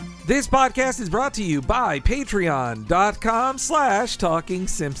This podcast is brought to you by patreon.com/Talking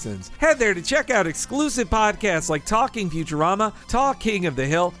Simpsons. Head there to check out exclusive podcasts like Talking Futurama, Talk King of the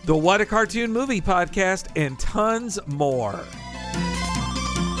Hill, the What a Cartoon Movie podcast, and tons more.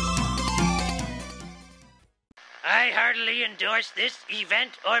 I heartily endorse this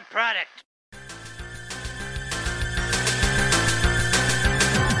event or product.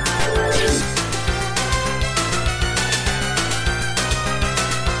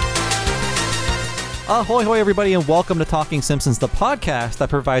 Ahoy, hoy, everybody, and welcome to Talking Simpsons, the podcast that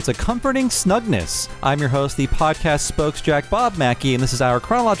provides a comforting snugness. I'm your host, the podcast spokesjack, Bob Mackey, and this is our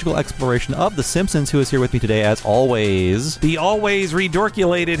chronological exploration of The Simpsons, who is here with me today, as always. The always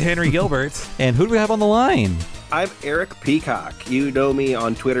redorculated Henry Gilbert. And who do we have on the line? I'm Eric Peacock. You know me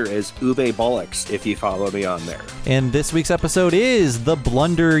on Twitter as Uwe Bollocks, if you follow me on there. And this week's episode is The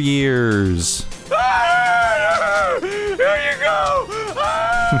Blunder Years. Here you go!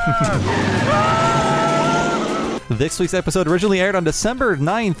 This week's episode originally aired on December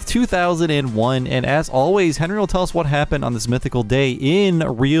 9th, 2001, and as always, Henry will tell us what happened on this mythical day in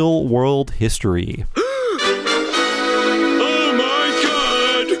real-world history.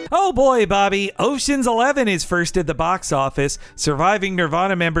 Oh boy, Bobby. Ocean's 11 is first at the box office. Surviving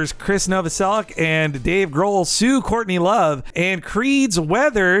Nirvana members Chris Novoselic and Dave Grohl sue Courtney Love, and Creed's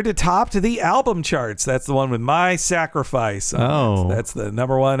Weathered topped the album charts. That's the one with My Sacrifice. Oh. That's the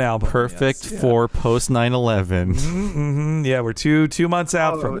number one album. Perfect for post 9/11. Mm-hmm. Yeah, we're two months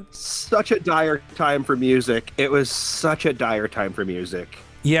out from it. Such a dire time for music. It was such a dire time for music.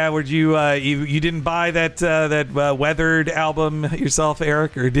 Yeah, would you you didn't buy that Weathered album yourself,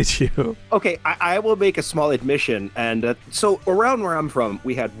 Eric, or did you? Okay, I will make a small admission, and so around where I'm from,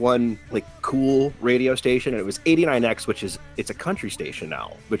 we had one like cool radio station, and it was 89X, which is it's a country station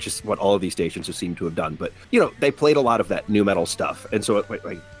now, which is what all of these stations have seemed to have done. But you know, they played a lot of that new metal stuff, and so at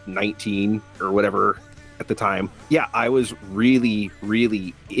like 19 or whatever at the time, yeah, I was really,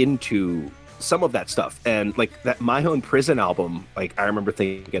 really into some of that stuff, and like that My Own Prison album, like I remember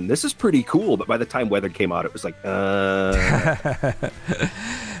thinking this is pretty cool, but by the time Weathered came out, it was like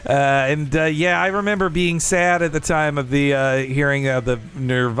yeah, I remember being sad at the time of the hearing the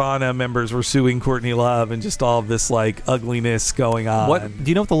Nirvana members were suing Courtney Love and just all of this like ugliness going on. What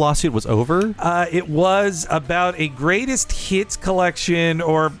do you know if the lawsuit was over? It was about a greatest hits collection,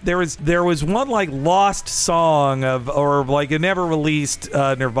 or there was one like lost song or like a never released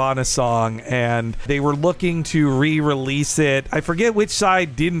Nirvana song, and they were looking to re-release it. I forget which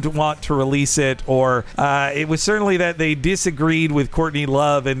side didn't want to release it, or it was certainly that they disagreed with Courtney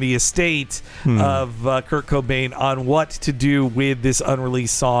Love and the estate of Kurt Cobain on what to do with this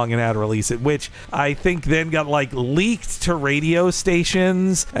unreleased song and how to release it, which I think then got like leaked to radio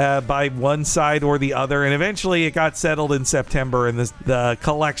stations by one side or the other, and eventually it got settled in September, and the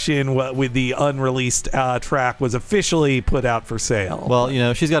collection with the unreleased track was officially put out for sale. Well, you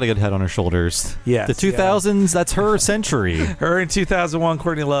know, she's got a good head on her shoulders. Yes, the 2000s, that's her century. Her in 2001,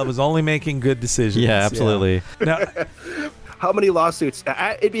 Courtney Love was only making good decisions. Yeah, absolutely. Yeah. Now, how many lawsuits?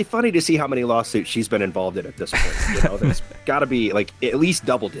 It'd be funny to see how many lawsuits she's been involved in at this point. You know, there's got to be like at least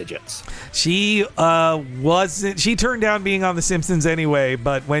double digits. She wasn't. She turned down being on The Simpsons anyway.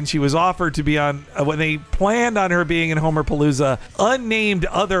 But when she was offered to be on, when they planned on her being in Homerpalooza, unnamed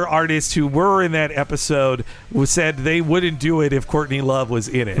other artists who were in that episode said they wouldn't do it if Courtney Love was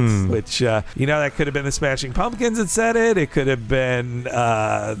in it. Which you know, that could have been the Smashing Pumpkins that said it. It could have been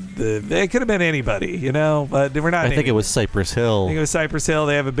it could have been anybody. You know, but we're not. I think it was Cypress Hill. I think it was Cypress Hill.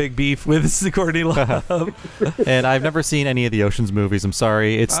 They have a big beef with Courtney Love. And I've never seen any of the Ocean's movies. I'm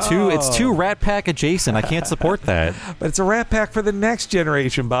sorry. It's too Rat Pack adjacent. I can't support that. But it's a Rat Pack for the next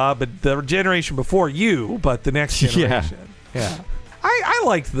generation, Bob. But the generation before you, but the next generation. Yeah. I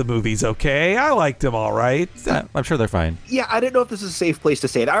liked the movies okay. I liked them all right. I'm sure they're fine. Yeah, I didn't know if this is a safe place to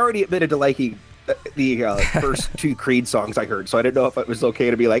say it. I already admitted to liking the first two Creed songs I heard, so I didn't know if it was okay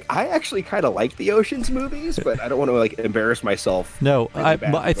to be like, I actually kind of like the Ocean's movies, but I don't want to like embarrass myself. No,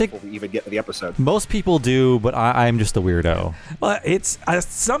 really I think we even get to the episode. Most people do, but I'm just a weirdo. Well, it's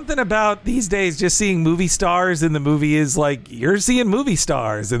something about these days just seeing movie stars in the movie is like you're seeing movie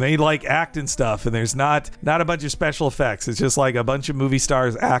stars and they like act and stuff, and there's not a bunch of special effects. It's just like a bunch of movie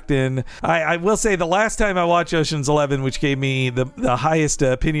stars acting. I will say the last time I watched Ocean's 11, which gave me the highest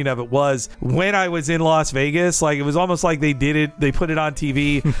opinion of it, was when I was in Las Vegas. Like it was almost like they put it on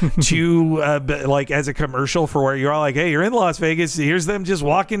TV to like as a commercial for where you're all like, hey, you're in Las Vegas, here's them just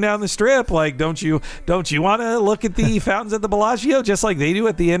walking down the strip, like don't you want to look at the fountains at the Bellagio just like they do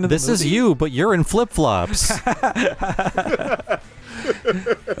at the end of the movie? This is you, but you're in flip-flops.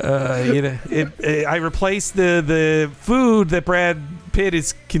 I replaced the food that Brad Pitt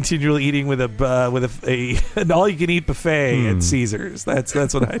is continually eating with an all-you-can-eat buffet at Caesars. That's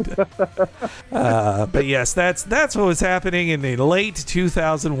what I did. But yes, that's what was happening in the late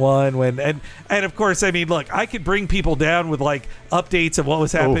 2001 when and of course, I mean, look, I could bring people down with like updates of what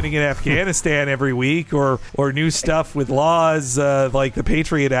was happening in Afghanistan every week or new stuff with laws like the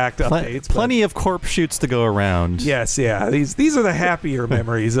Patriot Act updates. Plenty of corpse shoots to go around. Yes, yeah. These are the happier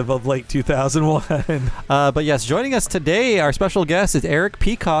memories of late 2001. But yes, joining us today, our special guest is Eric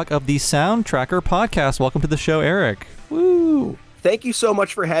Peacock of the Soundtracker Podcast. Welcome to the show, Eric. Woo! Thank you so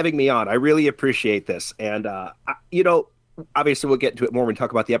much for having me on. I really appreciate this. And, obviously we'll get into it more when we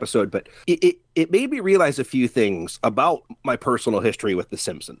talk about the episode, but it made me realize a few things about my personal history with The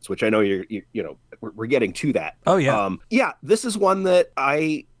Simpsons, which I know we're getting to that. Oh, yeah. This is one that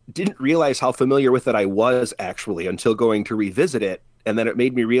I didn't realize how familiar with it I was actually until going to revisit it. And then it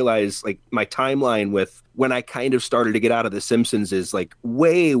made me realize like my timeline with when I kind of started to get out of The Simpsons is like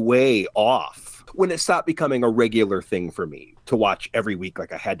way, way off. When it stopped becoming a regular thing for me to watch every week,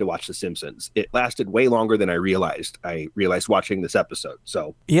 like I had to watch The Simpsons, it lasted way longer than I realized. Watching this episode.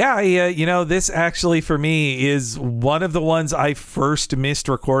 So yeah, this actually for me is one of the ones I first missed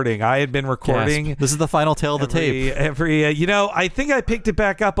recording. I had been recording. Yes. This is the final tale of the tape. I think I picked it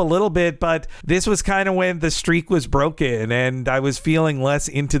back up a little bit, but this was kind of when the streak was broken and I was feeling less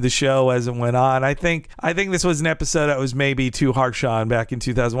into the show as it went on. I think this was an episode I was maybe too harsh on back in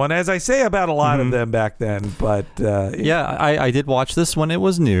 2001, as I say about a lot of them back then. But I did watch this when it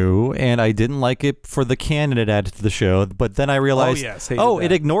was new, and I didn't like it for the canon it added to the show. But then I realized,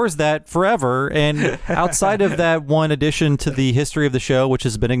 it ignores that forever. And outside of that one addition to the history of the show, which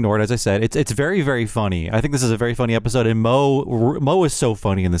has been ignored, as I said, it's very, very funny. I think this is a very funny episode, and Mo is so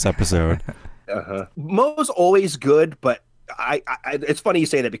funny in this episode. Mo's always good, but I it's funny you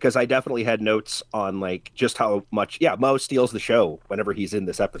say that because I definitely had notes on like just how much Mo steals the show whenever he's in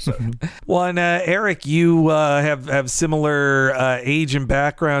this episode. Well, and Eric, you have similar age and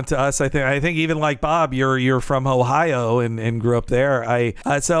background to us. I think even like Bob, you're from Ohio and grew up there.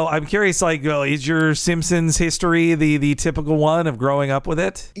 So I'm curious, like, is your Simpsons history the typical one of growing up with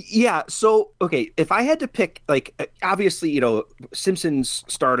it? Yeah. So okay, if I had to pick, like, obviously, Simpsons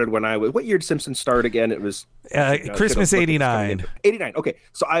started when what year did Simpsons start again? It was Christmas 89. 89. Okay.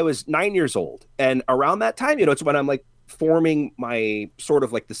 So I was 9 years old. And around that time, it's when I'm like forming my sort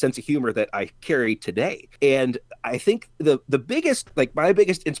of like the sense of humor that I carry today. And I think the biggest, like my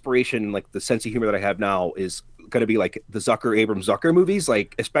biggest inspiration, like the sense of humor that I have now is going to be like the Abrams Zucker movies,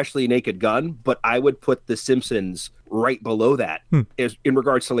 like especially Naked Gun. But I would put The Simpsons right below that is in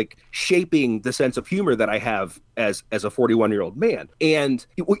regards to like shaping the sense of humor that I have as a 41-year-old man. And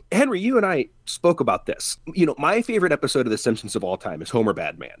Henry, you and I spoke about this. My favorite episode of The Simpsons of all time is Homer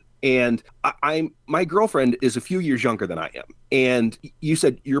Bad Man. And my girlfriend is a few years younger than I am. And you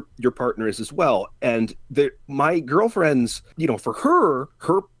said your partner is as well. And my girlfriend's, for her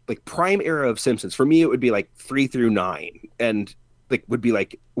like prime era of Simpsons, for me, it would be like 3 through 9. And like would be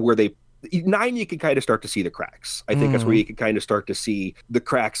like where 9, you can kind of start to see the cracks. I think that's where you can kind of start to see the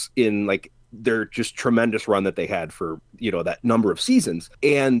cracks in like their just tremendous run that they had for, that number of seasons.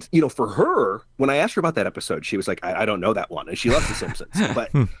 And, for her, when I asked her about that episode, she was like, I don't know that one. And she loves The Simpsons. But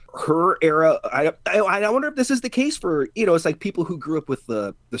her era, I wonder if this is the case for, it's like people who grew up with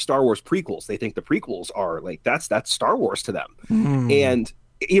the Star Wars prequels. They think the prequels are like, that's Star Wars to them. And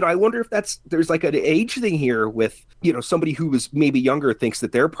I wonder if there's like an age thing here with, somebody who was maybe younger thinks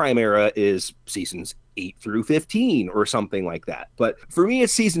that their prime era is seasons 8 through 15 or something like that. But for me,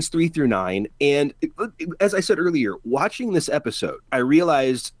 it's seasons 3 through 9. And as I said earlier, watching this episode, I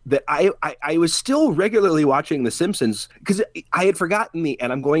realized that I was still regularly watching The Simpsons because I had forgotten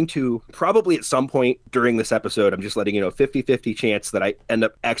and I'm going to probably at some point during this episode, I'm just letting 50-50 chance that I end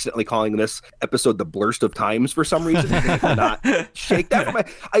up accidentally calling this episode The Blurst of Times for some reason. I cannot shake that from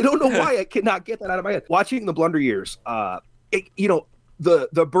I don't know why I cannot get that out of my head. Watching The Blunder Years,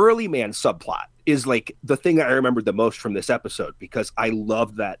 the Burly Man subplot is like the thing that I remembered the most from this episode because I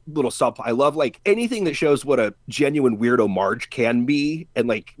love that little subplot. I love like anything that shows what a genuine weirdo Marge can be and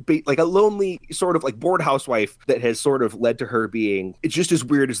like a lonely sort of like bored housewife that has sort of led to her being it's just as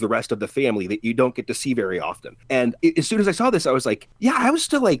weird as the rest of the family that you don't get to see very often. And as soon as I saw this, I was like, yeah, I was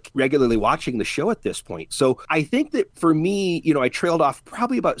still like regularly watching the show at this point. So I think that for me, I trailed off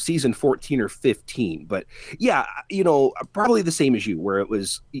probably about season 14 or 15, but yeah, probably the same as you where it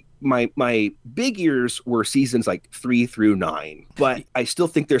was my big years were seasons like 3 through 9, but I still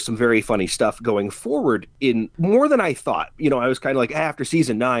think there's some very funny stuff going forward in more than I thought. I was kind of like after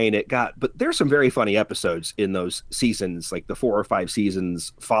season 9 but there's some very funny episodes in those seasons, like the 4 or 5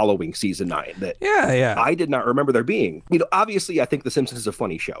 seasons following season 9 that I did not remember there being. Obviously I think The Simpsons is a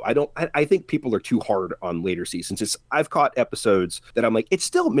funny show. I think people are too hard on later seasons. I've caught episodes that I'm like, it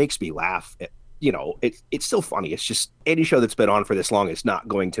still makes me laugh. It's still funny. It's just any show that's been on for this long is not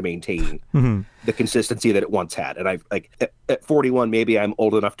going to maintain the consistency that it once had. And I've at 41, maybe I'm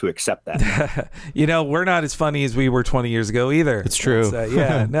old enough to accept that. We're not as funny as we were 20 years ago either. It's true.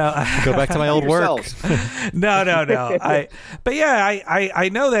 No. Go back to my old work. No. I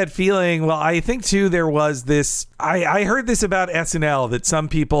know that feeling. Well, I think too, there was this, I heard this about SNL, that some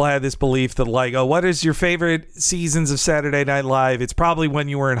people had this belief that like, oh, what is your favorite seasons of Saturday Night Live? It's probably when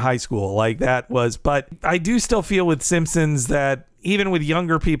you were in high school. Like that was, but I do still feel with Simpsons that even with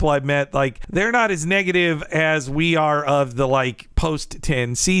younger people I've met, like they're not as negative as we are of the like post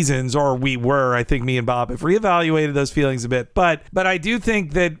 10 seasons, or we were. I think me and Bob have reevaluated those feelings a bit, but I do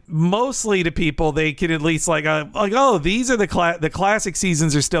think that mostly to people they can at least like oh, these are the classic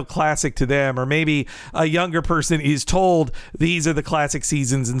seasons are still classic to them, or maybe a younger person is told these are the classic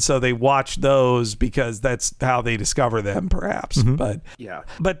seasons and so they watch those because that's how they discover them, perhaps. But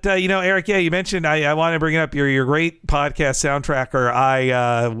Eric, you mentioned I want to bring up your great podcast soundtrack.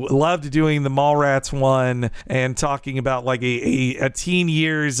 I loved doing the Mallrats one and talking about like a teen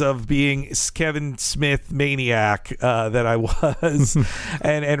years of being Kevin Smith maniac that I was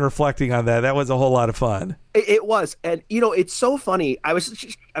and reflecting on that. That was a whole lot of fun. It was. And, it's so funny. I was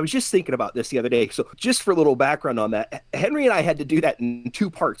just thinking about this the other day. So just for a little background on that, Henry and I had to do that in 2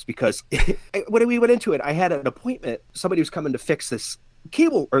 parts because when we went into it, I had an appointment. Somebody was coming to fix this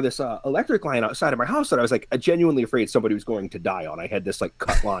cable or this electric line outside of my house that I was like genuinely afraid somebody was going to die on. I had this like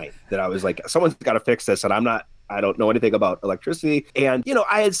cut line that I was like, someone's got to fix this, and I don't know anything about electricity. And,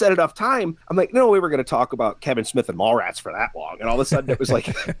 I had set enough time. I'm like, no, we were going to talk about Kevin Smith and Mallrats for that long. And all of a sudden it was like,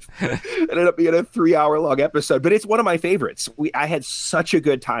 it ended up being a 3-hour-long episode, but it's one of my favorites. I had such a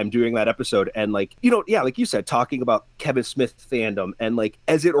good time doing that episode. And like, like you said, talking about Kevin Smith fandom and like,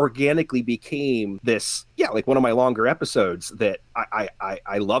 as it organically became this, like one of my longer episodes that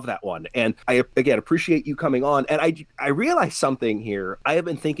I love that one. And I, again, appreciate you coming on. And I realized something here. I have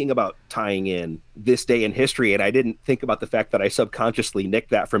been thinking about tying in this day in history, and I didn't think about the fact that I subconsciously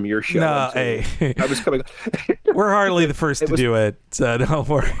nicked that from your show. No, so hey. I was coming. We're hardly the first to do it, so don't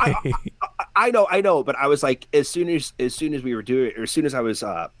worry. I know, but I was like, as soon as we were doing it, or as soon as I was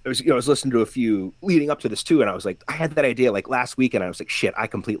listening to a few leading up to this too, and I was like, I had that idea like last week, and I was like, shit, I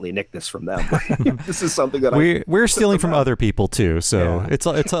completely nicked this from them. This is something that we're stealing from other people too, so it's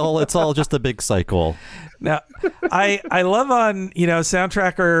all just a big cycle. Now, I love on,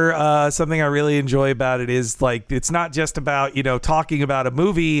 Soundtracker, something I really enjoy about it is like, it's not just about, talking about a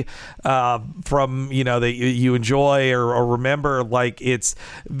movie from, that you enjoy or remember, like it's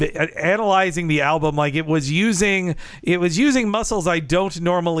analyzing the album, like it was using muscles I don't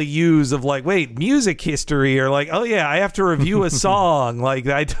normally use of like, wait, music history, or like, oh yeah, I have to review a song. Like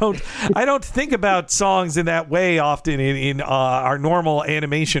I don't think about songs in that way often in our normal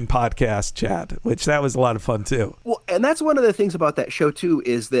animation podcast chat, which that was a lot of fun too. Well, and that's one of the things about that show too,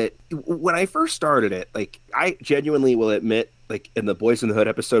 is that when I first started it, like I genuinely will admit, like in the Boys in the Hood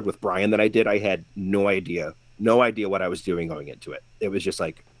episode with Brian that I did, I had no idea what I was doing going into it. It was just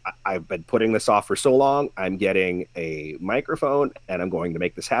like, I've been putting this off for so long. I'm getting a microphone and I'm going to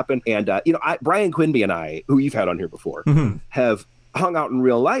make this happen. And, Brian Quinby and I, who you've had on here before, have hung out in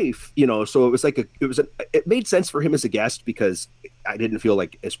real life, so it was like it made sense for him as a guest because I didn't feel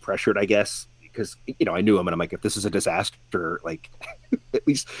like as pressured, I guess, because, I knew him and I'm like, if this is a disaster, like at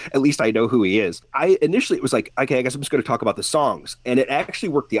least I know who he is. Initially it was like, okay, I guess I'm just going to talk about the songs. And it actually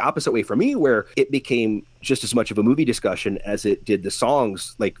worked the opposite way for me, where it became just as much of a movie discussion as it did the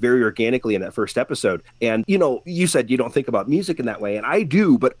songs, like very organically in that first episode. And, you said you don't think about music in that way. And I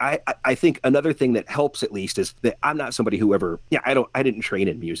do, but I think another thing that helps at least is that I'm not somebody who ever, I didn't train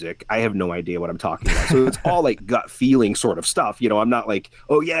in music. I have no idea what I'm talking about. So it's all like gut feeling sort of stuff. I'm not like,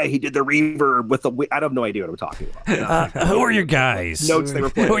 oh yeah, he did the reverb with the, I have no idea what I'm talking about. Who are your guys? Notes they were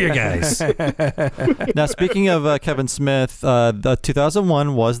playing. Who are your guys? Now, speaking of Kevin Smith, the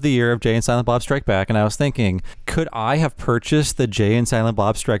 2001 was the year of Jay and Silent Bob Strike Back, and I was thinking, could I have purchased the Jay and Silent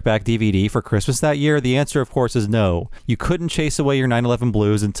Bob Strike Back DVD for Christmas that year? The answer, of course, is no. You couldn't chase away your 9/11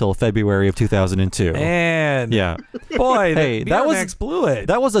 blues until February of 2002. And yeah, boy, hey, that blew it.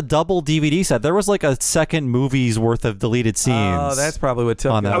 That was a double DVD set. There was like a second movie's worth of deleted scenes. Oh, that's probably what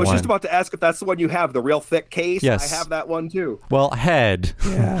took on that I was one. just about to ask if that's the one you have, the real thick case. Yes. I have that one too. Well, head.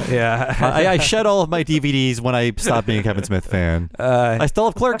 Yeah. I shed all of my DVDs when I stopped being a Kevin Smith fan. I still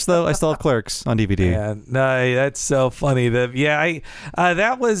have Clerks, though. I still have Clerks on DVD. Yeah, no, that's so funny.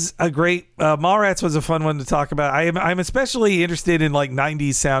 That was a great. Mallrats was a fun one to talk about. I'm especially interested in like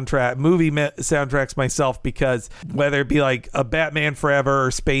 90s movie soundtracks myself, because whether it be like a Batman Forever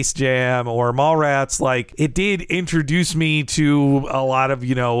or Space Jam or Mallrats, like it did introduce me to a lot of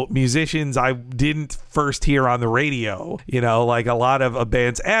musicians I didn't first hear on the radio. Like a lot of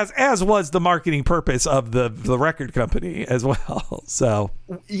bands, as was the marketing purpose of the record company as well. So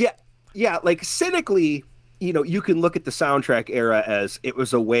yeah, like cynically, you can look at the soundtrack era as it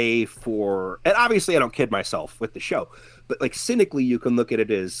was a way for, and obviously I don't kid myself with the show, but like cynically you can look at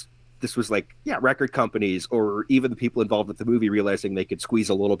it as this was like, record companies or even the people involved with the movie realizing they could squeeze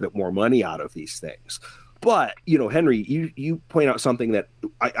a little bit more money out of these things. But, Henry, you point out something that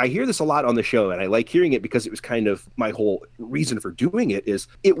I hear this a lot on the show, and I like hearing it because it was kind of my whole reason for doing it. Is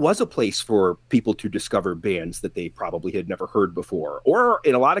it was a place for people to discover bands that they probably had never heard before, or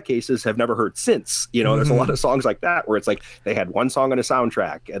in a lot of cases have never heard since. There's a lot of songs like that where it's like they had one song on a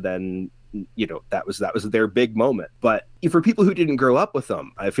soundtrack and then that was their big moment. But for people who didn't grow up with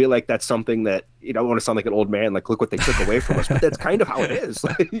them, I feel like that's something that I don't want to sound like an old man, like look what they took away from us, but that's kind of how it is.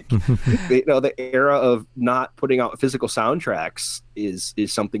 Like, the era of not putting out physical soundtracks is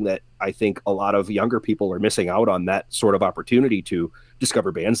something that I think a lot of younger people are missing out on, that sort of opportunity to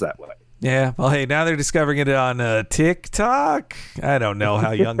discover bands that way. Yeah, well, hey, now they're discovering it on TikTok. I don't know how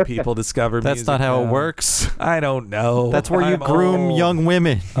young people discover music. That's not how now. it works. I don't know. That's where you groom young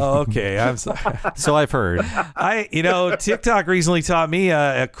women. Oh, okay, I'm sorry. So I've heard. TikTok recently taught me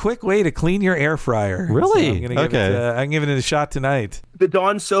a quick way to clean your air fryer. Really? So I'm giving it a shot tonight. The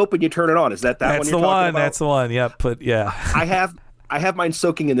Dawn soap when you turn it on, is that That's one the you're one. talking about? That's the one. Yep. I have mine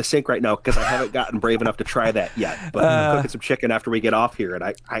soaking in the sink right now because I haven't gotten brave enough to try that yet. But I'm cooking some chicken after we get off here, and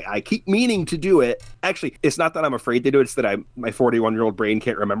I keep meaning to do it. Actually, it's not that I'm afraid to do it; it's that my 41-year-old brain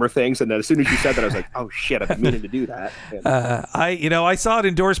can't remember things. And then as soon as you said that, I was like, "Oh shit, I've been meaning to do that." And, I saw it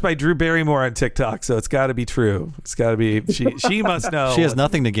endorsed by Drew Barrymore on TikTok, so it's got to be true. It's got to be. She must know. She has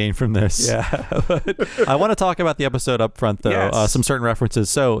nothing to gain from this. Yeah. I want to talk about the episode up front, though. Yes. Some certain references.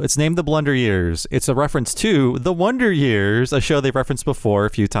 So it's named The Blunder Years. It's a reference to The Wonder Years, a show they've referenced before a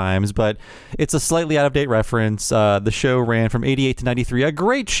few times, but it's a slightly out of date reference. The show ran from 88 to 93. A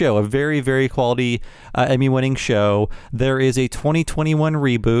great show, a very, very quality Emmy-winning show. There is a 2021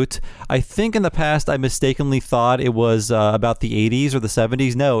 reboot. I think in the past I mistakenly thought it was about the 80s or the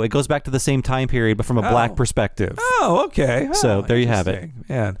 70s. No, it goes back to the same time period, but from a black perspective. Oh, okay. So there you have it.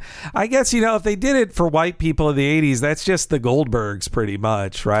 Man, I guess, if they did it for white people in the 80s, that's just the Goldbergs pretty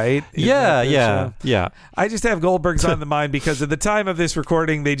much, right? Yeah. I just have Goldbergs on the mind because at the time of this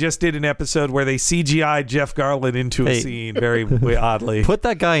recording, they just did an episode where they CGI'd Jeff Garlin into a scene very oddly. Put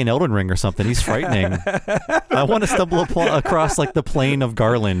that guy in Elden Ring or something. He's frightening. I want to stumble across like the plane of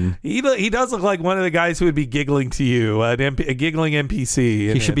Garland. He does look like one of the guys who would be giggling to you, a giggling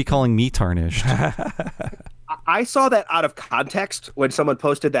NPC. He should be calling me tarnished. I saw that out of context when someone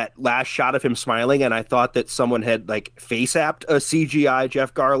posted that last shot of him smiling, and I thought that someone had like face-apped a CGI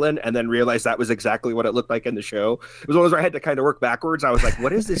Jeff Garlin and then realized that was exactly what it looked like in the show. It was one of those where I had to kind of work backwards. I was like,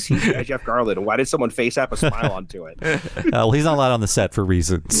 what is this CGI Jeff Garlin? And why did someone face-app a smile onto it? Well, he's not allowed on the set for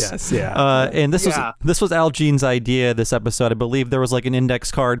reasons. Yes, yeah. And this was Al Jean's idea, this episode. I believe there was like an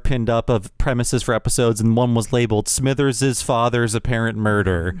index card pinned up of premises for episodes, and one was labeled Smithers' father's apparent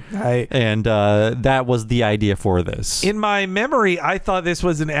murder. Right. And that was the idea for this. In my memory, I thought this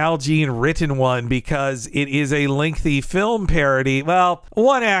was an Al Jean written one because it is a lengthy film parody. Well,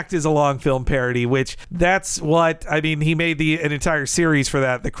 one act is a long film parody, which that's what, I mean, he made an entire series for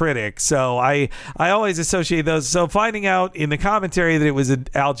that, The Critic. So I always associate those. So finding out in the commentary that it was an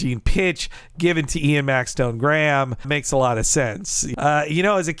Al Jean pitch given to Ian Maxtone Graham makes a lot of sense.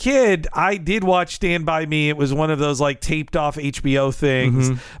 As a kid, I did watch Stand By Me. It was one of those like taped off HBO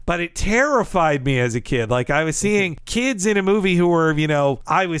things, but it terrified me as a kid. Like I was seeing kids in a movie who were,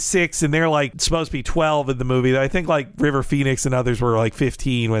 I was 6 and they're like supposed to be 12 in the movie. I think like River Phoenix and others were like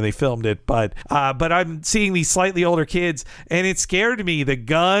 15 when they filmed it. But I'm seeing these slightly older kids and it scared me. The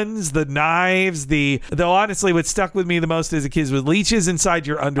guns, the knives, though honestly what stuck with me the most as a kid was leeches inside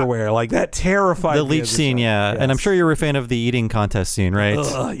your underwear. Like that terrified me. The leech scene, yeah. Yes. And I'm sure you're a fan of the eating contest scene, right?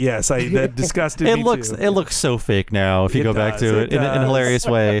 Yes, that disgusted me too. It looks so fake now if you go back to it in a hilarious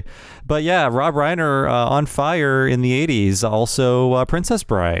way. But yeah, Rob Reiner on fire in the 80s. Also, Princess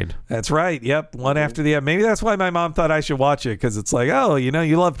Bride. That's right. Yep. One after the other. Maybe that's why my mom thought I should watch it, because it's like, oh, you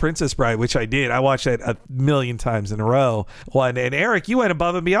love Princess Bride, which I did. I watched that a million times in a row. And Eric, you went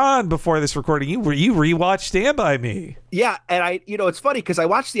above and beyond before this recording. You rewatched Stand By Me. Yeah, and it's funny because I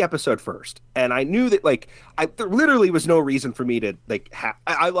watched the episode first, and I knew that there literally was no reason for me to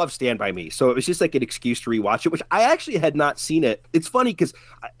I love Stand By Me, so it was just like an excuse to rewatch it, which I actually had not seen it. It's funny because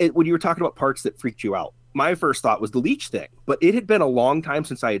when you were talking about parts that freaked you out, my first thought was the leech thing, but it had been a long time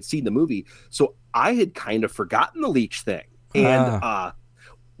since I had seen the movie, so I had kind of forgotten the leech thing. And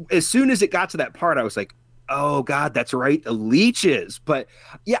as soon as it got to that part, I was like, oh God, that's right, the leeches. But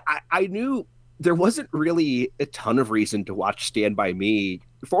yeah, I knew there wasn't really a ton of reason to watch Stand By Me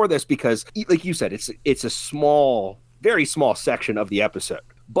for this, because like you said, it's a small, very small section of the episode,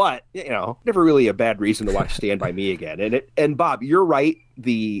 but never really a bad reason to watch Stand By Me again. And Bob, you're right.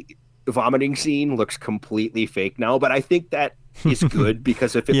 The vomiting scene looks completely fake now, but I think that is good,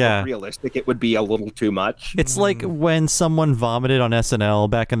 because if it were realistic, it would be a little too much. It's like when someone vomited on SNL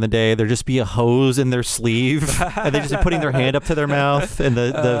back in the day, there'd just be a hose in their sleeve and they'd just be putting their hand up to their mouth, and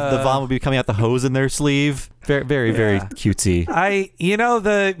the vomit would be coming out the hose in their sleeve. Very, very, very cutesy.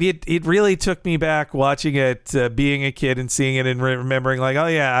 It really took me back watching it, being a kid and seeing it and remembering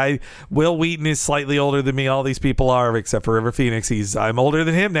Will Wheaton is slightly older than me. All these people are, except for River Phoenix. I'm older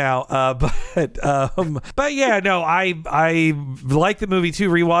than him now. But yeah, no, I like the movie too.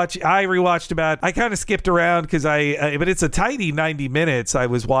 I rewatched I kind of skipped around because but it's a tidy 90 minutes. I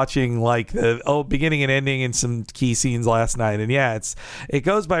was watching the beginning and ending and some key scenes last night, and it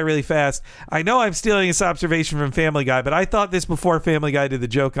goes by really fast. I know I'm stealing this observation from Family Guy, but I thought this before Family Guy did the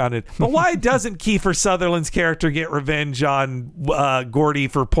joke on it. But why doesn't Kiefer Sutherland's character get revenge on Gordy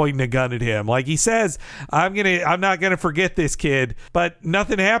for pointing a gun at him? Like he says, I'm not gonna forget this kid, but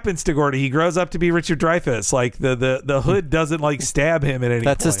nothing happens to Gordy. He grows up to be Richard Dreyfuss. Like the hood doesn't stab him at any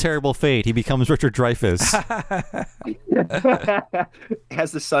That's point. his terrible fate. He becomes Richard Dreyfuss.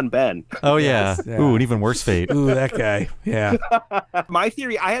 Has the son Ben. Oh yeah. Ooh, an even worse fate. Ooh, that guy. Yeah. My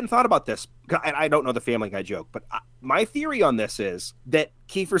theory, I hadn't thought about this. I don't know the Family Guy joke, but my theory on this is that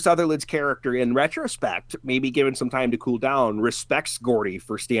Kiefer Sutherland's character, in retrospect, maybe given some time to cool down, respects Gordy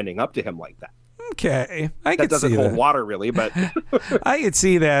for standing up to him like that. Okay, I that doesn't hold water really, but I could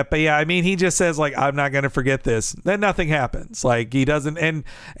see that. But yeah, I mean, he just says I'm not going to forget this. Then nothing happens. He doesn't. And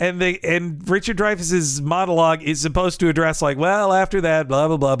Richard Dreyfuss's monologue is supposed to address after that, blah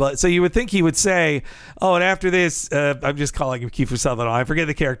blah blah blah. So you would think he would say, oh, and after this, I'm just calling him Kiefer Sutherland. I forget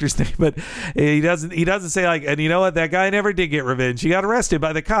the character's name, but he doesn't. He doesn't say and you know what, that guy never did get revenge. He got arrested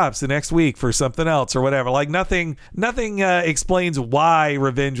by the cops the next week for something else or whatever. Nothing explains why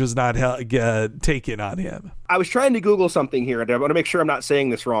revenge was not taken on him. I was trying to Google something here, and I want to make sure I'm not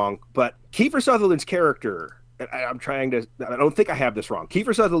saying this wrong, but Kiefer Sutherland's character, I don't think I have this wrong.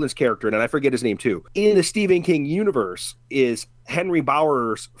 Kiefer Sutherland's character, and I forget his name too, in the Stephen King universe is Henry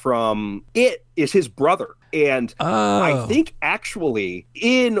Bowers from It is his brother. And I think actually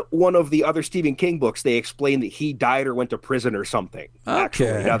in one of the other Stephen King books, they explain that he died or went to prison or something. Okay.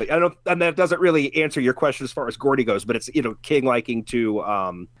 Actually. Now, and that doesn't really answer your question as far as Gordy goes, but it's, King liking to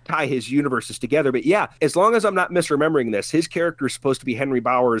tie his universes together. But yeah, as long as I'm not misremembering this, his character is supposed to be Henry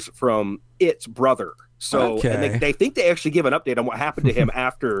Bowers from It's brother. So and they think they actually give an update on what happened to him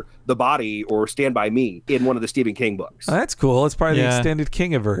after The Body or Stand By Me in one of the Stephen King books. Oh, that's cool. It's part of the extended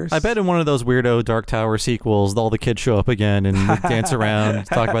Kingiverse. I bet in one of those weirdo Dark Tower sequels, all the kids show up again and dance around,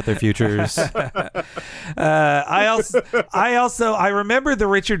 talk about their futures. I remember the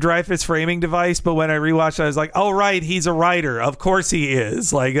Richard Dreyfuss framing device, but when I rewatched it, I was like, oh right, he's a writer. Of course he is.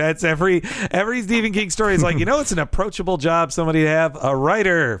 That's every Stephen King story is it's an approachable job somebody to have, a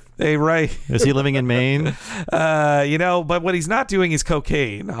writer. They write. Is he living in Maine? But what he's not doing is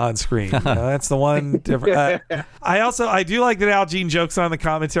cocaine on screen. That's the one difference. I do like that Al Jean jokes on the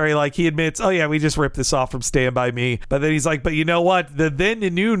commentary, he admits, oh yeah, we just ripped this off from Stand By Me. But then he's like, but you know what? The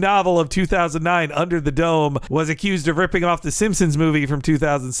new novel of 2009, Under the Dome, was accused of ripping off the Simpsons movie from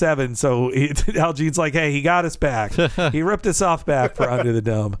 2007. So Al Jean's like, hey, he got us back. He ripped us off back for Under the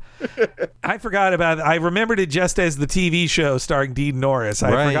Dome. I forgot about it. I remembered it just as the TV show starring Dean Norris.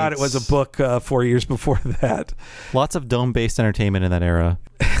 I forgot it was a book 4 years before that. Lots of dome-based entertainment in that era.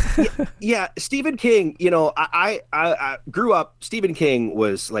 Yeah, Stephen King, I grew up, Stephen King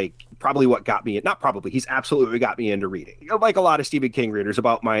was probably what got me, not probably, he's absolutely got me into reading. Like a lot of Stephen King readers,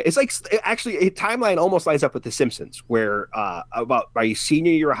 it's like, actually, a timeline almost lines up with The Simpsons, where about my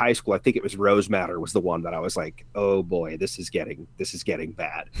senior year of high school, I think it was Rose Matter was the one that I was like, oh boy, this is getting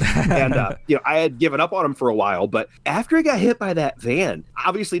bad. And, I had given up on him for a while, but after he got hit by that van,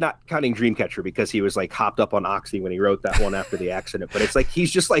 obviously not counting Dreamcatcher because he was like hopped up on Oxy when he wrote that one after the accident, but it's like,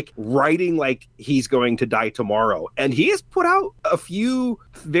 he's just like writing like he's going to die tomorrow. And he has put out a few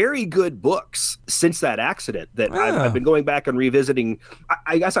very good books since that accident that I've been going back and revisiting.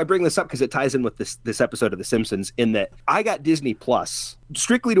 I guess I bring this up because it ties in with this episode of The Simpsons, in that I got Disney Plus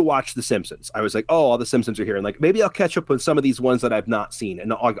strictly to watch The Simpsons. I was like, oh, all the Simpsons are here, and like maybe I'll catch up with some of these ones that I've not seen.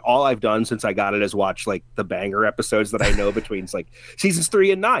 And all I've done since I got it is watch like the banger episodes that I know between like seasons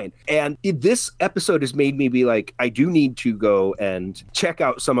 3 and 9. And this episode has made me be like, I do need to go and check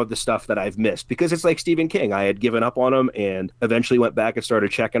out some of the stuff that I've missed, because it's like Stephen King. I had given up on him and eventually went back and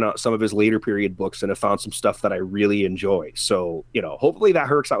started checking out some of his later period books and have found some stuff that I really enjoy. So, hopefully that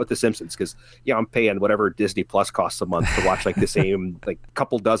works out with The Simpsons, because I'm paying whatever Disney Plus costs a month to watch like the same like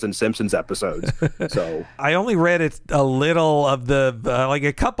couple dozen Simpsons episodes. So I only read a little of the like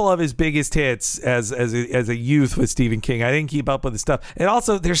a couple of his biggest hits as a youth with Stephen King. I didn't keep up with the stuff, and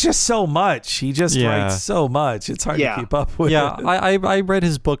also there's just so much. He just writes so much. It's hard to keep up with. Yeah, I read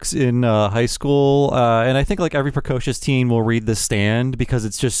his books in high school, and I think like every precocious teen will read The Stand because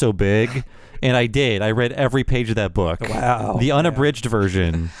it's just so big. And I did. I read every page of that book. Wow. The unabridged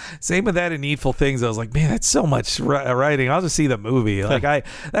version. Same with that in Needful Things. I was like, man, that's so much writing. I'll just see the movie. Like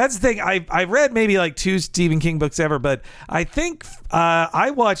that's the thing. I read maybe like 2 Stephen King books ever, but I think I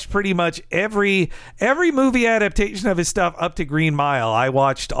watched pretty much every movie adaptation of his stuff up to Green Mile. I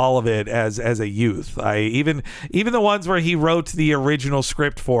watched all of it as a youth. I even the ones where he wrote the original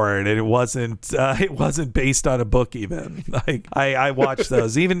script for it, and it wasn't based on a book even. Like I watched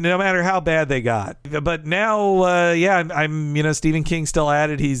those, even no matter how bad they got. But now, I'm Stephen King still at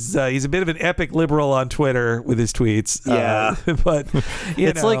it. He's a bit of an epic liberal on Twitter with his tweets. Yeah, but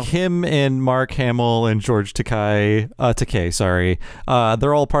it's like him and Mark Hamill and George Takei. Sorry,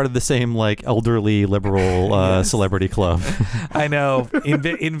 they're all part of the same like elderly liberal celebrity club. I know,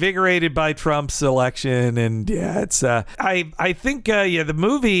 invigorated by Trump's election, and it's I think the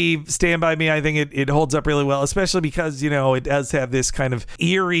movie Stand By Me, I think it holds up really well, especially because it does have this kind of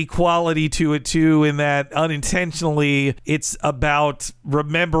eerie quality to it too, in that unintentionally it's about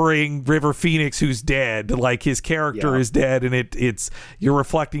remembering River Phoenix, who's dead. Like his character is dead, and it's you're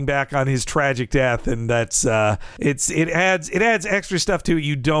reflecting back on his tragic death, and that's it adds extra stuff to it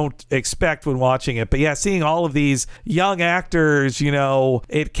you don't expect when watching it. But yeah, seeing all of these young actors,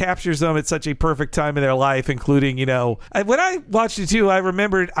 it captures them at such a perfect time in their life, including when I watched it too, I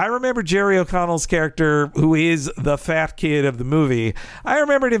remembered Jerry O'Connell's character, who is the fat kid of the movie. I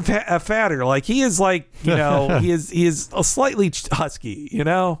remembered him fatter. Like he is like, he is a slightly husky,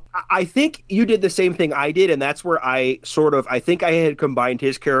 I think you did the same thing I did, and that's where I think I had combined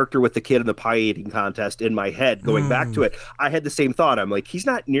his character with the kid in the pie eating contest in my head. Going back to it, I had the same thought. I'm like, he's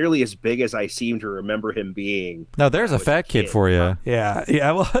not nearly as big as I seem to remember him being. Now there's a fat kid for you. Yeah.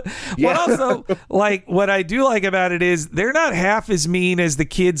 Well, also, like what I do like about it is they're not half as mean as the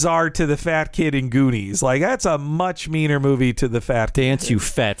kids are to the fat kid in Goonies. Like that's a much meaner movie to the fat kid. Dance, you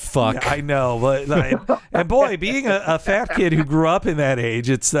fat fuck. Yeah, I know, but and boy, being a fat kid who grew up in that age,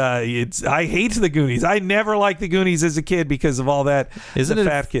 it's I hate the Goonies. I never liked the Goonies as a kid because of all that. Isn't it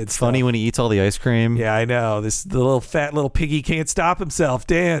fat kid funny stuff. When he eats all the ice cream? Yeah, I know. The little fat little piggy can't stop himself.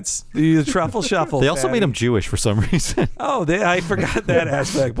 Dance, do the truffle shuffle. They also made him Jewish for some reason. Oh, I forgot that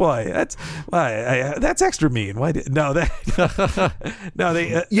aspect. Boy, that's extra mean. Why? No, they.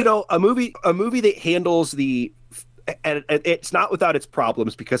 A movie that handles the. And it's not without its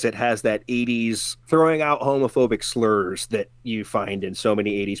problems, because it has that 80s throwing out homophobic slurs that you find in so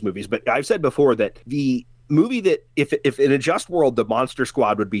many 80s movies. But I've said before that the movie that if in a just world, the Monster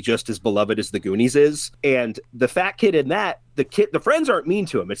Squad would be just as beloved as the Goonies is. And the fat kid in that, the friends aren't mean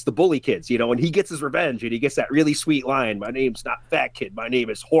to him. It's the bully kids, and he gets his revenge, and he gets that really sweet line, "My name's not Fat Kid, my name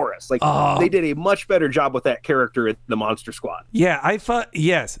is Horace." Like they did a much better job with that character in the Monster Squad. Yeah, I thought,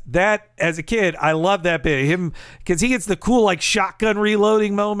 yes, that as a kid, I loved that bit. Him, because he gets the cool like shotgun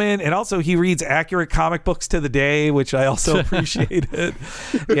reloading moment, and also he reads accurate comic books to the day, which I also appreciated.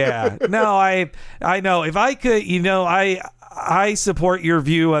 Yeah, no, I know if I could, I support your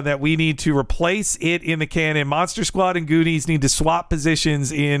view on that we need to replace it in the canon. Monster Squad and Goonies need to swap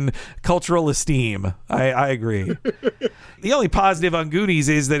positions in cultural esteem. I agree. The only positive on Goonies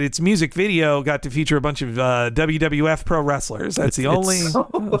is that its music video got to feature a bunch of WWF pro wrestlers. That's the only...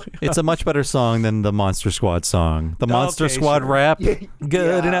 It's a much better song than the Monster Squad song. The Monster Squad rap.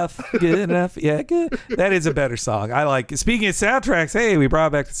 Good enough. Good enough. Yeah, good. That is a better song. I like it. Speaking of soundtracks, hey, we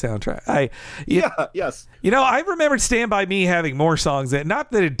brought back the soundtrack. Yes. You know, I remembered Stand By Me having more songs in it.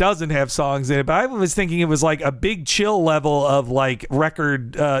 Not that it doesn't have songs in it, but I was thinking it was like a big chill level of like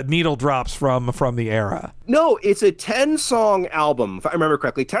record needle drops from the era. No, it's a 10-song album, if I remember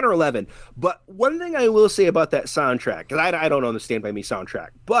correctly, 10 or 11. But one thing I will say about that soundtrack, because I don't own the Stand By Me soundtrack,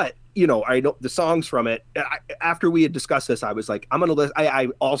 but you know, I know the songs from it. After we had discussed this, I was like, I'm gonna listen. I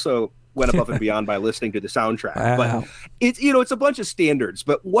also went above and beyond by listening to the soundtrack. Wow. But it's a bunch of standards.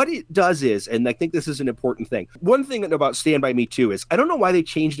 But what it does is, and I think this is an important thing. One thing about Stand By Me 2 is I don't know why they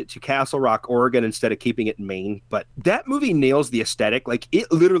changed it to Castle Rock, Oregon instead of keeping it in Maine, but that movie nails the aesthetic. Like it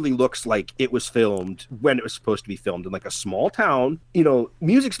literally looks like it was filmed when it was supposed to be filmed in like a small town. You know,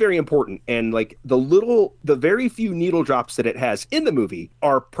 music's very important, and like the very few needle drops that it has in the movie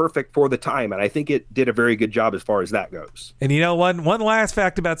are perfect for the time, and I think it did a very good job as far as that goes. And you know, one last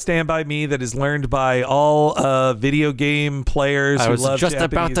fact about Stand By Me that is learned by all video game players who love I was just Japanese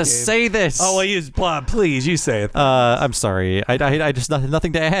about to games. say this. Oh, well, Bob, please, you say it. I'm sorry. I just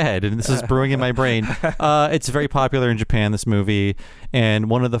nothing to add, and this is brewing in my brain. It's very popular in Japan, this movie,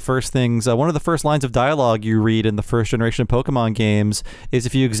 and one of the first lines of dialogue you read in the first generation of Pokemon games is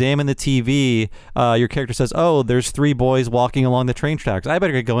if you examine the TV, your character says, "Oh, there's 3 boys walking along the train tracks. I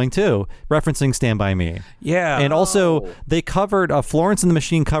better get going too," referencing Stand By Me. Yeah. And also, they covered, Florence and the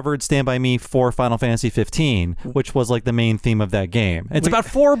Machine covered Stand By Me for Final Fantasy 15, which was like the main theme of that game. It's about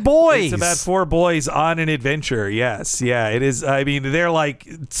 4 boys. It's about 4 boys on an adventure. Yes. Yeah, it is. I mean, they're like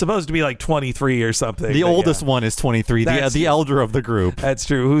supposed to be like 23 or something. The oldest one is 23, the elder of the group. That's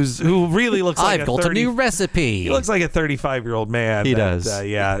true. Who really looks like I've got a new recipe. He looks like a 35-year-old man. He does.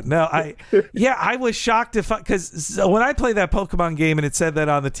 Yeah. No, I was shocked because when I played that Pokemon game and it said that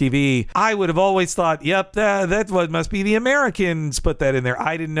on the TV, I would have always thought, yep, that must be the Americans put that in there.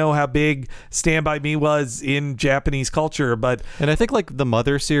 I didn't know how big Stand By Me was in Japanese culture, and I think like the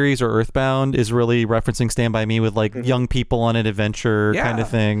Mother series or Earthbound is really referencing Stand By Me with like young people on an adventure kind of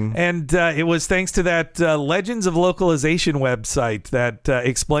thing. And it was thanks to that Legends of Localization website that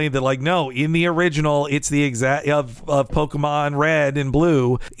explained that, like, no, in the original, it's the exact of Pokemon Red and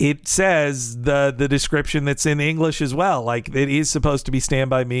Blue. It says the description that's in English as well. Like, it is supposed to be Stand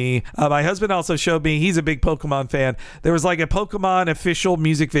By Me. My husband also showed me, he's a big Pokemon fan. There was like a Pokemon official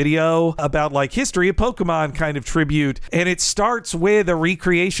music video about like history of Pokemon kind of tribute, and it starts with a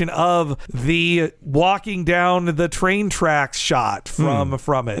recreation of the walking down the train tracks shot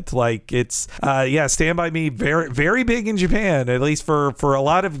from it. Like, it's Stand By Me, very, very big in Japan, at least for a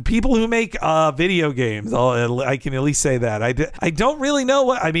lot of people who make video games. I can at least say that. I don't really know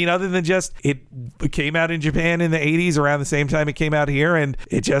what I mean, other than just it came out in Japan in the 80s around the same time it came out here, and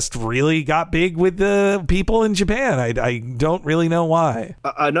it just really got big with the people in Japan. I don't really know why.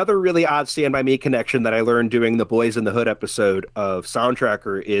 Another really odd Stand By Me connection that I learned doing the Boys in the Hood episode of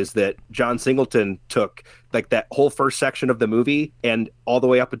Soundtracker is that John Singleton took like that whole first section of the movie and all the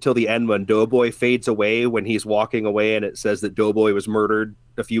way up until the end when Doughboy fades away, when he's walking away and it says that Doughboy was murdered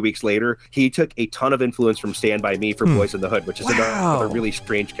a few weeks later. He took a ton of influence from Stand By Me for Boys in the Hood, which is another really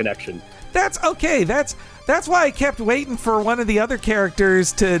strange connection. That's okay. That's why I kept waiting for one of the other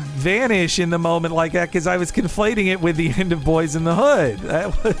characters to vanish in the moment like that, because I was conflating it with the end of Boys in the Hood.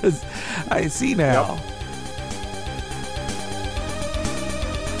 That was, I see now. Yep.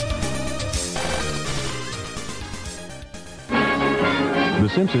 The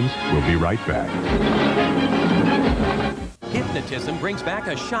Simpsons will be right back. Hypnotism brings back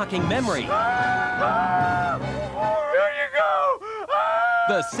a shocking memory. There you go!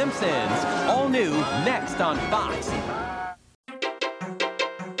 The Simpsons, all new, next on Fox.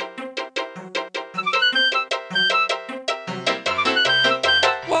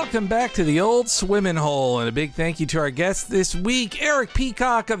 Welcome back to the old swimming hole, and a big thank you to our guest this week, Eric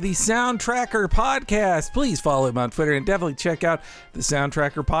Peacock of the Soundtracker Podcast. Please follow him on Twitter and definitely check out the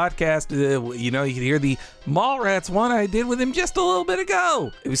Soundtracker Podcast. You can hear the Mallrats one I did with him just a little bit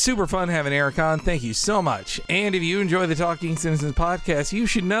ago. It was super fun having Eric on. Thank you so much. And if you enjoy the Talking Simpsons podcast, you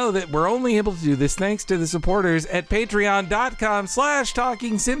should know that we're only able to do this thanks to the supporters at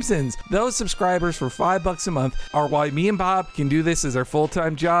patreon.com/Talking Simpsons. Those subscribers for $5 a month are why me and Bob can do this as our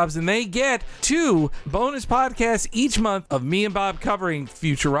full-time job Bobs, and they get 2 bonus podcasts each month of me and Bob covering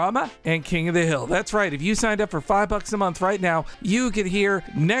Futurama and King of the Hill. That's right. If you signed up for $5 a month right now, you could hear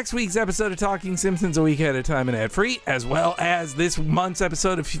next week's episode of Talking Simpsons a week ahead of time and ad-free, as well as this month's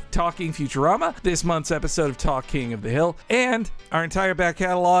episode of Talking Futurama, this month's episode of Talk King of the Hill, and our entire back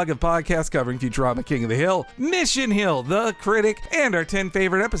catalog of podcasts covering Futurama, King of the Hill, Mission Hill, The Critic, and our 10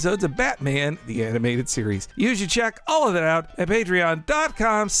 favorite episodes of Batman, the animated series. You should check all of that out at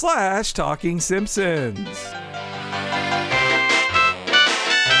patreon.com/Talking Simpsons.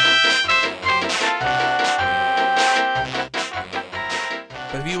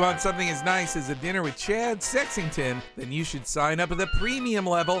 But if you want something as nice as a dinner with Chad Sexington, then you should sign up at the premium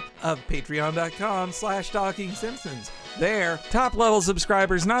level of patreon.com/Talking Simpsons. There, top-level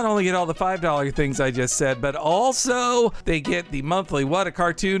subscribers not only get all the $5 things I just said, but also they get the monthly What a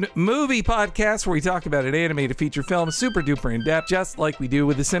Cartoon movie podcast where we talk about an animated feature film super duper in-depth, just like we do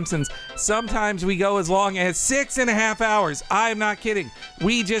with The Simpsons. Sometimes we go as long as 6.5 hours. I'm not kidding.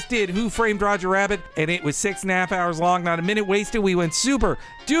 We just did Who Framed Roger Rabbit, and it was 6.5 hours long, not a minute wasted. We went super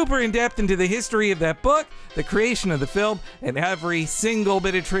duper in-depth into the history of that book, the creation of the film, and every single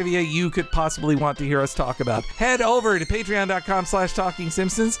bit of trivia you could possibly want to hear us talk about. Head over to patreon.com/Talking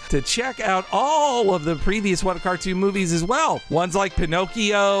Simpsons to check out all of the previous What a Cartoon movies as well. Ones like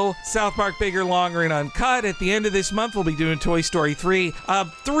Pinocchio, South Park Bigger, Longer, and Uncut. At the end of this month, we'll be doing Toy Story 3, a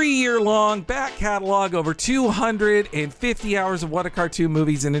 3-year-long back catalog, over 250 hours of What a Cartoon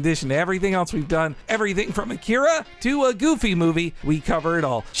movies, in addition to everything else we've done, everything from Akira to a Goofy movie. We cover it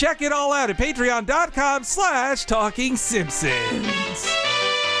all. Check it all out at patreon.com/Talking Simpsons.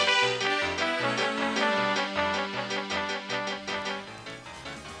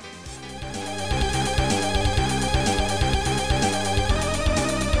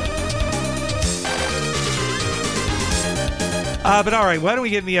 But all right, why don't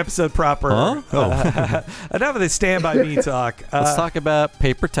we get in the episode proper? Huh? Enough of this Stand By Me talk. Let's talk about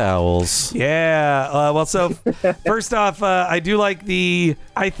paper towels. Yeah. Well, so first off, I do like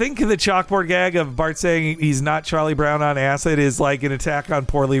I think the chalkboard gag of Bart saying he's not Charlie Brown on acid is like an attack on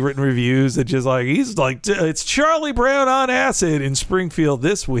poorly written reviews. It's just like, he's like, it's Charlie Brown on acid in Springfield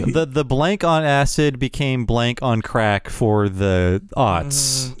this week. The blank on acid became blank on crack for the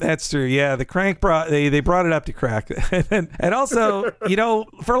aughts. That's true. Yeah. The crank they brought it up to crack. and also,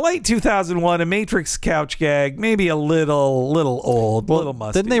 for late 2001, a Matrix couch gag, maybe a little old, a little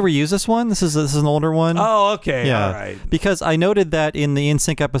musty. Didn't they reuse this one? This is an older one. Oh, okay. Yeah. All right. Because I noted that in the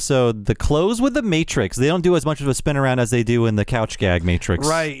NSYNC episode, the close with the Matrix, they don't do as much of a spin around as they do in the couch gag Matrix.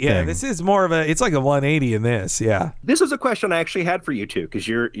 Right. Yeah. thing. This is more of it's like a 180 in this. Yeah. This is a question I actually had for you two, because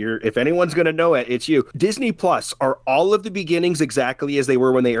you're if anyone's going to know it, it's you. Disney Plus, are all of the beginnings exactly as they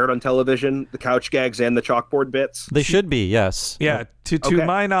were when they aired on television? The couch gags and the chalkboard bits? They should be, yes. Yeah, to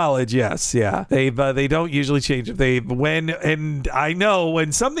my knowledge, yes, yeah. They don't usually change it. And I know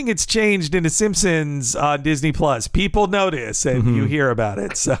when something gets changed in The Simpsons on Disney Plus, people notice and you hear about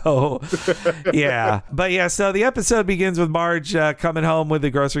it. So, yeah. But yeah, so the episode begins with Marge coming home with the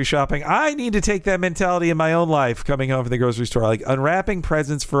grocery shopping. I need to take that mentality in my own life, coming home from the grocery store, like unwrapping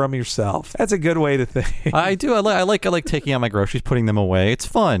presents from yourself. That's a good way to think. I do. I like taking out my groceries, putting them away. It's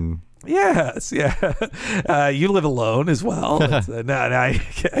fun. Yes, yeah. You live alone as well. No, I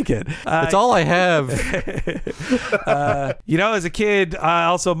get. It's all I have. As a kid,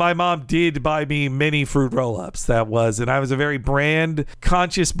 also my mom did buy me mini fruit roll-ups. And I was a very brand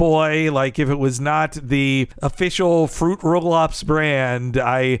conscious boy. Like if it was not the official fruit roll-ups brand,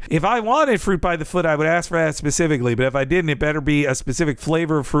 if I wanted fruit by the foot, I would ask for that specifically. But if I didn't, it better be a specific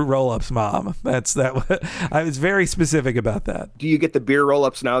flavor of fruit roll-ups, Mom. I was very specific about that. Do you get the beer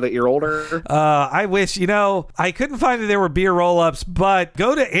roll-ups now that you're older? I wish, I couldn't find that there were beer roll-ups, but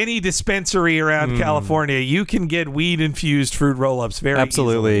go to any dispensary around California. You can get weed-infused fruit roll-ups very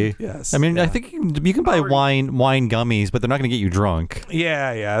Absolutely. easily. Yes. I mean, I think you can buy wine gummies, but they're not going to get you drunk.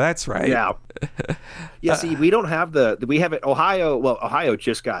 Yeah, that's right. Yeah. Yeah, see, we don't have we have it. Ohio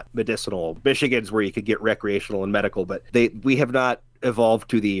just got medicinal. Michigan's where you could get recreational and medical, but we have not evolved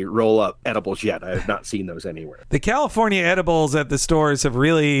to the roll-up edibles yet. I have not seen those anywhere. The California edibles at the stores have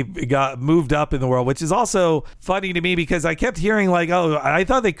really moved up in the world, which is also funny to me because I kept hearing I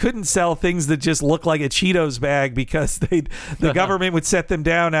thought they couldn't sell things that just look like a Cheetos bag because the government would set them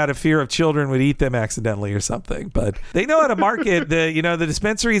down out of fear of children would eat them accidentally or something. But they know how to market. The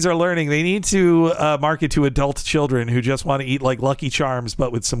dispensaries are learning. They need to market to adult children who just want to eat like Lucky Charms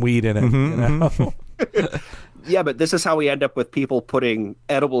but with some weed in it. Yeah, but this is how we end up with people putting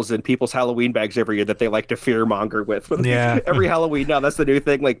edibles in people's Halloween bags every year that they like to fearmonger with. Yeah. Every Halloween now, that's the new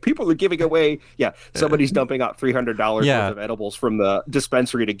thing. Like, people are giving away, somebody's dumping out $300 worth of edibles from the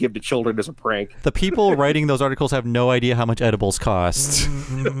dispensary to give to children as a prank. The people writing those articles have no idea how much edibles cost.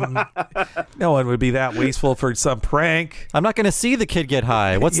 No one would be that wasteful for some prank. I'm not going to see the kid get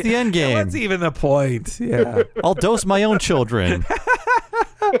high. What's the end game? What's even the point? Yeah. I'll dose my own children.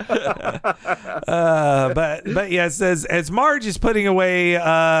 But yes, as Marge is putting away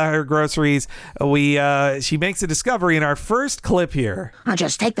her groceries, she makes a discovery in our first clip here. I'll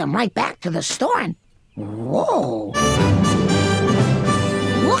just take them right back to the store and... Whoa!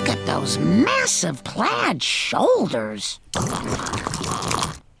 Look at those massive plaid shoulders.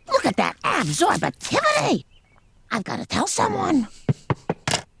 Look at that absorbativity. I've got to tell someone.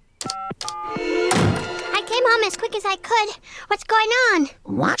 I came home as quick as I could. What's going on?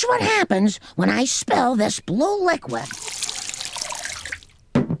 Watch what happens when I spill this blue liquid.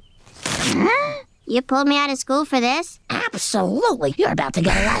 You pulled me out of school for this? Absolutely. You're about to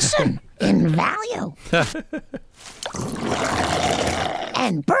get a lesson in value.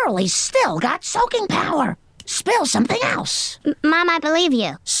 And Burley's still got soaking power. Spill something else. Mom, I believe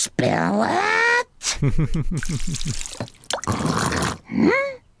you. Spill it.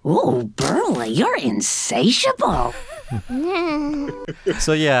 Ooh, Burley, you're insatiable.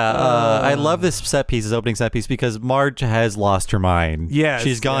 So I love this set piece, this opening set piece, because Marge has lost her mind. Yes,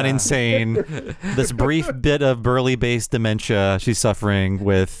 she's gone insane. This brief bit of Burley-based dementia she's suffering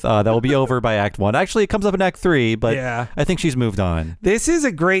with that will be over by Act 1. Actually, it comes up in Act 3, but I think she's moved on. This is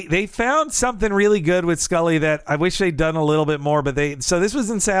they found something really good with Scully that I wish they'd done a little bit more, but so this was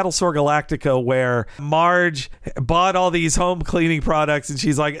in Saddle Sore Galactica, where Marge bought all these home cleaning products, and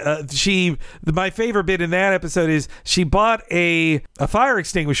she's like, my favorite bit in that episode is she bought a fire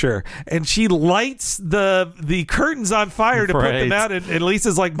extinguisher, and she lights the curtains on fire to put them out, and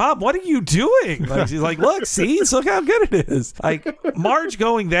Lisa's like, Mom, what are you doing? Like, she's like, look how good it is. Like, Marge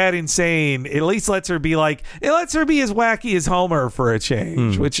going that insane at least lets her be as wacky as Homer for a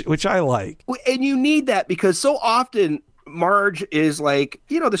change, which I like. And you need that, because so often Marge is like,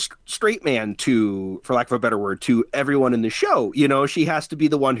 the straight man for lack of a better word, to everyone in the show. She has to be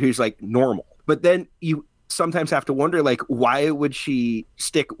the one who's like normal. But then you sometimes have to wonder, like, why would she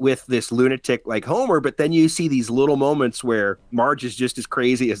stick with this lunatic like Homer? But then you see these little moments where Marge is just as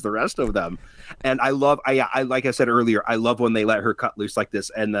crazy as the rest of them. And I like I said earlier, I love when they let her cut loose like this.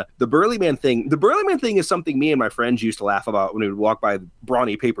 And the Burly Man thing, is something me and my friends used to laugh about when we would walk by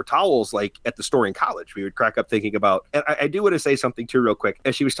brawny paper towels, like at the store in college. We would crack up thinking about, and I do want to say something too real quick.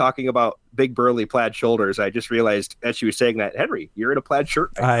 As she was talking about big burly plaid shoulders, I just realized as she was saying that, Henry, you're in a plaid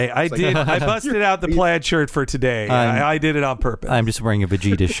shirt. I did. I busted out the plaid shirt for today. I did it on purpose. I'm just wearing a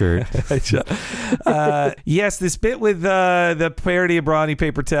Vegeta shirt. Yes, this bit with the parody of brawny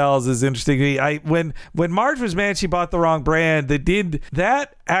paper towels is interesting to me. When Marge was mad she bought the wrong brand,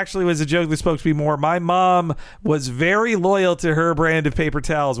 that actually was a joke that spoke to me more. My mom was very loyal to her brand of paper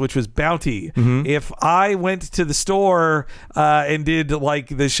towels, which was Bounty. Mm-hmm. If I went to the store and did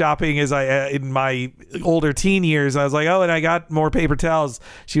like the shopping as in my older teen years, I was like, oh, and I got more paper towels,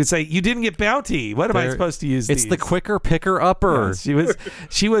 she would say, you didn't get Bounty. What am I supposed to use? It's these? The quicker picker upper. Yeah,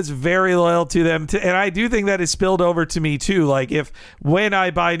 she was very loyal to them, and I do think that has spilled over to me too. Like, when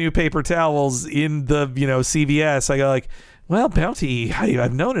I buy new paper towels in the CVS, I go like, well, Bounty,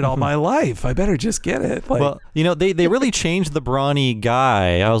 I've known it all my life. I better just get it. Well, they really changed the brawny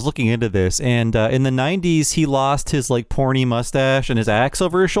guy. I was looking into this, and in the 90s, he lost his like porny mustache and his axe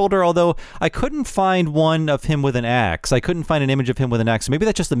over his shoulder, although I couldn't find one of him with an axe. I couldn't find an image of him with an axe. So maybe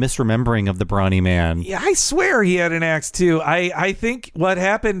that's just a misremembering of the brawny man. Yeah, I swear he had an axe too. I think what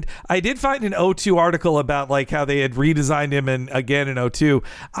happened, I did find an O2 article about like how they had redesigned him again in O2.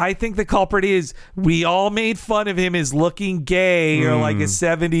 I think the culprit is we all made fun of him as looking gay or like a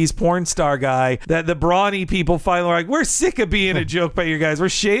 70s porn star guy, that the brawny people finally were like, we're sick of being a joke by you guys. We're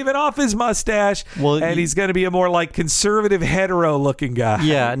shaving off his mustache, and he's going to be a more like conservative hetero looking guy.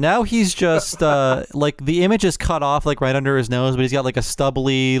 Yeah, now he's just like the image is cut off like right under his nose, but he's got like a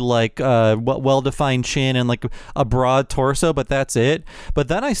stubbly like well-defined chin and like a broad torso, but that's it. But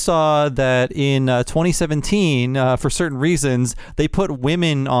then I saw that in 2017 for certain reasons they put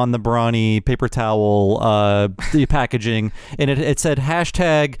women on the brawny paper towel the packaging, and it said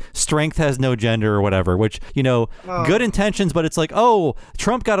hashtag strength has no gender or whatever, which, good intentions, but it's like, oh,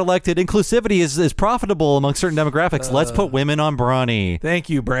 Trump got elected, inclusivity is profitable among certain demographics, let's put women on brawny. Thank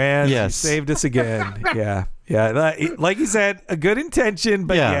you, Brand. Yes. You saved us again. Yeah. Yeah, like you said, a good intention,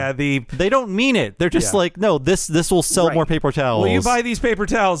 but they don't mean it. They're just like, no, this will sell more paper towels. Will you buy these paper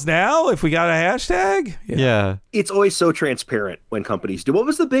towels now if we got a hashtag? Yeah. It's always so transparent when companies do. What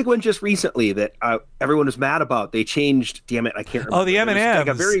was the big one just recently that everyone was mad about? They changed, damn it, I can't remember. Oh, the M&Ms. Like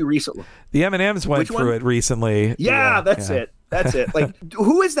a very recent one. The M&Ms went through it recently. Yeah, that's it. That's it. Like,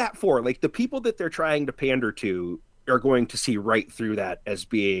 who is that for? Like, the people that they're trying to pander to are going to see right through that as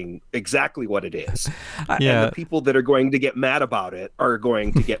being exactly what it is. And the people that are going to get mad about it are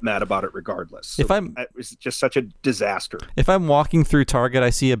going to get mad about it regardless. So it's just such a disaster. If I'm walking through Target,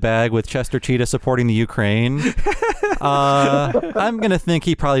 I see a bag with Chester Cheetah supporting the Ukraine. I'm going to think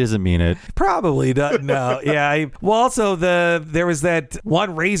he probably doesn't mean it. Probably doesn't. No. Yeah. Also, there was that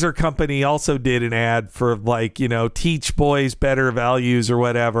one razor company also did an ad for like, teach boys better values or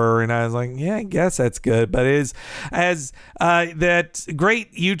whatever. And I was like, yeah, I guess that's good. But it is, as that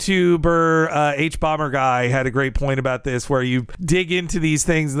great YouTuber H Bomber guy had a great point about this, where you dig into these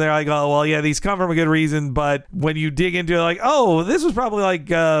things and they're like, oh, well, yeah, these come from a good reason. But when you dig into it, like, oh, this was probably like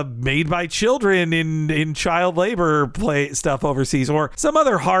made by children in child labor stuff overseas, or some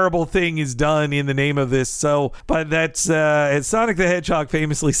other horrible thing is done in the name of this. So, but that's as Sonic the Hedgehog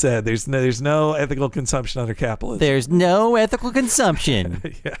famously said, there's no ethical consumption under capitalism. There's no ethical consumption.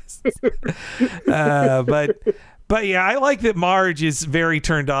 Yes. But yeah, I like that Marge is very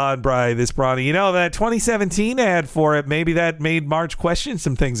turned on by this Brawny. That 2017 ad for it, maybe that made Marge question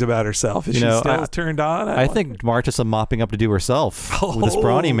some things about herself. Is she still turned on? I think Marge has some mopping up to do herself with this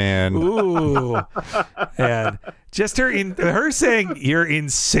Brawny man. Ooh. And just her saying you're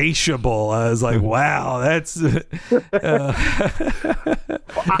insatiable. I was like, wow, that's.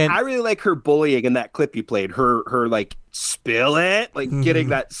 I really like her bullying in that clip you played. Her like spill it, like getting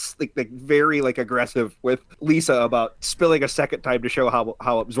that like very like aggressive with Lisa about spilling a second time to show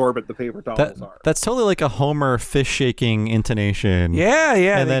how absorbent the paper towels are. That's totally like a Homer fish shaking intonation. Yeah,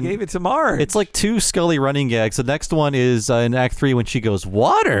 and they gave it to Marge. It's like two Scully running gags. The next one is in Act 3 when she goes,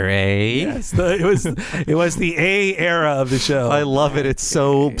 water, eh? Yes, it was the A era of the show. I love it. It's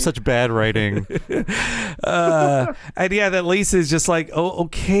such bad writing. And yeah, that Lisa is just like, oh,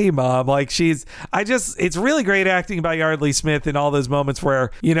 okay, Mom. Like it's really great acting by Yardley Smith in all those moments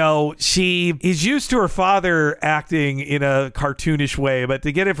where, she is used to her father acting in a cartoonish way, but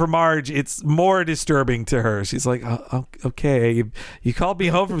to get it from Marge, it's more disturbing to her. She's like, oh, okay, you called me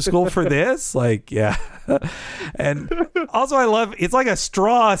home from school for this? Like, yeah. And also I love, it's like a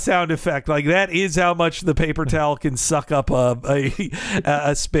straw sound effect. Like that is how much the paper towel can suck up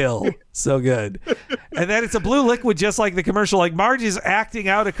a spill. So good. And then it's a blue liquid just like the commercial. Like Marge is acting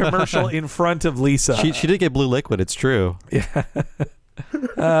out a commercial in front of Lisa. She did get blue liquid, it's true. Yeah.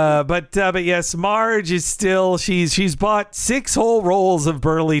 But yes, Marge is still, she's bought 6 whole rolls of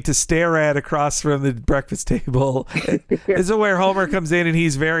Burley to stare at across from the breakfast table. This is where Homer comes in and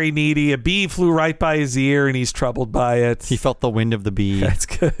he's very needy. A bee flew right by his ear and he's troubled by it. He felt the wind of the bee. That's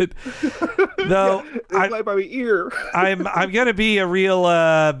good. Though by my ear. I'm gonna be a real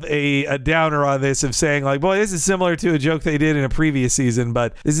a downer on this of saying like, boy, this is similar to a joke they did in a previous season,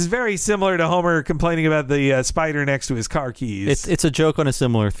 but this is very similar to Homer complaining about the spider next to his car keys. It's a joke on a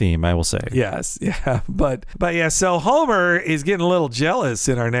similar theme, I will say. Yes, yeah, but yeah. So Homer is getting a little jealous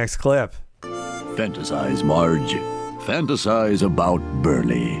in our next clip. Fantasize, Marge. Fantasize about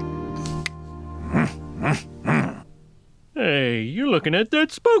Burley. Hey, you're looking at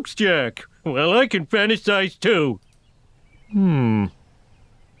that spokes, Jack. Well, I can fantasize too. Woo,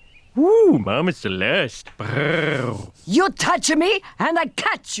 Mama Celeste. Brrr. You touch me, and I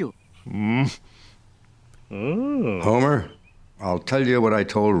catch you. Oh. Homer, I'll tell you what I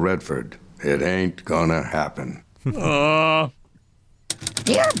told Redford. It ain't gonna happen.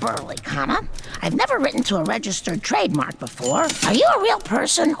 Dear Burley, I've never written to a registered trademark before. Are you a real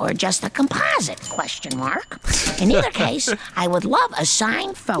person or just a composite? ? In either case, I would love a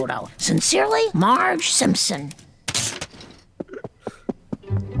signed photo. Sincerely, Marge Simpson.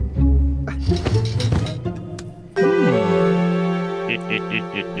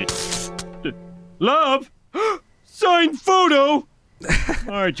 Love? Signed photo?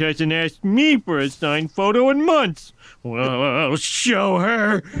 Marge hasn't asked me for a signed photo in months. Well, I'll show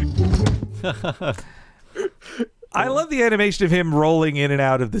her. I love the animation of him rolling in and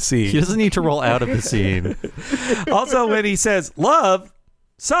out of the scene. He doesn't need to roll out of the scene. Also, when he says, love,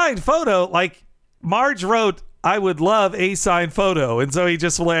 signed photo, like Marge wrote, I would love a signed photo. And so he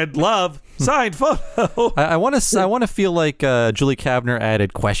just read, love, signed photo. I want to feel like Julie Kavner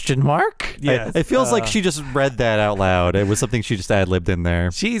added ? Yes. It feels like she just read that out loud. It was something she just ad-libbed in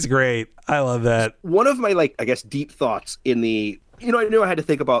there. She's great. I love that. One of my, deep thoughts in the You know, I knew I had to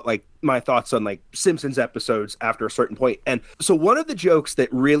think about like my thoughts on like Simpsons episodes after a certain point. And so one of the jokes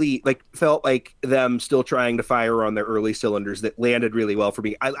that really like felt like them still trying to fire on their early cylinders that landed really well for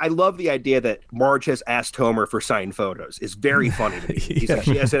me. I love the idea that Marge has asked Homer for signed photos. It's very funny to me. He's like,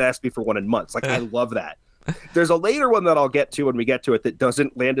 she hasn't asked me for one in months. Like, I love that. There's a later one that I'll get to when we get to it that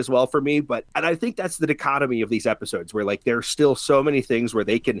doesn't land as well for me, and I think that's the dichotomy of these episodes where like there's still so many things where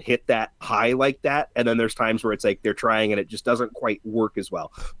they can hit that high like that, and then there's times where it's like they're trying and it just doesn't quite work as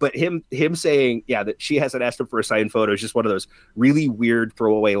well. But him saying, yeah, that she hasn't asked him for a signed photo is just one of those really weird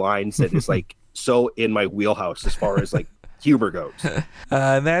throwaway lines that is like so in my wheelhouse as far as like humor goes.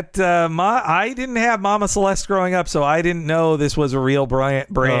 I didn't have Mama Celeste growing up, so I didn't know this was a real brand.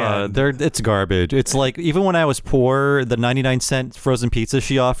 It's garbage. It's like, even when I was poor, the 99-cent frozen pizza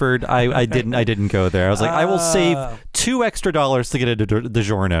she offered, I didn't go there. I was like, I will save $2 extra to get a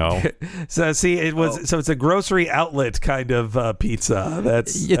DiGiorno. So see, so it's a grocery outlet kind of pizza.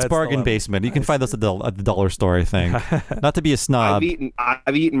 That's bargain basement. You can find those at the dollar store, I think. Not to be a snob.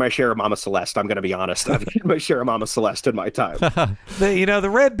 I've eaten my share of Mama Celeste. I'm going to be honest. I've eaten my share of Mama Celeste in my time. The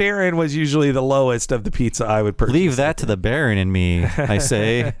Red Baron was usually the lowest of the pizza I would purchase. Leave that to the Baron and me, I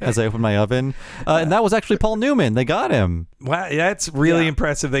say, as I open my oven. And that was actually Paul Newman. They got him. Wow, that's really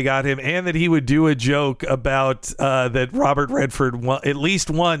impressive. They got him, and that he would do a joke about that Robert Redford at least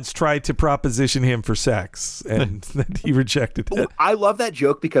once tried to proposition him for sex, and that he rejected it. I love that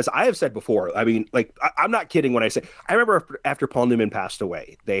joke because I have said before, I mean, like, I'm not kidding when I say, I remember after Paul Newman passed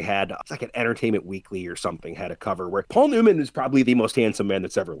away, they had, it's like an Entertainment Weekly or something, had a cover where Paul Newman is probably the most handsome man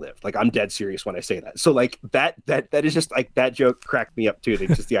that's ever lived. Like, I'm dead serious when I say that. So like that is just like, that joke cracked me up too.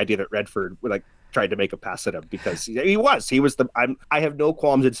 Just the idea that Redford like tried to make a pass at him because he was I have no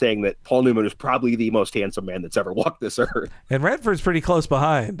qualms in saying that Paul Newman is probably the most handsome man that's ever walked this earth. And Redford's pretty close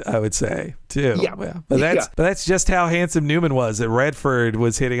behind, I would say, too. Yeah. But that's just how handsome Newman was, that Redford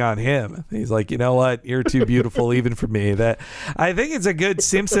was hitting on him. He's like, you know what? You're too beautiful even for me. I think it's a good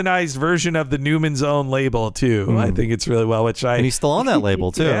Simpsonized version of the Newman's Own label, too. I think it's really well, and he's still on that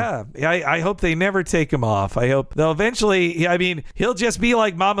label, too. Yeah. I hope they never take him off. I hope they'll eventually, I mean, he'll just be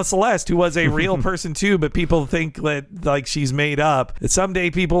like Mama Celeste, who was a real person too, but people think that like she's made up. That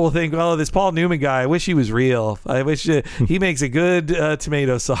someday people will think, oh, this Paul Newman guy, I wish he was real. I wish he makes a good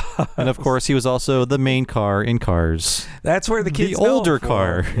tomato sauce. And of course, he was also the main car in Cars. That's where the kids the older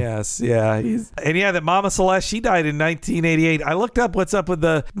car. Yes, yeah. That Mama Celeste, she died in 1988. I looked up what's up with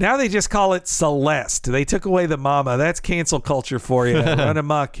now they just call it Celeste. They took away the Mama. That's cancel culture for you. Run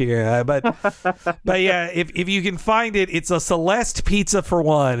amok here. But yeah, if you can find it, it's a Celeste pizza for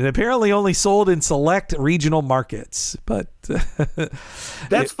one, and apparently only sold in select regional markets. But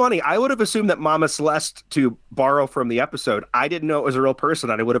that's funny. I would have assumed that Mama Celeste, to borrow from the episode, I didn't know it was a real person,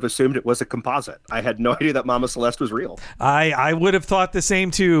 and I would have assumed it was a composite. I had no idea that Mama Celeste was real. I would have thought the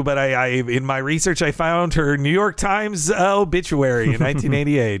same too, but I in my research I found her New York Times obituary in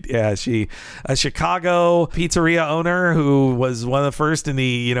 1988. Yeah, she a Chicago pizzeria owner who was one of the first in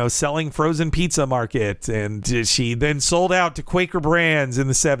the selling frozen pizza market, and she then sold out to Quaker Brands in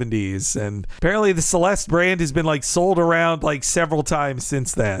the 70s, and apparently the Celeste brand has been like sold around like several times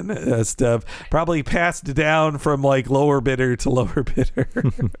since then. Stuff probably passed down from like lower bidder to lower bidder.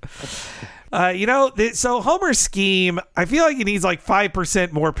 So Homer's scheme, I feel like it needs like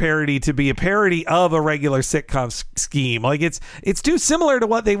 5% more parody to be a parody of a regular sitcom scheme. Like it's too similar to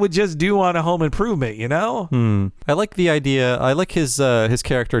what they would just do on a Home Improvement, I like the idea. I like his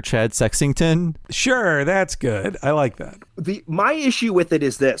character, Chad Sexington. Sure, that's good. I like that. My issue with it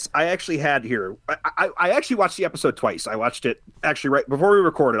is this. I actually had here. I actually watched the episode twice. I watched it actually right before we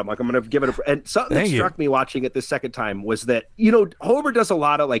recorded. I'm like, I'm going to give it and something that struck me watching it the second time was that, Homer does a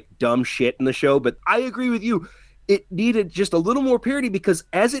lot of like dumb shit in the show, but I agree with you. It needed just a little more parody because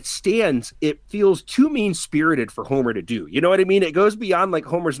as it stands, it feels too mean-spirited for Homer to do. You know what I mean? It goes beyond like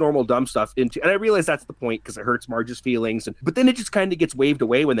Homer's normal dumb stuff and I realize that's the point because it hurts Marge's feelings. But then it just kind of gets waved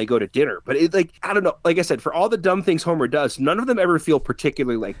away when they go to dinner. But it I don't know. Like I said, for all the dumb things Homer does, none of them ever feel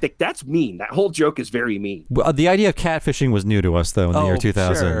particularly like that's mean. That whole joke is very mean. Well, the idea of catfishing was new to us though in the year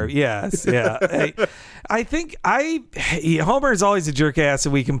 2000. Sure. Yes. Yeah. I think Homer is always a jerk ass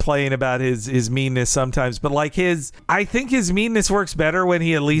and we complain about his meanness sometimes, but like I think his meanness works better when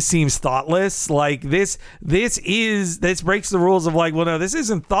he at least seems thoughtless. Like this breaks the rules of like, well, no, this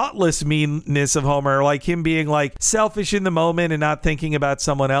isn't thoughtless meanness of Homer, like him being like selfish in the moment and not thinking about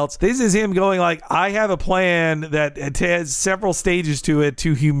someone else. This is him going like, I have a plan that has several stages to it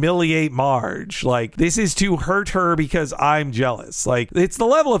to humiliate Marge. Like this is to hurt her because I'm jealous. Like it's the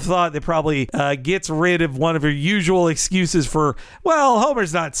level of thought that probably gets rid of one of your usual excuses for, well,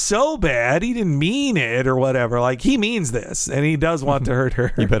 Homer's not so bad. He didn't mean it or whatever. like, he means this, and he does want to hurt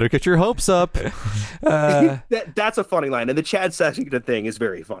her. You better get your hopes up. That's a funny line, and the Chad Sexington thing is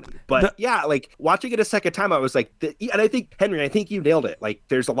very funny. But yeah, like watching it a second time, I was like, and I think Henry, I think you nailed it. Like,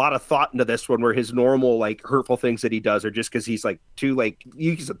 there's a lot of thought into this one, where his normal like hurtful things that he does are just because he's like too like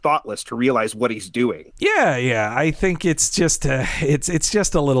he's thoughtless to realize what he's doing. Yeah. I think it's just it's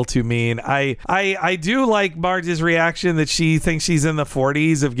just a little too mean. I do like Marge's reaction that she thinks she's in the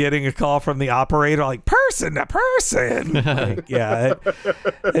 40s of getting a call from the operator, like person to person. Like, yeah,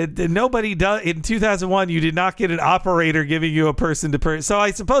 nobody does in 2001. You did not get an operator giving you a person to person. So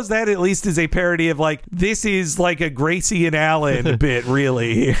I suppose that at least is a parody of like, this is like a Gracie and Allen bit,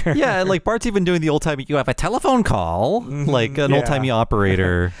 really. Yeah, like Bart's even doing the old timey. You have a telephone call, like an old timey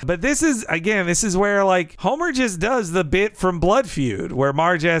operator. But this is where like Homer just does the bit from Blood Feud, where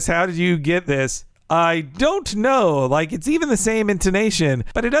Marge asks, "How did you get this?" I don't know. Like, it's even the same intonation,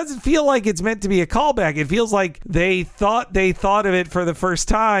 but it doesn't feel like it's meant to be a callback. It feels like they thought of it for the first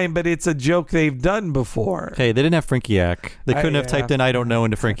time, but it's a joke they've done before. Hey, they didn't have Frankiac. They couldn't have typed in "I don't know"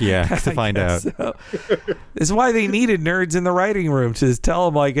 into Frankiac to find out. So. This is why they needed nerds in the writing room to tell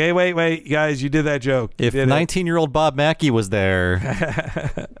them, like, hey, wait, guys, you did that joke. If 19-year-old Bob Mackey was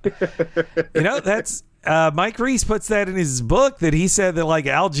there. That's... Mike Reese puts that in his book, that he said that like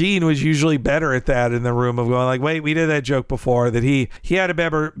Al Jean was usually better at that in the room of going like, wait, we did that joke before, that he had a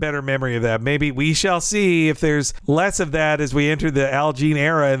better memory of that. Maybe we shall see if there's less of that as we enter the Al Jean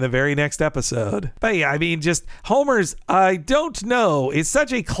era in the very next episode. But yeah, I mean, just Homer's "I don't know" is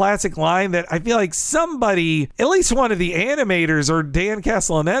such a classic line that I feel like somebody, at least one of the animators or Dan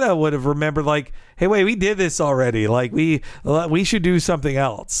Castellaneta, would have remembered like, hey, wait, we did this already. Like we should do something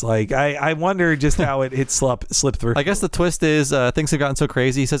else. Like I wonder just how it slipped through. I guess the twist is things have gotten so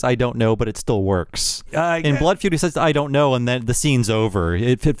crazy. He says, "I don't know," but it still works. In Blood Feud, he says, "I don't know," and then the scene's over.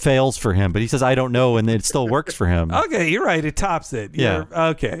 It fails for him, but he says, "I don't know," and it still works for him. Okay, you're right. It tops it. Yeah.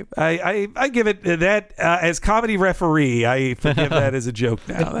 Okay. I give it that as comedy referee. I forgive that as a joke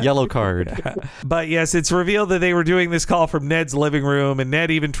now. Yellow card. But yes, it's revealed that they were doing this call from Ned's living room, and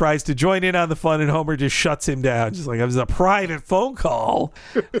Ned even tries to join in on the fun, and Homer just shuts him down. Just like, it was a private phone call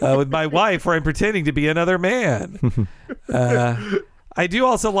with my wife where I'm pretending to be another man. I do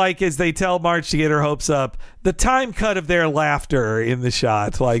also like, as they tell Marge to get her hopes up, the time cut of their laughter in the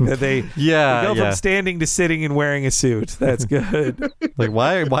shot. Like that they go from standing to sitting and wearing a suit. That's good. Like,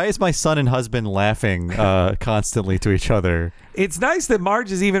 why is my son and husband laughing constantly to each other? It's nice that Marge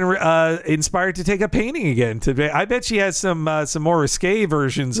is even inspired to take up painting again. I bet she has some more risque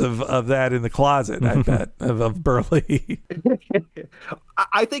versions of that in the closet. I bet of Burley.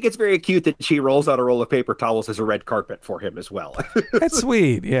 I think it's very cute that she rolls out a roll of paper towels as a red carpet for him as well. That's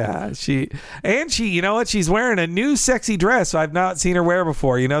sweet. Yeah, she, you know what? She's wearing a new sexy dress I've not seen her wear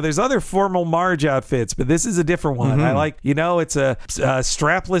before. You know, there's other formal Marge outfits, but this is a different one. I like, it's a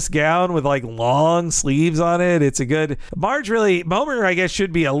strapless gown with like long sleeves on it. It's a good Marge. Really, Homer, I guess,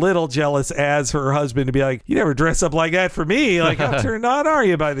 should be a little jealous as her husband to be like, you never dress up like that for me. Like, how turned on are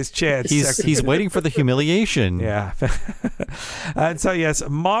you by this Chad? He's waiting for the humiliation. Yeah. And so yes,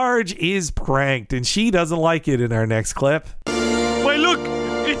 Marge is pranked, and she doesn't like it in our next clip. Wait, look!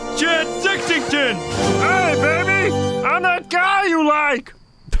 It's Chad Sexington! Hey, baby! I'm that guy you like!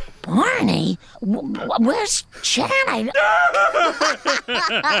 Barney? Where's Chad?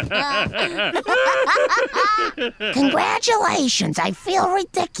 Congratulations, I feel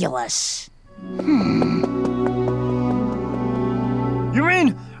ridiculous. You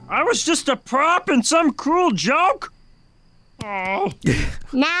mean I was just a prop in some cruel joke? Oh.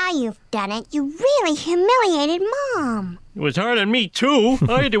 Now you've done it. You really humiliated Mom. It was hard on me, too.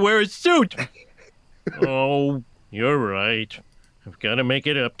 I had to wear a suit. Oh, you're right. I've got to make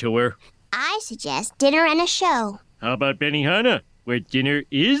it up to her. I suggest dinner and a show. How about Benihana, where dinner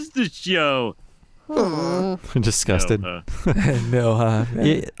is the show? Disgusted. No, huh?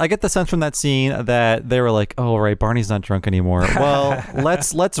 Yeah, I get the sense from that scene that they were like, "Oh, right, Barney's not drunk anymore. Well,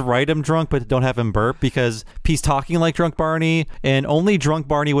 let's write him drunk, but don't have him burp, because he's talking like drunk Barney, and only drunk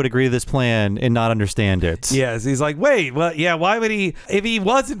Barney would agree to this plan and not understand it." Yes, he's like, wait, well, yeah, why would he? If he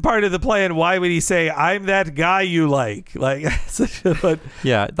wasn't part of the plan, why would he say, "I'm that guy you like"? Like,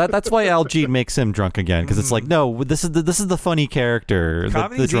 yeah, that's why Al Jean makes him drunk again, because it's like, no, this is the funny character.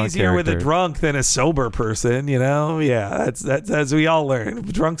 Comedy's the drunk easier character. with a drunk than a sober person, you know? Yeah, that's as we all learn.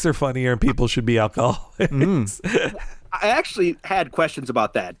 Drunks are funnier and people should be alcoholics. I actually had questions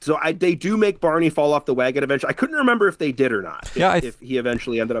about that. So they do make Barney fall off the wagon eventually. I couldn't remember if they did or not. If he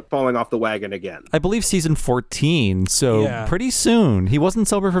eventually ended up falling off the wagon again. I believe season 14, so pretty soon. He wasn't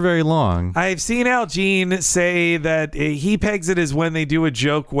sober for very long. I've seen Al Jean say that he pegs it as when they do a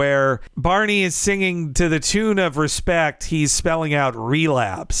joke where Barney is singing to the tune of Respect, he's spelling out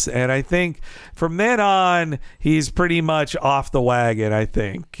relapse. And I think from then on, he's pretty much off the wagon, I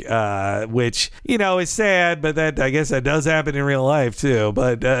think, which, is sad, but I guess that does happen in real life too,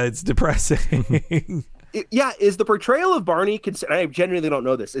 but it's depressing. Is the portrayal of Barney, I genuinely don't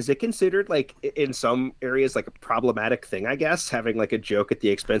know this, is it considered like in some areas like a problematic thing, I guess, having like a joke at the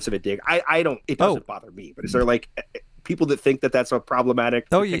expense of a dig? It doesn't bother me, but is there like people that think that that's a problematic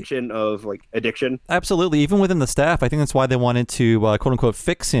depiction of like addiction? Absolutely. Even within the staff, I think that's why they wanted to quote unquote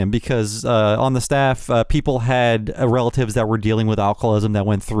fix him, because on the staff, people had relatives that were dealing with alcoholism that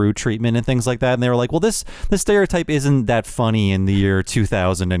went through treatment and things like that, and they were like, well, this stereotype isn't that funny in the year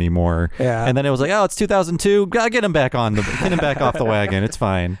 2000 anymore. Yeah. And then it was like, oh, it's 2002, gotta get him back off the wagon. It's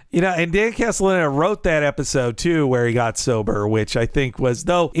fine. And Dan Castellaneta wrote that episode too where he got sober, which I think was,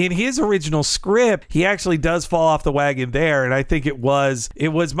 though in his original script he actually does fall off the wagon there, and I think it was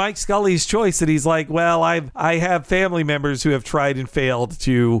Mike Scully's choice that he's like, well, I have family members who have tried and failed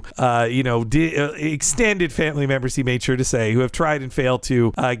to extended family members, he made sure to say, who have tried and failed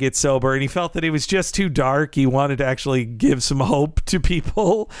to get sober, and he felt that it was just too dark. He wanted to actually give some hope to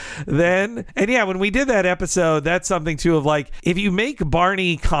people then. And when we did that episode, that's something too of like, if you make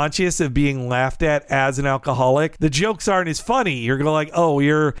Barney conscious of being laughed at as an alcoholic, the jokes aren't as funny. You're going like,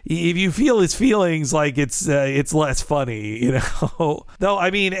 if you feel his feelings, like it's less funny, Though,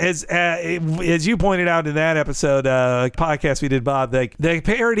 I mean, as you pointed out in that episode, podcast we did, Bob, the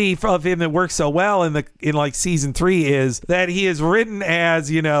parody of him that works so well in like season 3 is that he is written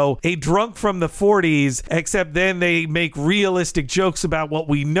as, a drunk from the 40s, except then they make realistic jokes about what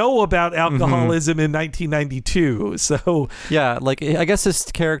we know about alcoholism in 1992. So yeah, like I guess his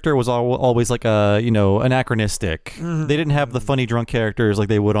character was always like anachronistic. They didn't have the funny drunk characters like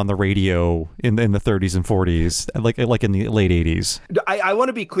they would on the radio in the 30s and 40s. Like in the late 80s. I want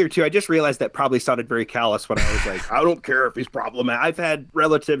to be clear too. I just realized that probably sounded very callous when I was like, I don't care if he's problematic. I've had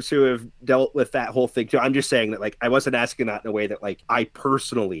relatives who have dealt with that whole thing too. I'm just saying that like I wasn't asking that in a way that like I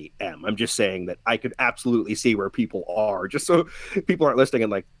personally am. I'm just saying that I could absolutely see where people are, just so people aren't listening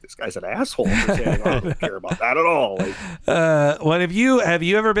and like, this guy's an asshole for saying, I don't care about that at all. Like, have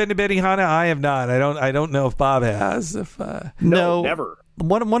you ever been to Benihana? I have not. I don't know if Bob has. No, never.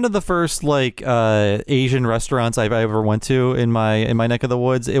 One of the first like Asian restaurants I ever went to in my neck of the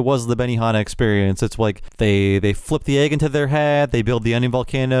woods, it was the Benihana experience. It's like they flip the egg into their hat, they build the onion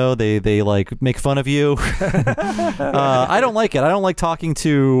volcano, they like make fun of you. I don't like it. I don't like talking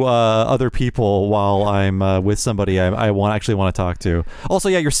to other people while I'm with somebody I actually want to talk to. Also,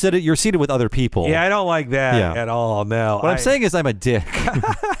 you're seated with other people. Yeah, I don't like that at all. No. What I'm saying is I'm a dick.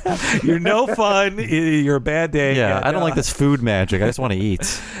 You're no fun. You're a bad day. Yeah, I don't like this food magic. I just want to eat.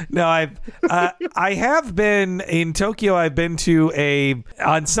 No, I have been in Tokyo. I've been to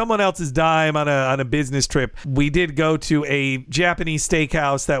on someone else's dime on a business trip. We did go to a Japanese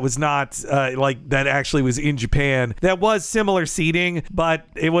steakhouse that was not that actually was in Japan. That was similar seating, but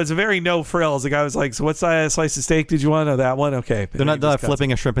it was a very no frills. The guy was like, "So what size slice of steak did you want?" Oh, that one. Okay. They're not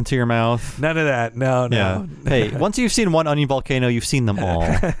flipping a shrimp into your mouth. None of that. No. Yeah. Hey, once you've seen one onion volcano, you've seen them all.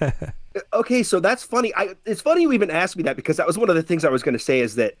 Okay, so that's funny. It's funny you even asked me that, because that was one of the things I was going to say,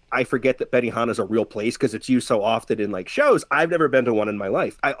 is that I forget that Benihana is a real place because it's used so often in like shows. I've never been to one in my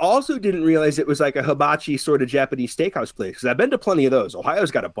life. I also didn't realize it was like a hibachi sort of Japanese steakhouse place, because I've been to plenty of those.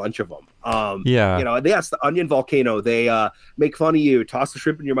 Ohio's got a bunch of them. Yes, the onion volcano. They make fun of you, toss the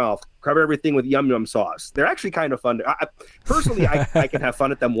shrimp in your mouth, cover everything with yum yum sauce. They're actually kind of fun. Personally, I can have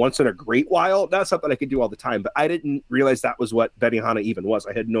fun at them once in a great while. Not something I can do all the time, but I didn't realize that was what Benihana even was.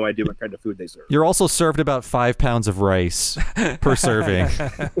 I had no idea what kind of food they serve. You're also served about 5 pounds of rice per serving.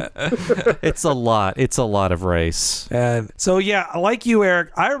 It's a lot. It's a lot of rice. And so, like you, Eric,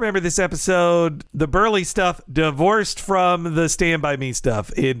 I remember this episode, the Burley stuff, divorced from the Stand By Me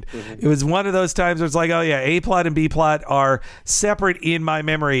stuff. It was one of those times where it's like, oh yeah, A plot and B plot are separate in my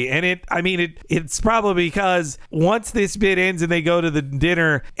memory. And it's probably because once this bit ends and they go to the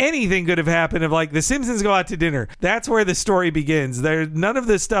dinner, anything could have happened. Of like the Simpsons go out to dinner. That's where the story begins. None of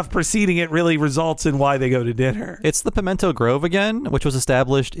the stuff preceding it really results in why they go to dinner. It's the Pimento Grove again, which was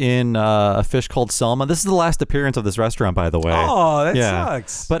established in A Fish Called Selma. This is the last appearance of this restaurant, by the way. Oh, that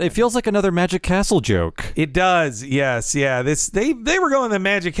sucks. But it feels like another Magic Castle joke. It does. Yes. Yeah. They were going to the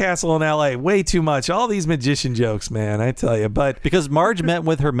Magic Castle in LA way too much. All these magician jokes, man, I tell you. But because Marge met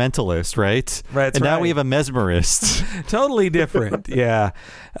with her mental mentalist, right? That's and now right. we have a mesmerist. Totally different, yeah.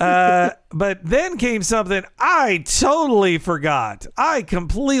 But then came something I totally forgot. I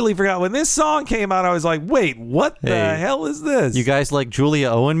completely forgot. When this song came out, I was like, wait, what the hell is this? You guys like Julia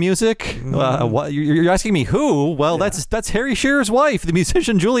Owen music? What you're asking me who? Well, that's Harry Shearer's wife, the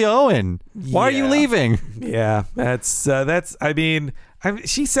musician Julia Owen. Why are you leaving? Yeah, that's I mean,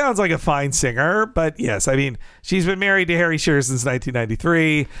 she sounds like a fine singer, but yes, I mean, she's been married to Harry Shearer since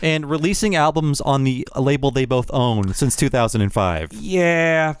 1993. And releasing albums on the label they both own since 2005.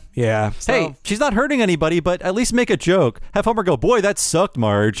 Yeah. So, hey, she's not hurting anybody, but at least make a joke. Have Homer go, boy, that sucked,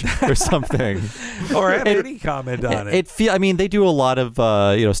 Marge, or something. or have any comment on it. I mean, they do a lot of,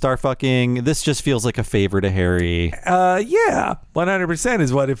 star fucking. This just feels like a favor to Harry. Yeah, 100%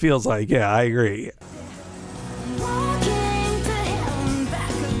 is what it feels like. Yeah, I agree.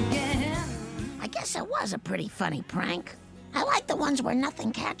 It was a pretty funny prank. I like the ones where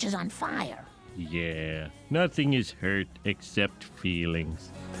nothing catches on fire. Yeah, nothing is hurt except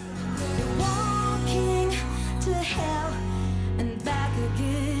feelings. Walking to hell and back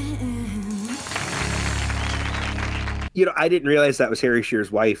again. You know, I didn't realize that was Harry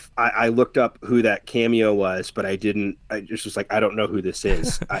Shearer's wife. I looked up who that cameo was, but I didn't. I just was like, I don't know who this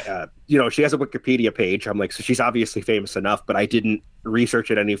is. She has a Wikipedia page. I'm like, so she's obviously famous enough, but I didn't research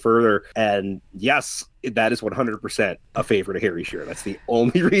it any further. And yes, that is 100% a favor to Harry Shearer. That's the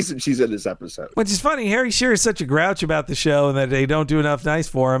only reason she's in this episode. Which is funny. Harry Shearer is such a grouch about the show and that they don't do enough nice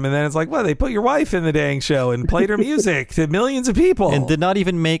for him. And then it's like, well, they put your wife in the dang show and played her music to millions of people. And did not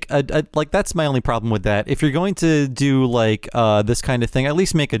even make that's my only problem with that. If you're going to do this kind of thing, at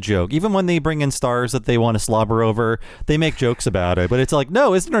least make a joke. Even when they bring in stars that they want to slobber over, they make jokes about it. But it's like,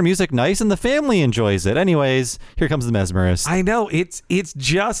 no, isn't our music nice? And the family enjoys it. Anyways, here comes the mesmerist. I know. It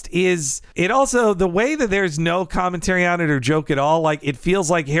also, the way that there's no commentary on it or joke at all, like it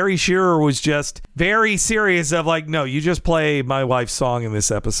feels like Harry Shearer was just very serious of like, no, you just play my wife's song in this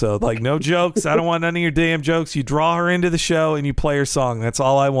episode. Like, no jokes. I don't want none of your damn jokes. You draw her into the show and you play her song. That's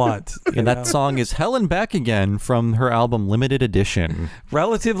all I want. And that song is Hell and Back Again from her album Limited Edition.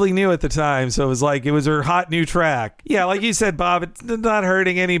 Relatively new at the time, so it was her hot new track. Yeah, like you said, Bob, it's not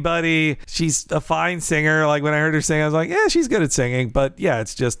hurting anybody. She's a fine singer. Like when I heard her sing, I was like, yeah, she's good at singing. But yeah,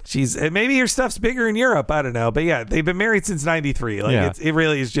 it's just maybe her stuff's bigger in Europe. I don't know. But yeah, they've been married since '93. Like it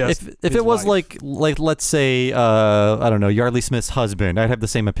really is just. If it was wife. like let's say I don't know, Yardley Smith's husband, I'd have the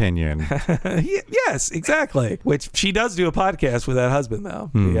same opinion. Yes, exactly. Which she does do a podcast with that husband though.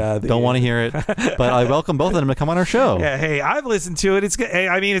 Don't want to hear it, but I welcome both of them to come on our show. Yeah, hey, I've listened to it. It's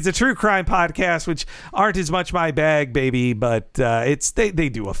a true crime podcast, which aren't as much my bag, baby, but they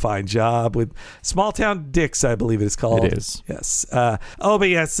do a fine job with Small Town Dicks, I believe it is called. It is. Yes.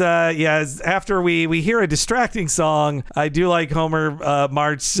 Yes. After we hear a distracting song, I do like Homer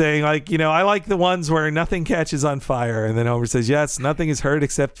Marge saying like, I like the ones where nothing catches on fire, and then Homer says, yes, nothing is hurt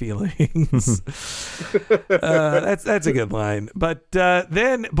except feelings. That's a good line. But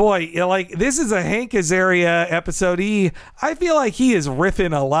then, boy, this is a Hank Azaria episode. I feel like he is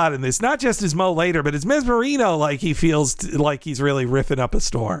riffing a lot in this, not just as Mo later, but as Mesmerino, like he feels like he's really riffing up a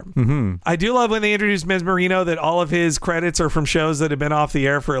storm. Mm-hmm. I do love when they introduce Mesmerino that all of his credits are from shows that have been off the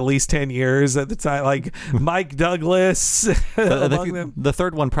air for at least 10 years at the time, like Mike Douglas. The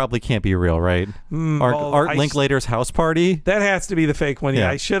third one probably can't be real, right? Art Linklater's House Party? That has to be the fake one. Yeah,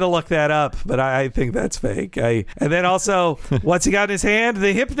 I should have looked that up, but I think that's fake. And then also, what's he got in his hand?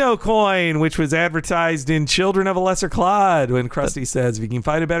 The Hypno Coin, which was advertised in Children of a Lesser Clod when Krusty says, if you can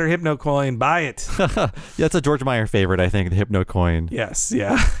find a better Hypno Coin, buy it. That's a George Meyer favorite, I think, the Hypno Coin. Yes,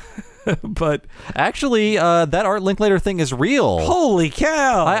 yeah. But actually, that Art Linklater thing is real. Holy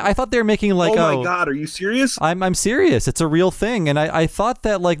cow! I thought they were making like, oh my god, are you serious? I'm serious. It's a real thing, and I thought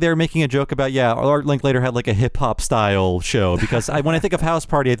that like they were making a joke about Art Linklater had like a hip hop style show because when I think of House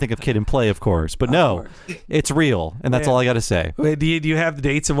Party, I think of Kid and Play, of course. But no, it's real, and that's all I got to say. Wait, do you have the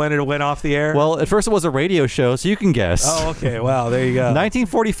dates of when it went off the air? Well, at first it was a radio show, so you can guess. Oh, okay. Wow, there you go.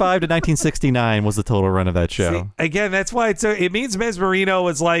 1945 to 1969 was the total run of that show. See, again, that's why it means Mesmerino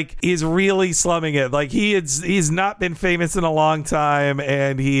is really slumming it. Like he's not been famous in a long time,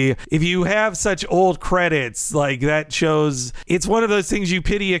 and if you have such old credits, like that shows it's one of those things you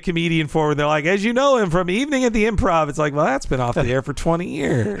pity a comedian for when they're like, as you know him from Evening at the Improv. It's like, well, that's been off the air for 20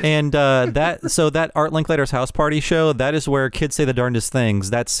 years. And that Art Linklater's House Party show, that is where Kids Say the Darndest Things,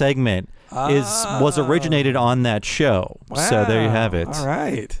 that segment was originated on that show. Wow. So there you have it. All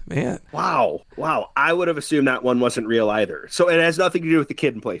right, man. Wow. I would have assumed that one wasn't real either. So it has nothing to do with the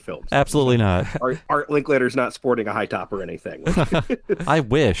Kid and Play films. Absolutely not. Art Linklater's not sporting a high top or anything. I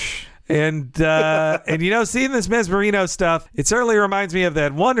wish. And seeing this Mesmerino stuff, it certainly reminds me of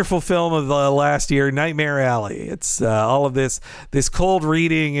that wonderful film of the last year, Nightmare Alley. It's all of this cold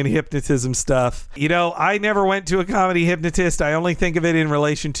reading and hypnotism stuff. I never went to a comedy hypnotist. I only think of it in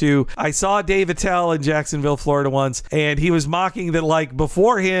relation to, I saw Dave Attell in Jacksonville, Florida once, and he was mocking that like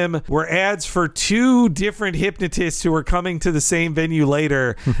before him were ads for 2 different hypnotists who were coming to the same venue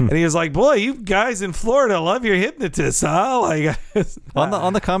later. And he was like, boy, you guys in Florida love your hypnotists, huh? Like,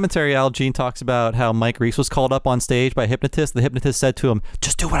 on the commentary, Al Jean talks about how Mike Reese was called up on stage by a hypnotist. The hypnotist said to him,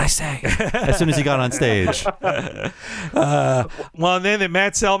 just do what I say, as soon as he got on stage. Well, and then that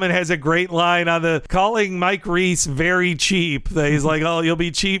Matt Selman has a great line on the calling Mike Reese very cheap. He's like, oh, you'll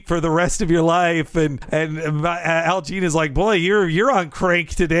be cheap for the rest of your life. And Al Jean is like, boy, you're on crank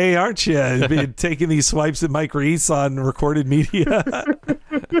today, aren't you? Taking these swipes at Mike Reese on recorded media.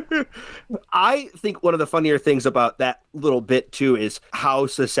 I think one of the funnier things about that little bit too is how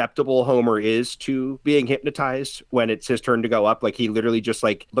susceptible Homer is to being hypnotized when it's his turn to go up. Like he literally just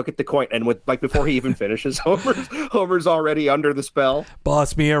like look at the coin, and with like before he even finishes, Homer's already under the spell.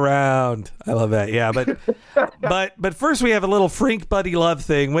 Boss me around. I love that. Yeah, but first we have a little Frink buddy love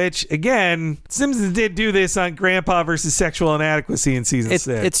thing, which again, Simpsons did do this on Grandpa versus Sexual Inadequacy in season 6.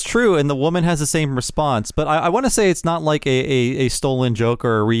 It's true, and the woman has the same response. But I want to say it's not like a stolen joke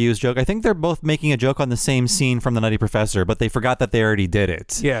or a reused joke. I think they're both making a joke on the same scene from The Nutty Professor, but they forgot that they already did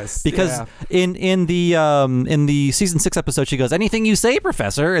it. Yes, because in the season 6 episode, she goes, "Anything you say,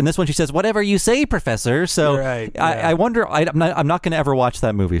 Professor," and this one she says, "Whatever you say, Professor." So right, I wonder. I'm not going to ever watch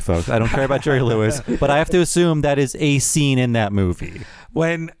that movie, folks. I don't care about Jerry Lewis, but I have to assume that is a scene in that movie.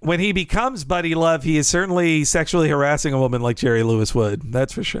 When he becomes Buddy Love, he is certainly sexually harassing a woman like Jerry Lewis would.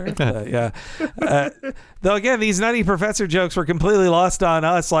 That's for sure. Though again, these Nutty Professor jokes were completely lost on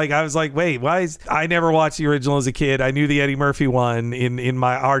us. Like I was like, wait, why is I never watched the original as a kid? I knew the Eddie Murphy one in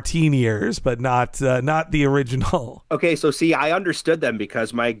our teen years, but not the original. Okay, so see, I understood them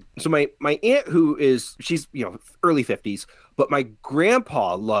because my aunt she's early 50s. But my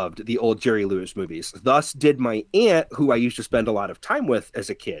grandpa loved the old Jerry Lewis movies. Thus did my aunt, who I used to spend a lot of time with as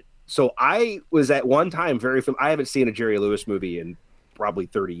a kid. So I was at one time I haven't seen a Jerry Lewis movie in probably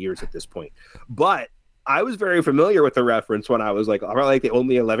 30 years at this point. But I was very familiar with the reference when I was like the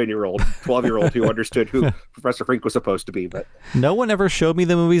only 11-year-old, 12-year-old who understood who Professor Frink was supposed to be. But no one ever showed me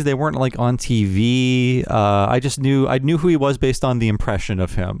the movies. They weren't like on TV. I knew who he was based on the impression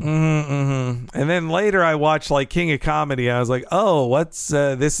of him. Mm-hmm. And then later I watched like King of Comedy. I was like, oh, what's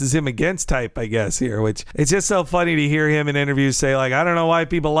this is him against type, I guess, here, which it's just so funny to hear him in interviews say like, I don't know why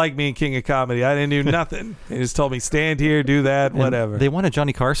people like me in King of Comedy. I didn't do nothing. They just told me stand here, do that, whatever. And they wanted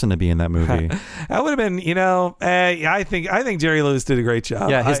Johnny Carson to be in that movie. That would have been, I think Jerry Lewis did a great job.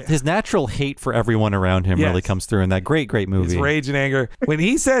 Yeah, his natural hate for everyone around him really comes through in that great movie. His rage and anger. When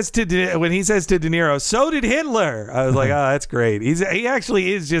he says to De Niro, "So did Hitler," I was like, oh, that's great. He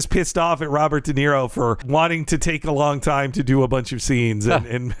actually is just pissed off at Robert De Niro for wanting to take a long time to do a bunch of scenes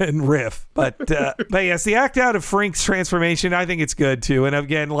and riff. But yes, the act out of Frink's transformation, I think it's good too. And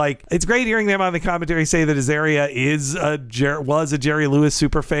again, like it's great hearing them on the commentary say that Azaria was a Jerry Lewis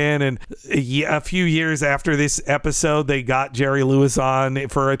super fan, and a few years after this episode, they got Jerry Lewis on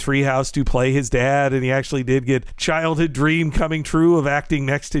for a Treehouse to play his dad, and he actually did get childhood dream coming true of acting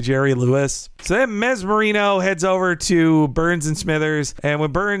next to Jerry Lewis. So then Mesmerino heads over to Burns and Smithers, and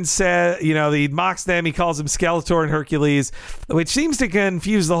when Burns said, he mocks them, he calls them Skeletor and Hercules, which seems to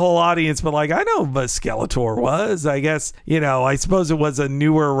confuse the whole audience, but like, I know what Skeletor was. I guess, I suppose it was a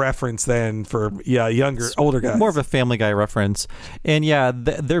newer reference then for older guys. More of a Family Guy reference. And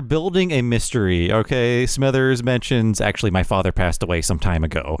they're building a mystery, okay? Smithers mentions, actually, my father passed away some time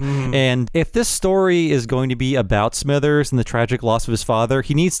ago. Mm. And if this story is going to be about Smithers and the tragic loss of his father,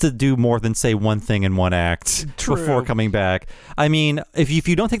 he needs to do more than say one thing in one act before coming back. I mean, if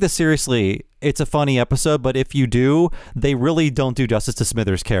you don't take this seriously, it's a funny episode, but if you do, they really don't do justice to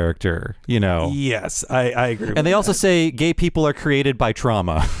Smithers' character, Yes, I agree. And they also say gay people are created by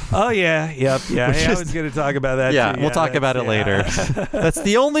trauma. Oh, yeah. Yep. Yeah. I was going to talk about that, too. We'll talk about it later. That's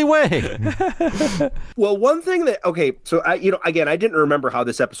the only way. Well, one thing so I didn't remember how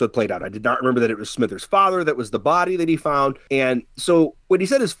this episode played out. I did not remember that it was Smithers' father that was the body that he found. And so when he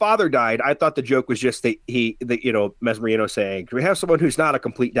said his father died, I thought the joke was just that Mesmerino saying, "Do we have someone who's not a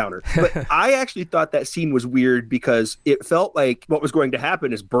complete downer?" But I actually thought that scene was weird because it felt like what was going to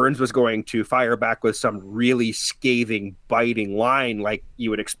happen is Burns was going to fire back with some really scathing, biting line like you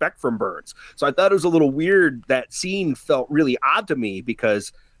would expect from Burns. So I thought it was a little weird. That scene felt really odd to me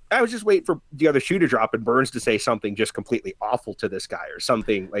because I was just waiting for the other shoe to drop and Burns to say something just completely awful to this guy or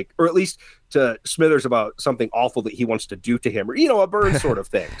something or at least to Smithers about something awful that he wants to do to him or, a Burns sort of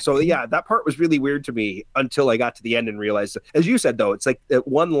thing. So yeah, that part was really weird to me until I got to the end and realized, as you said, though, it's like that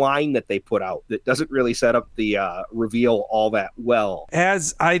one line that they put out that doesn't really set up the reveal all that well.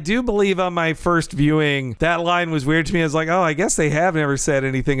 As I do believe on my first viewing, that line was weird to me. I was like, oh, I guess they have never said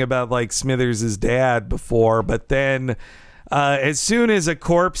anything about like Smithers' dad before. But then as soon as a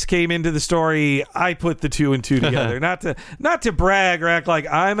corpse came into the story, I put the 2 and 2 together. Not to brag or act like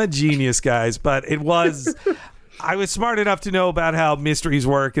I'm a genius, guys, but it was... I was smart enough to know about how mysteries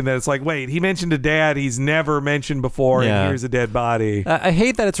work, and that it's like, wait, he mentioned a dad he's never mentioned before, and here's a dead body. I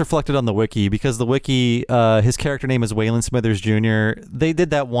hate that it's reflected on the wiki, because the wiki, his character name is Waylon Smithers Jr. They did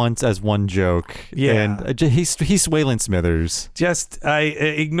that once as one joke. Yeah. And he's Waylon Smithers. Just, I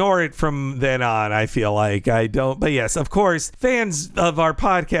ignore it from then on, I feel like. I don't, but yes, of course, fans of our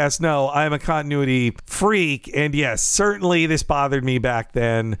podcast know I'm a continuity freak, and yes, certainly this bothered me back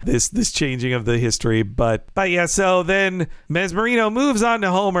then, this changing of the history, but yes. So then Mesmerino moves on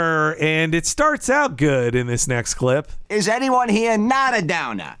to Homer, and it starts out good in this next clip. Is anyone here not a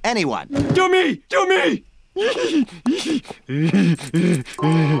downer? Anyone? Do me!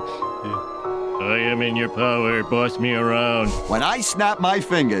 I am in your power. Boss me around. When I snap my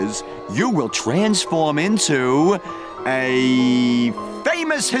fingers, you will transform into a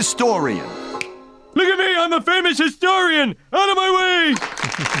famous historian. Look at me! I'm a famous historian! Out of my way!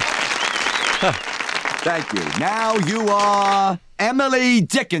 Thank you. Now you are Emily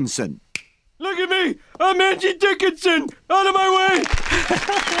Dickinson. Look at me! I'm Angie Dickinson! Out of my way!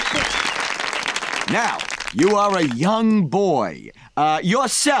 Now, you are a young boy.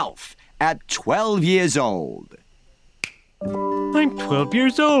 Yourself, at 12 years old. I'm 12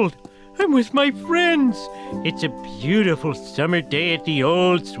 years old. I'm with my friends. It's a beautiful summer day at the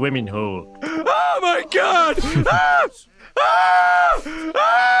old swimming hole. Oh, my God!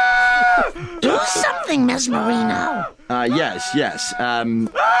 Do something, Mesmerino. Yes.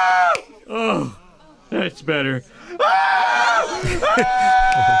 Oh, that's better.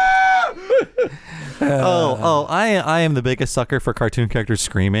 I am the biggest sucker for cartoon characters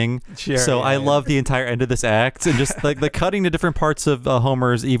screaming. Sure, so yeah, I love the entire end of this act and just like the cutting to different parts of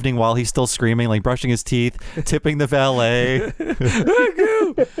Homer's evening while he's still screaming, like brushing his teeth, tipping the valet.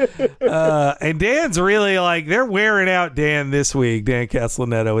 And Dan's really like, they're wearing out Dan this week, Dan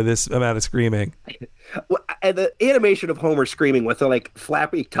Castellaneta, with this amount of screaming. Well, and the animation of Homer screaming with the like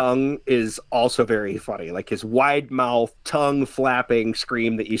flappy tongue is also very funny. Like his wide mouth, tongue flapping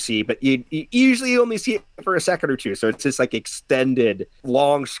scream that you see, but you usually only see it for a second or two. So it's this like extended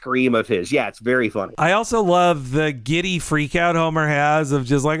long scream of his. Yeah, it's very funny. I also love the giddy freak out Homer has of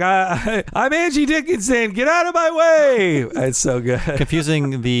just like, I'm Angie Dickinson, get out of my way. It's so good.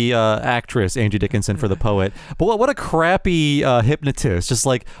 Confusing the actress Angie Dickinson for the poet. But what a crappy hypnotist. Just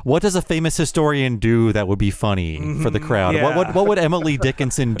like, what does a famous historian do that would be funny for the crowd? Yeah. What would Emily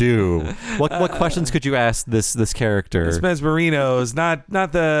Dickinson do? What questions could you ask this character? This Mesmerino is not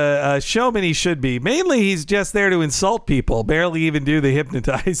the showman he should be. Mainly, he's just there to insult people, barely even do the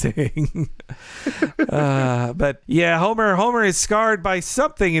hypnotizing. But yeah, Homer is scarred by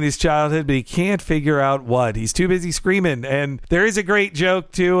something in his childhood, but he can't figure out what. He's too busy screaming. And there is a great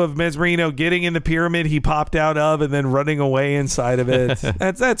joke too of Mesmerino getting in the pyramid he popped out of and then running away inside of it.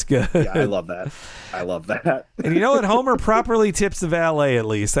 That's good. Yeah, I love that. And you know what? Homer properly tips the valet, at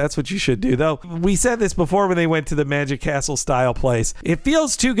least. That's what you should do. Though, we said this before when they went to the Magic Castle style place. It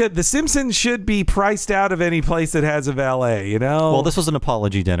feels too good. The Simpsons should be priced out of any place that has a valet, you know? Well, this was an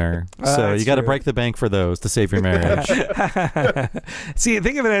apology dinner, so you got to break the bank for those to save your marriage. See,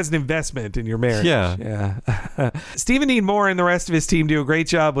 think of it as an investment in your marriage. Yeah. Stephen Dean Moore and the rest of his team do a great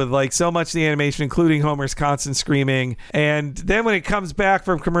job with like so much of the animation, including Homer's constant screaming. And then when it comes back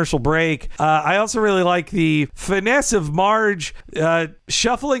from commercial break, I also really like the finesse of Marge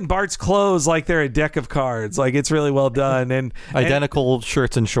shuffling Bart's clothes like they're a deck of cards. Like, it's really well done. And identical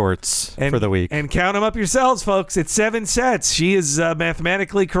shirts and shorts for the week. And count them up yourselves, folks. It's 7 sets. She is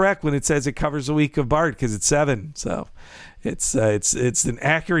mathematically correct when it says it covers a week of Bart because it's 7. So it's an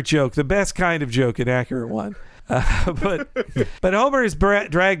accurate joke, the best kind of joke, an accurate one. But Homer is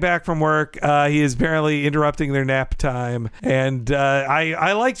dragged back from work. He is apparently interrupting their nap time, and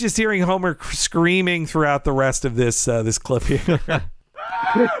I like just hearing Homer screaming throughout the rest of this clip here.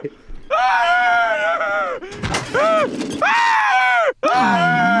 No!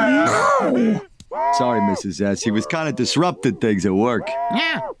 Sorry, Mrs. S. He was kind of disrupted things at work.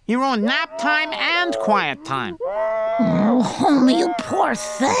 Yeah, you ruined nap time and quiet time. Oh, Homer, you poor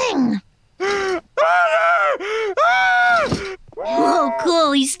thing. Oh,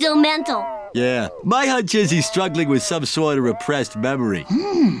 cool. He's still mental. Yeah, my hunch is he's struggling with some sort of repressed memory.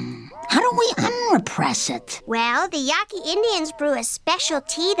 How do we unrepress it? Well, the Yaqui Indians brew a special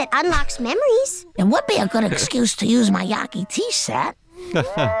tea that unlocks memories. It would be a good excuse to use my Yaqui tea set.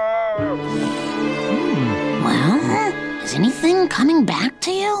 Well, is anything coming back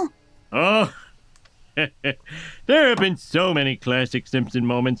to you? Oh, there have been so many classic Simpson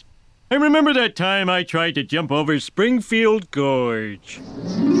moments. I remember that time I tried to jump over Springfield Gorge.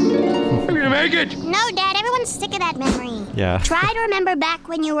 I'm gonna make it! No, Dad, everyone's sick of that memory. Yeah. Try to remember back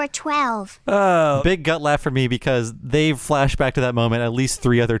when you were 12. Big gut laugh for me because they've flashed back to that moment at least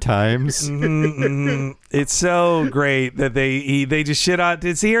 3 other times. It's so great that they just shit on.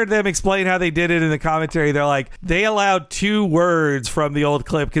 To hear them explain how they did it in the commentary, they're like, they allowed 2 words from the old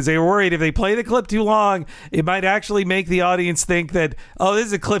clip because they were worried if they play the clip too long, it might actually make the audience think that, oh, this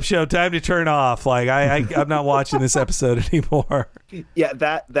is a clip show, time to turn off. Like, I'm not watching this episode anymore. Yeah,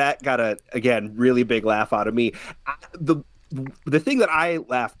 that got a, again, really big laugh out of me. The thing that I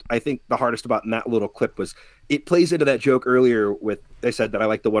laughed, I think, the hardest about in that little clip was it plays into that joke earlier with, they said that I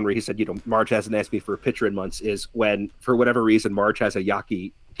like the one where he said, Marge hasn't asked me for a picture in months, is when, for whatever reason, Marge has a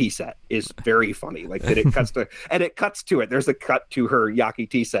Yaqui tea set is very funny. Like that it cuts to it. There's a cut to her Yaqui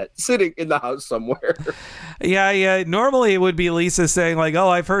tea set sitting in the house somewhere. Yeah. Normally it would be Lisa saying like, oh,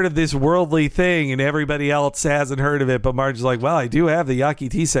 I've heard of this worldly thing and everybody else hasn't heard of it. But Marge's like, well, I do have the Yaqui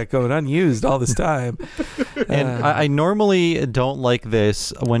tea set going unused all this time. And I normally don't like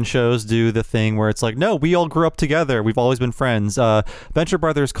this when shows do the thing where it's like, no, we all grew up together. We've always been friends. Venture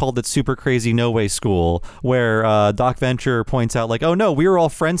Brothers called it Super Crazy No Way School, where Doc Venture points out like, oh, no, we were all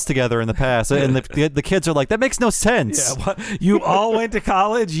friends together in the past. And the kids are like, that makes no sense. Yeah, you all went to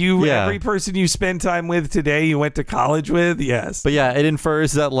college? Every person you spend time with today, you went to college with? Yes. But yeah, it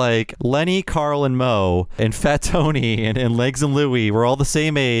infers that like Lenny, Carl, and Moe, and Fat Tony, and Legs and Louie were all the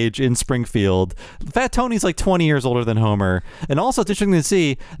same age in Springfield. Fat Tony's like 20 years older than Homer. And also it's interesting to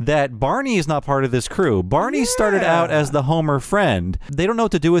see that Barney is not part of this crew. Barney started out as the Homer friend. They don't know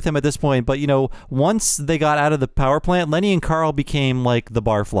what to do with him at this point, but once they got out of the power plant, Lenny and Carl became like the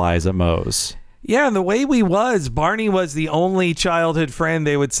barflies at Moe's. Yeah, and the way Barney was the only childhood friend,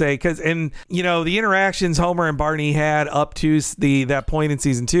 they would say, the interactions Homer and Barney had up to that point in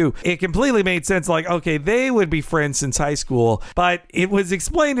season 2, it completely made sense. Like, okay, they would be friends since high school, but it was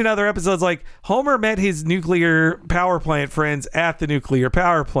explained in other episodes, like Homer met his nuclear power plant friends at the nuclear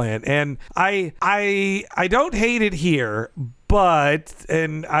power plant, and I don't hate it here. But,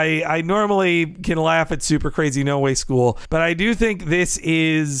 and I normally can laugh at Super Crazy No Way School, but I do think this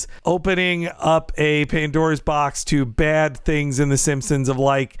is opening up a Pandora's box to bad things in The Simpsons of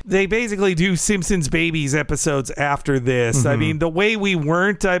like, they basically do Simpsons Babies episodes after this. Mm-hmm. I mean, The Way We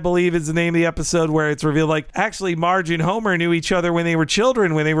Weren't, I believe, is the name of the episode where it's revealed like, actually, Marge and Homer knew each other when they were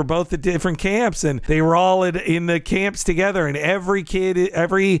children, when they were both at different camps, and they were all in the camps together, and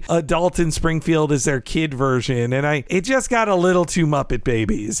every adult in Springfield is their kid version, and it just got a little too Muppet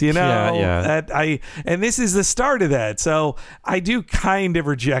Babies, Yeah. And this is the start of that, so I do kind of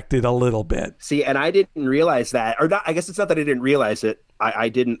reject it a little bit. See, and I didn't realize that, or not, I guess it's not that I didn't realize it. I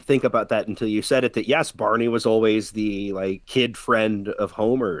didn't think about that until you said it, that yes, Barney was always the like kid friend of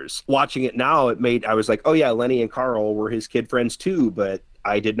Homer's. Watching it now, I was like, oh yeah, Lenny and Carl were his kid friends too, but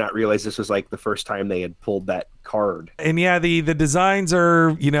I did not realize this was like the first time they had pulled that card. And yeah, the designs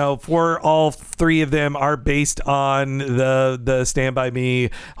are, for all 3 of them are based on the Stand By Me.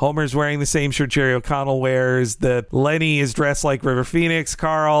 Homer's wearing the same shirt Jerry O'Connell wears. Lenny is dressed like River Phoenix.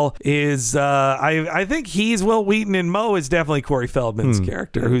 Carl is, I think he's Will Wheaton, and Moe is definitely Corey Feldman's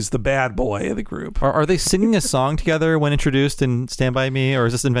character, who's the bad boy of the group. Are they singing a song together when introduced in Stand By Me, or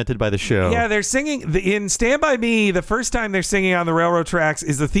is this invented by the show? Yeah, they're singing in Stand By Me. The first time they're singing on the railroad tracks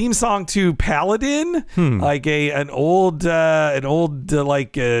is the theme song to Paladin, like an old I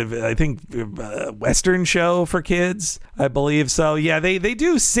think Western show for kids, I believe. So yeah, they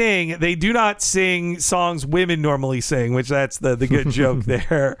do sing. They do not sing songs women normally sing, which that's the good joke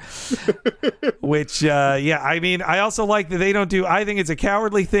there. Which I mean, I also like that they don't do. I think it's a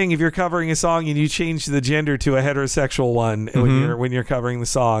cowardly thing if you're covering a song and you change the gender to a heterosexual one when you're covering the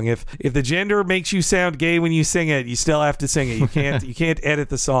song. If the gender makes you sound gay when you sing it, you still have to sing it. You can't edit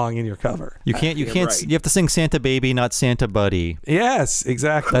the song in your cover. You can't. You have to sing Santa Baby, not Santa Buddy. Yes,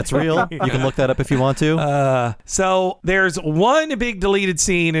 exactly. That's real. You can look that up if you want to. So there's one big deleted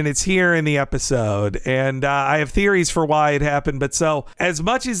scene, and it's here in the episode. And I have theories for why it happened. But so as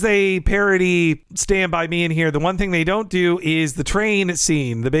much as they parody Stand By Me in here, the one thing they don't do is the train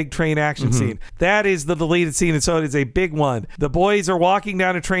scene, the big train action scene. That is the deleted scene, and so it is a big one. The boys are walking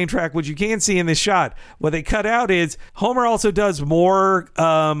down a train track, which you can see in this shot. What they cut out is Homer also does more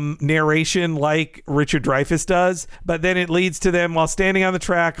narration like Richard Dreyfuss does, but then it leads to them while standing on the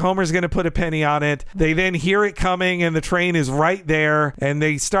track. Homer's going to put a penny on it. They then hear it coming, and the train is right there, and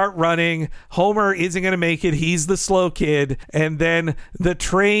they start running. Homer isn't going to make it. He's the slow kid, and then the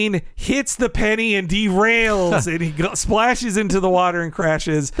train hits the penny and derails, and he splashes into the water and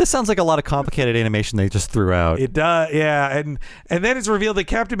crashes. This sounds like a lot of complicated animation they just threw out. It does, yeah. And then it's revealed that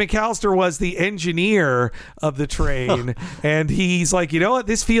Captain McAllister was the engineer of the train, and he's like, you know what?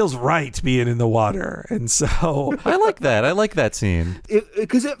 This feels right being in the water. And so I like that. I like that scene.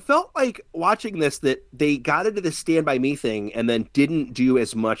 Because it felt like watching this that they got into the Stand By Me thing and then didn't do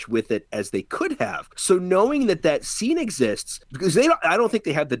as much with it as they could have. So knowing that scene exists, because I don't think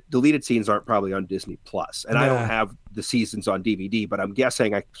they have the deleted scenes aren't probably on Disney Plus, and I don't have the seasons on DVD, but I'm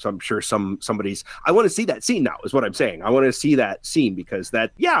guessing I'm sure somebody's. I want to see that scene now. Is what I'm saying. I want to see that scene because I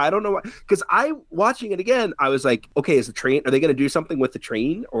don't know, because I watching it again, I was like, okay, are they going to do something with the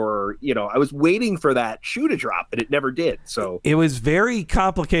train, or I was waiting for that shoe to drop and it never did. So it was very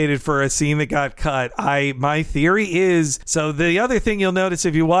complicated for a scene that got cut. My theory is, so the other thing you'll notice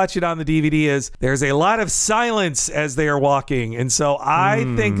if you watch it on the DVD is there's a lot of silence as they are walking, and so I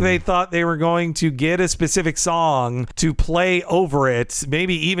think they thought they were going to get a specific song to play over it,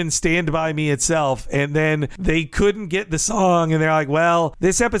 maybe even Stand By Me itself, and then they couldn't get the song, and they're like, well,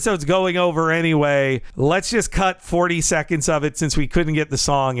 this episode's going over anyway, let's just cut 40 seconds of it since we couldn't get the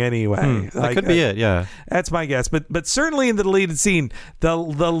song anyway. That could be it, yeah. That's my guess. But certainly in the deleted scene, the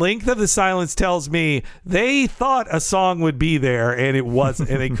length of the silence tells me they thought a song would be there, and it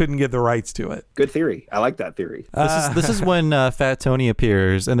wasn't, and they couldn't get the rights to it. Good theory. I like that theory. This is when Fat Tony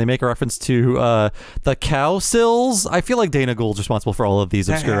appears, and they make a reference to the cow sills. I feel like Dana Gould's responsible for all of these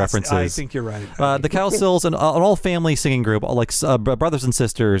obscure references. I think you're right. The Cow Sills, and an all-family singing group, like brothers and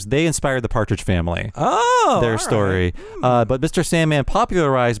sisters, they inspired the Partridge Family. Oh, their story. But Mr. Sandman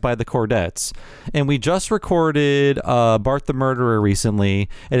popularized by the Chordettes. And we just recorded Bart the Murderer recently,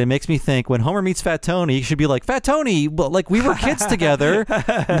 and it makes me think when Homer meets Fat Tony, he should be like, Fat Tony, like we were kids together.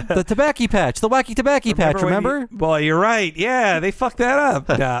 The Tobacco Patch, the Wacky Tobacco Patch, remember? Boy, you're right. Yeah, they fucked that up.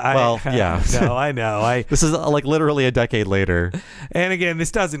 Yeah. No, I know. This is like literally a decade later. And again,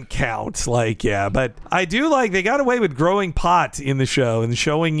 this doesn't count. But I do like they got away with growing pot in the show and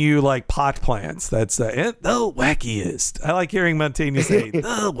showing you like pot plants. That's the wackiest. I like hearing Montaigne say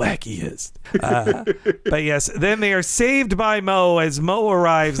the wackiest. But yes, then they are saved by Moe as Moe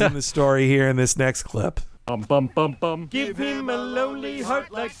arrives in the story here in this next clip. Bum, bum, bum, bum. Give him a lonely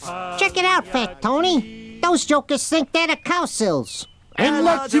heart like pie. Check it out, Fat Tony. Those jokers think they're the cow sills. And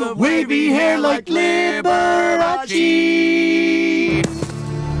lots of wavy hair like Liberace.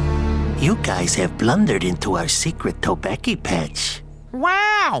 You guys have blundered into our secret tobacco patch.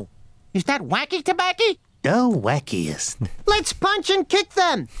 Wow! Is that wacky tobacco? The wackiest. Let's punch and kick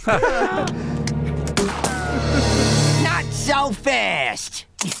them. Not so fast.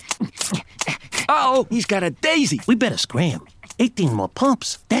 Uh-oh, he's got a daisy. We better scram. 18 more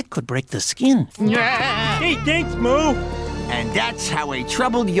pumps. That could break the skin. Hey, thanks, Mo. And that's how a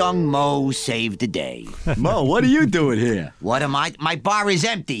troubled young Mo saved the day. Mo, what are you doing here? What am I? My bar is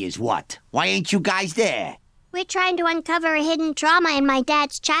empty, is what? Why ain't you guys there? We're trying to uncover a hidden trauma in my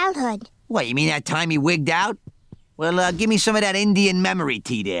dad's childhood. What, you mean that time he wigged out? Well, give me some of that Indian memory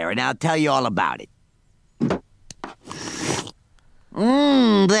tea there, and I'll tell you all about it.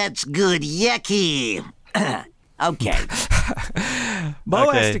 That's good. Yucky. Okay. Mo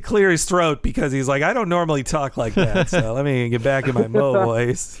has to clear his throat because he's like, I don't normally talk like that, so let me get back in my Mo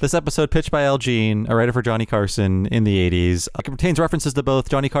voice. This episode, pitched by Al Jean, a writer for Johnny Carson in the 80s, contains references to both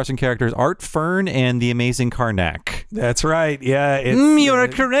Johnny Carson characters Art Fern and the Amazing Karnak. That's right. Yeah. You're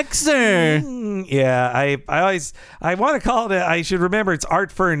correct, sir. Yeah. I want to call it, I should remember it's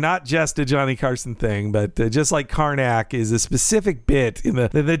Art Fern, not just a Johnny Carson thing, but just like Karnak is a specific bit in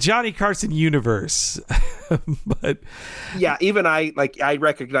the Johnny Carson universe. But yeah, even I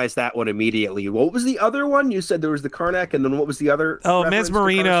recognized that one immediately. What was the other one? You said there was the Karnak, and then what was the other? Oh,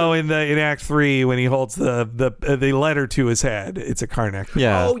 Mesmerino in Act 3 when he holds the letter to his head. It's a Karnak.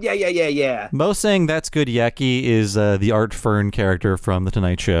 Yeah. Oh, yeah. Mo saying that's good Yaki is the Art Fern character from The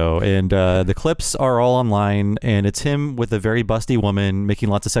Tonight Show. And the clips are all online, and it's him with a very busty woman making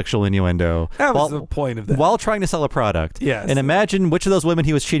lots of sexual innuendo. That was the point of that. While trying to sell a product. Yes. And imagine which of those women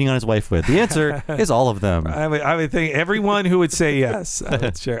he was cheating on his wife with. The answer is all of them. I would think everyone who would say yes.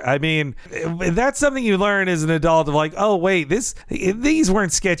 Sure. I mean, that's something you learn as an adult of like, oh, wait, these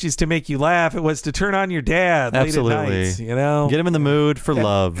weren't sketches to make you laugh. It was to turn on your dad Absolutely. late at night, you know? Get him in the mood for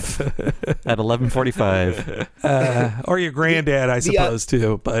love at 11:45. Or your granddad, I suppose,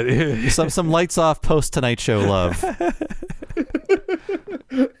 too. But some lights off post Tonight Show love.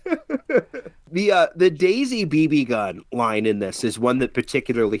 The Daisy BB gun line in this is one that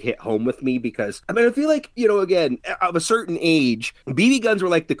particularly hit home with me because, I mean, I feel like, again, of a certain age, BB guns were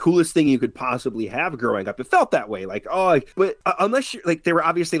like the coolest thing you could possibly have growing up. It felt that way. Like, but unless you're like, they were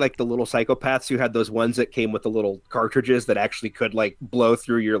obviously like the little psychopaths who had those ones that came with the little cartridges that actually could like blow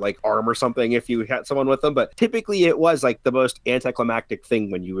through your like arm or something if you had someone with them. But typically it was like the most anticlimactic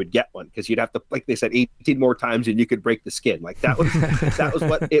thing when you would get one because you'd have to, like they said, 18 more times and you could break the skin. Like that was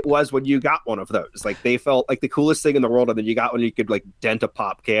what it was when you got one of those. Like they felt like the coolest thing in the world, and then you got one you could like dent a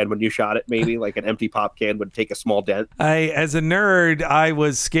pop can when you shot it. Maybe like an empty pop can would take a small dent. As a nerd, I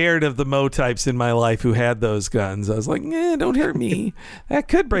was scared of the Mo types in my life who had those guns. I was like, don't hurt me. That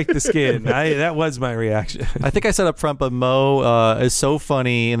could break the skin. That was my reaction. I think I said up front, but Mo is so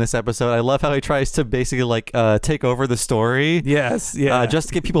funny in this episode. I love how he tries to basically like take over the story. Yes, yeah. Just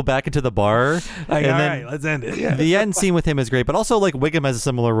to get people back into the bar. Like, and all then right, let's end it. Yeah. The end scene with him is great, but also like Wiggum has a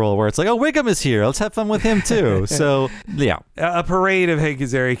similar role where it's like, oh, Wiggum is here. Let's have fun with him too. So yeah, a parade of Hank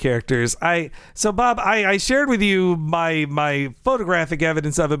Azaria characters. So Bob, I shared with you my photographic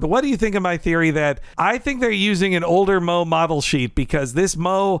evidence of it, but what do you think of my theory that I think they're using an older Mo model sheet because this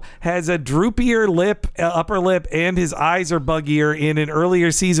Mo has a droopier upper lip, and his eyes are buggier in an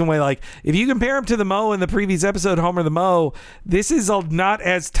earlier season way. Like if you compare him to the Mo in the previous episode, Homer the Mo, this is not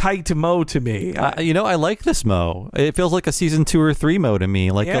as tight to Mo to me. I like this Mo. It feels like a season 2 or 3 Mo to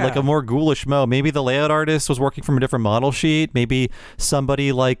me, like a more ghoulish Mo. Maybe the layout artist was working from a different model sheet. Maybe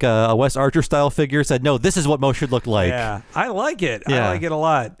somebody like a Wes Archer style figure said, no, this is what Mo should look like. Yeah, I like it. Yeah. I like it a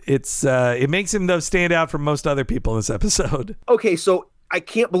lot. It makes him though stand out from most other people in this episode. Okay, so I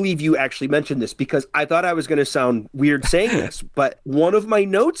can't believe you actually mentioned this because I thought I was going to sound weird saying this, but one of my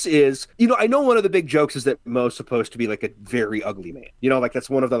notes is, I know one of the big jokes is that Mo's supposed to be like a very ugly man. Like that's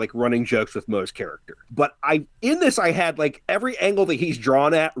one of the like running jokes with Mo's character. But I had like every angle that he's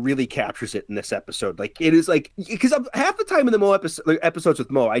drawn at really captures it in this episode. Like it is like, because half the time in the Mo episodes with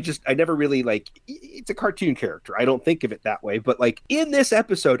Mo, I never really like, it's a cartoon character. I don't think of it that way. But like in this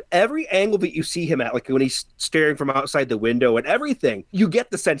episode, every angle that you see him at, like when he's staring from outside the window and everything, you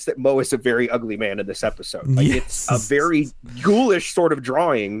get the sense that Mo is a very ugly man in this episode. Like it's a very ghoulish sort of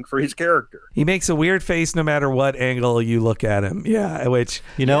drawing for his character. He makes a weird face no matter what angle you look at him. Yeah, which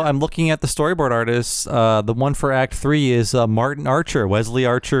I'm looking at the storyboard artists. The one for Act 3 is Martin Archer, Wesley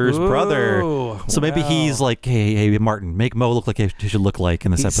Archer's brother. So maybe he's like, hey, Martin, make Mo look like he should look like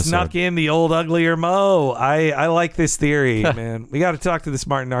in this episode. Snuck in the old uglier Mo. I like this theory, man. We got to talk to this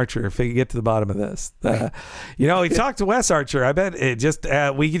Martin Archer if we can get to the bottom of this. He talked to Wes Archer. I bet it just.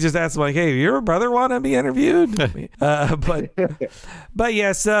 We could just ask him like, hey, your brother want to be interviewed? But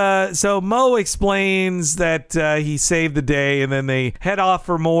yes, so Mo explains that he saved the day, and then they head off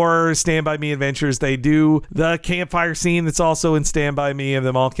for more Stand By Me adventures. They do the campfire scene that's also in Stand By Me of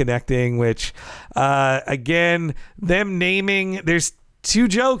them all connecting, which again, them naming, there's 2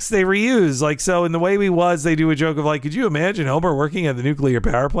 jokes they reuse. Like, so in The Way We Was, they do a joke of like, could you imagine Homer working at the nuclear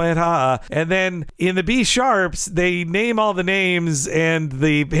power plant? And then in the B Sharps, they name all the names, and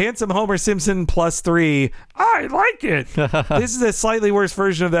the handsome Homer Simpson +3. I like it. This is a slightly worse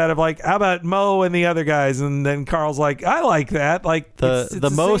version of that of like, how about Mo and the other guys? And then Carl's like, I like that. Like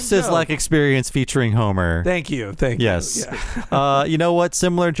the Mo Sislak experience featuring Homer. Thank you. Yes. Yeah. You know what?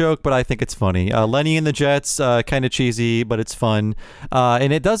 Similar joke, but I think it's funny. Lenny and the Jets, kind of cheesy, but it's fun.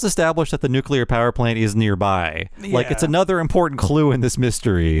 And it does establish that the nuclear power plant is nearby. Yeah. Like, it's another important clue in this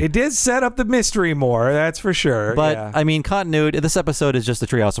mystery. It did set up the mystery more, that's for sure. But, yeah. I mean, continuity, this episode is just a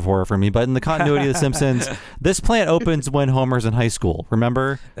treehouse of horror for me, but in the continuity of The Simpsons, this plant opens when Homer's in high school,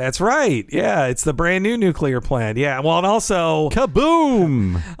 remember? That's right. Yeah, it's the brand new nuclear plant. Yeah, well, and also...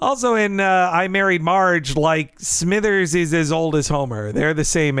 Kaboom! Also in I Married Marge, like, Smithers is as old as Homer. They're the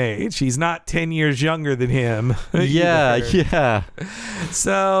same age. He's not 10 years younger than him. Yeah.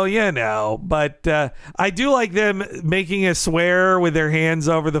 So, but I do like them making a swear with their hands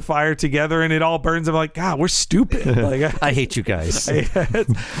over the fire together, and it all burns. I'm like, God, we're stupid. Like, I hate you guys.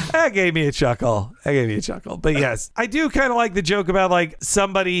 That gave me a chuckle. But yes, I do kind of like the joke about like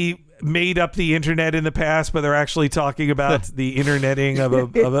somebody made up the internet in the past, but they're actually talking about the interneting of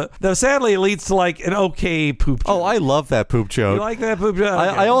a. Though sadly, it leads to like an okay poop joke. Oh, I love that poop joke. You like that poop joke?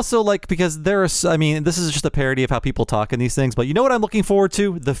 I also like, because this is just a parody of how people talk in these things, but you know what I'm looking forward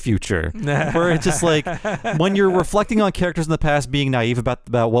to? The future. Where it's just like, when you're reflecting on characters in the past being naive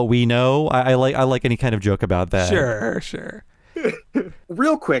about what we know, I like any kind of joke about that. Sure.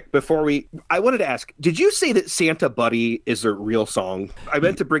 Real quick, I wanted to ask, did you say that Santa Buddy is a real song? I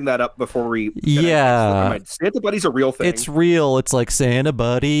meant to bring that up before we... Yeah. Santa Buddy's a real thing. It's real. It's like, Santa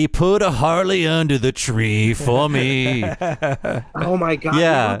Buddy, put a Harley under the tree for me. Oh my God.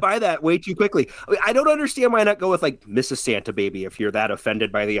 Yeah. I went by that way too quickly. I don't understand why not go with like Mrs. Santa Baby if you're that offended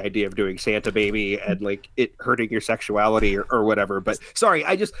by the idea of doing Santa Baby and like it hurting your sexuality or whatever. But sorry,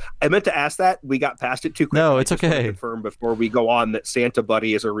 I meant to ask that. We got past it too quickly. No, it's okay. Confirm before we go on that Santa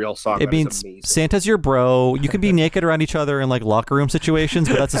Buddy is a real song. It means Santa's your bro. You can be naked around each other in like locker room situations,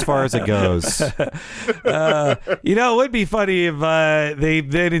 but that's as far as it goes. It would be funny if they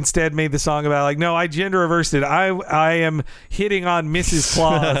then instead made the song about like, no, I gender reversed it. I am hitting on Mrs.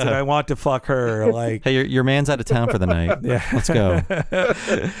 Claus and I want to fuck her. Like, hey, your man's out of town for the night. Yeah, let's go.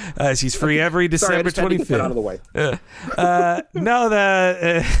 She's free every December 25th. Out of the way.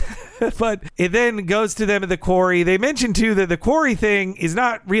 But it then goes to them at the quarry. They mention too that the quarry thing is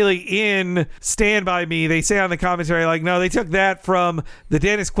not really in Stand By Me. They say on the commentary, like, no, they took that from the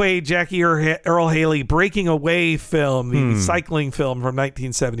Dennis Quaid, Jackie Earl Haley Breaking Away film, the cycling film from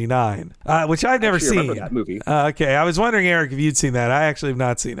 1979, which I've never seen. Remember that movie. Okay, I was wondering, Eric, if you'd seen that. I actually have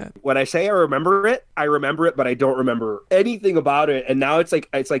not seen it. When I say I remember it, but I don't remember anything about it. And now it's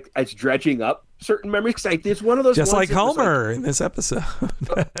dredging up certain memories because it's one of those just ones like Homer in this episode.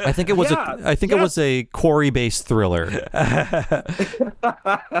 I think it was it was a quarry-based thriller.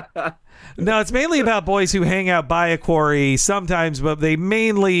 No, it's mainly about boys who hang out by a quarry sometimes, but they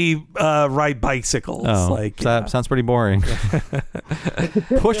mainly ride bicycles. Oh, that sounds pretty boring.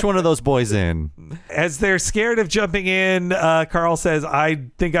 Push one of those boys in. As they're scared of jumping in, Carl says, I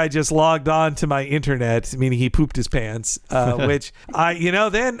think I just logged on to my internet, meaning he pooped his pants, which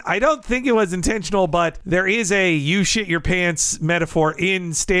then I don't think it was intentional, but there is a you shit your pants metaphor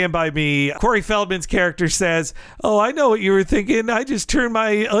in Stand By Me. Corey Feldman's character says, oh, I know what you were thinking. I just turned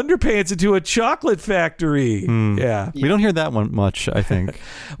my underpants into a chocolate factory. Yeah. We don't hear that one much, I think.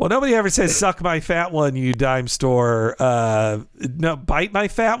 Well, nobody ever says, suck my fat one, you dime store. No, bite my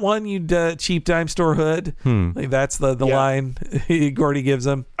fat one, you cheap dime store hood. Like, that's the line Gordy gives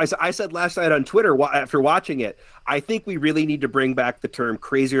him. I said last night on Twitter after watching it, I think we really need to bring back the term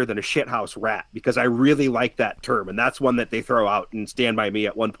crazier than a shithouse rat, because I really like that term. And that's one that they throw out in Stand By Me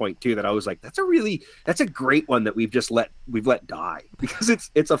at one point too, that I was like, that's a great one that we've let die, because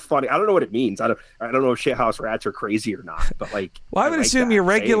it's a funny, I don't know what it means. I don't know if shithouse rats are crazy or not, but like, well, I would assume your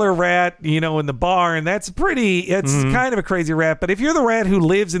regular rat, in the barn, it's kind of a crazy rat. But if you're the rat who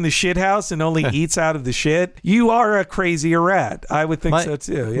lives in the shit house and only eats out of the shit, you are a crazier rat. I would think so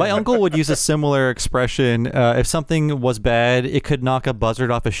too. Yeah. My uncle would use a similar expression. If something was bad, it could knock a buzzard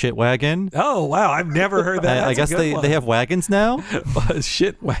off a shit wagon. Oh, wow. I've never heard that. I guess they have wagons now?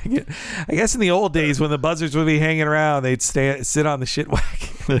 Shit wagon. I guess in the old days when the buzzards would be hanging around, they'd sit on the shit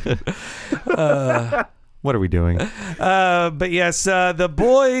wagon. What are we doing? But yes, the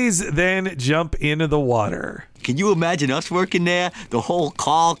boys then jump into the water. Can you imagine us working there? The whole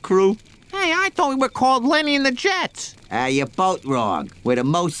call crew? Hey, I thought we were called Lenny and the Jets. You're both wrong. We're the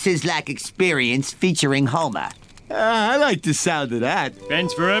most Sizzlack experience featuring Homer. I like the sound of that.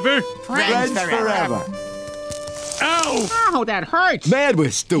 Friends forever? Friends forever. Ow! Oh, that hurts. Man,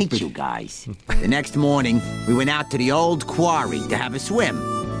 we're stupid. Hate you guys. The next morning, we went out to the old quarry to have a swim.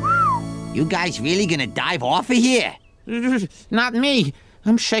 You guys really gonna dive off of here? Not me.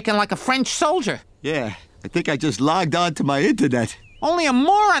 I'm shaking like a French soldier. Yeah, I think I just logged on to my internet. Only a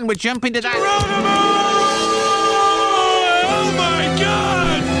moron would jump into that. Oh my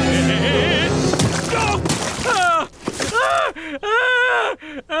God!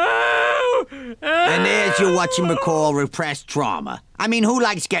 And there's your whatchamacall repressed trauma. I mean, who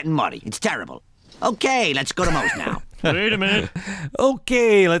likes getting muddy? It's terrible. Okay, let's go to Moe's now. Wait a minute.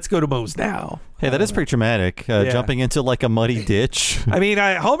 Okay, let's go to Moe's now. Hey, that is pretty traumatic. Jumping into like a muddy ditch. I mean,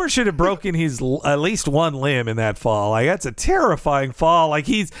 Homer should have broken his at least one limb in that fall. Like, that's a terrifying fall. Like,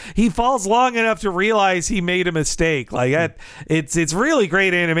 he falls long enough to realize he made a mistake. Like, it's really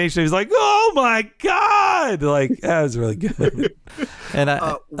great animation. He's like, oh my God! Like, that was really good. And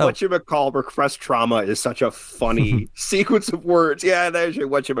whatchamacall, repressed trauma is such a funny sequence of words. Yeah, there's your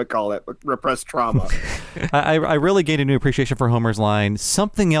whatchamacall it, repressed trauma. I really gained a new appreciation for Homer's line,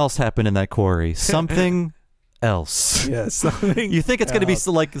 something else happened in that quarry. Something else. Yeah, something You think it's going to be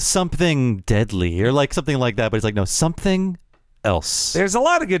like something deadly or like something like that, but it's like, no, something else. There's a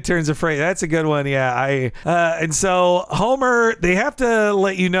lot of good turns of phrase. That's a good one. Yeah. And so Homer, they have to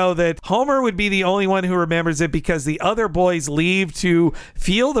let you know that Homer would be the only one who remembers it because the other boys leave to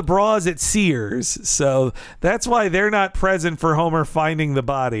feel the bras at Sears. So that's why they're not present for Homer finding the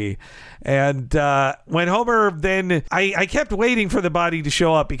body. And when Homer then, I kept waiting for the body to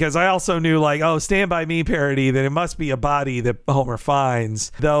show up because I also knew like, oh, Stand By Me parody, that it must be a body that Homer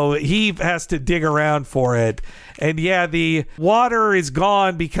finds, though he has to dig around for it. And yeah, the water is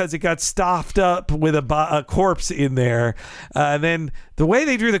gone because it got stuffed up with a corpse in there. And then the way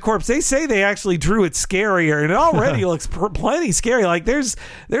they drew the corpse, they say they actually drew it scarier, and it already looks plenty scary. Like there's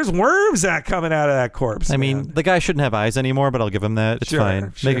worms coming out of that corpse. I mean, the guy shouldn't have eyes anymore, but I'll give him that. It's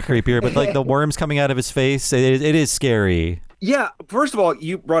fine. Make it creepier. But like the worms coming out of his face, it is scary. Yeah, first of all,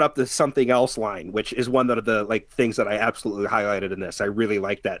 you brought up the something else line, which is one of the like things that I absolutely highlighted in this. I really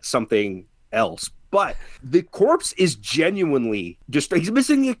like that something else. But the corpse is genuinely just, he's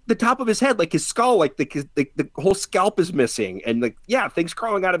missing the top of his head, like his skull, like the whole scalp is missing. And like, yeah, things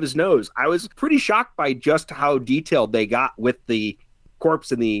crawling out of his nose. I was pretty shocked by just how detailed they got with the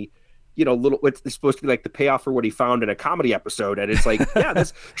corpse and the, little, it's supposed to be like the payoff for what he found in a comedy episode. And it's like, yeah,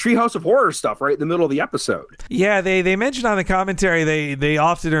 this Treehouse of Horror stuff right in the middle of the episode. Yeah, they mentioned on the commentary they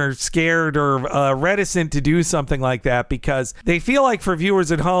often are scared or reticent to do something like that because they feel like for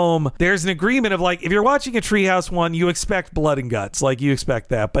viewers at home, there's an agreement of like, if you're watching a Treehouse one, you expect blood and guts, like you expect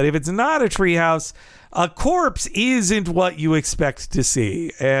that. But if it's not a Treehouse, a corpse isn't what you expect to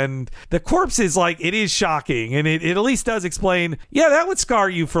see. And the corpse is like, it is shocking. And it at least does explain, yeah, that would scar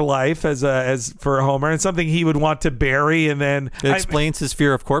you for life as for Homer, and something he would want to bury. And then it explains his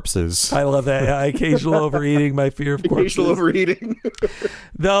fear of corpses. I love that. Occasional overeating, my fear of corpses. Occasional overeating.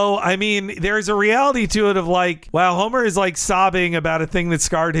 Though, I mean, there's a reality to it of like, wow, Homer is like sobbing about a thing that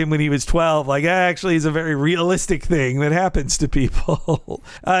scarred him when he was 12. Like, that actually is a very realistic thing that happens to people.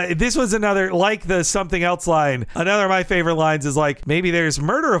 This was another, like the something else line. Another of my favorite lines is like, maybe there's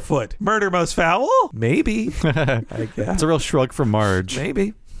murder afoot. Murder most foul? Maybe. It's a real shrug from Marge.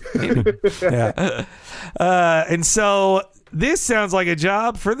 Maybe. Yeah. And so this sounds like a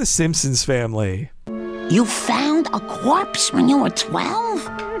job for the Simpsons family. You found a corpse when you were 12?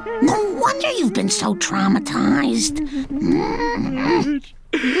 No wonder you've been so traumatized.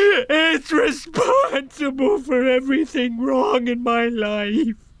 It's responsible for everything wrong in my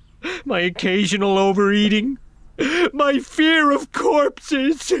life. My occasional overeating. My fear of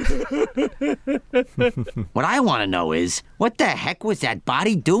corpses. What I want to know is, what the heck was that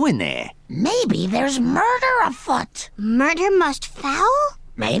body doing there? Maybe there's murder afoot. Murder most foul?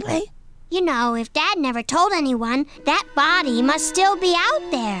 Maybe. If Dad never told anyone, that body must still be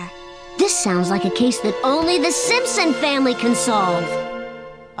out there. This sounds like a case that only the Simpson family can solve.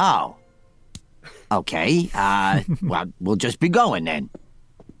 Oh. Okay, well, we'll just be going then.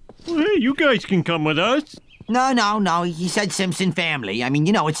 Well, hey, you guys can come with us. No. He said Simpson family. I mean,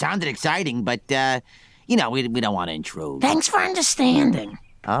 it sounded exciting, but, we don't want to intrude. Thanks for understanding.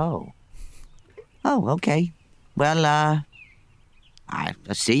 Oh, okay. Well, I'll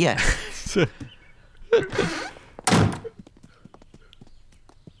see ya.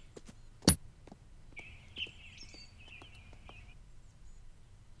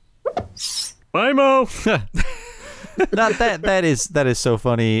 Bye, Mo. Not that is so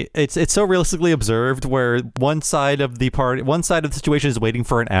funny. It's so realistically observed where one side of the situation is waiting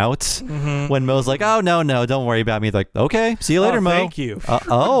for an out when Mo's like, oh no, don't worry about me. Like, okay, see you later, Mo. Thank you.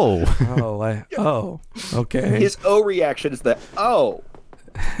 Okay. His O reaction is the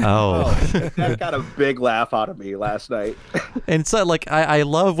Oh, that got a big laugh out of me last night. And so, like, I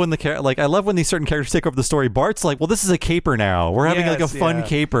love when I love when these certain characters take over the story. Bart's like, well, this is a caper now. We're having like a fun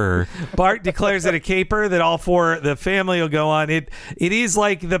caper. Bart declares it a caper that all four the family will go on. It is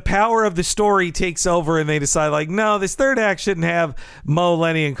like the power of the story takes over, and they decide like, no, this third act shouldn't have Mo,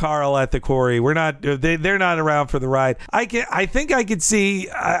 Lenny, and Carl at the quarry. We're not. They're not around for the ride. I think I could see.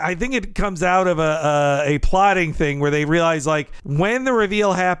 I think it comes out of a plotting thing where they realize like when the reveal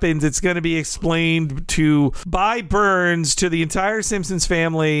reveal happens, it's going to be explained by Burns to the entire Simpson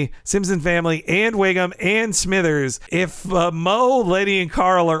family, and Wiggum and Smithers. If Mo, Lenny, and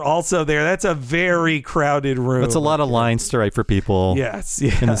Carl are also there, that's a very crowded room. That's a lot of lines to write for people. Yes,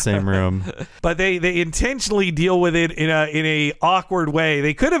 in the same room. But they intentionally deal with it in a awkward way.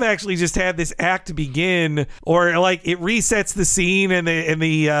 They could have actually just had this act begin, or like it resets the scene, and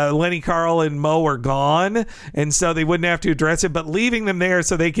the Lenny, Carl, and Mo are gone, and so they wouldn't have to address it. But leaving them there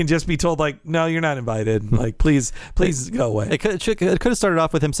so they can just be told like, no, you're not invited. Like, please go away. It could have started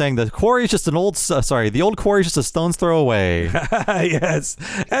off with him saying the quarry is just the old quarry is just a stone's throw away. Yes,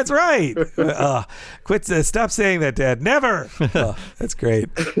 that's right. Stop saying that, Dad. Never. That's great.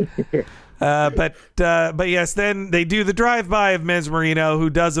 But yes, then they do the drive-by of Mesmerino, who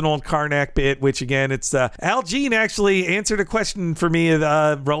does an old Karnak bit, which again, it's Al Jean actually answered a question for me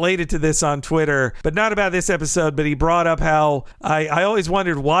related to this on Twitter, but not about this episode. But he brought up how I always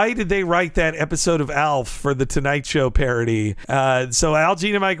wondered, why did they write that episode of Alf for the Tonight Show parody? So Al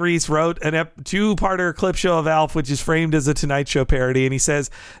Jean and Mike Reiss wrote a two-parter clip show of Alf, which is framed as a Tonight Show parody, and he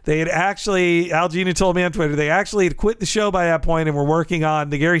says they had actually, Al Jean had told me on Twitter, they actually had quit the show by that point and were working on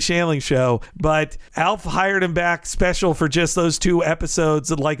the Gary Shandling show. But Alf hired him back special for just those 2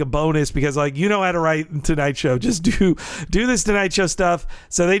 episodes, like a bonus, because like, you know how to write Tonight Show, just do this Tonight Show stuff.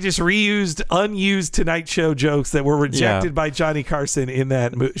 So they just reused unused Tonight Show jokes that were rejected by Johnny Carson in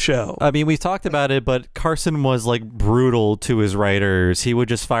that show. I mean, we've talked about it, but Carson was like brutal to his writers. He would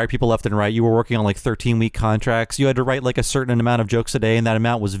just fire people left and right. You were working on like 13-week contracts. You had to write like a certain amount of jokes a day, and that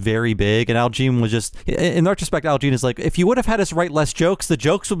amount was very big. And Al Jean was just, in retrospect, Al Jean is like, if you would have had us write less jokes, the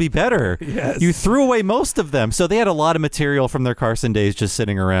jokes would be better. Yes. You threw away most of them. So they had a lot of material from their Carson days just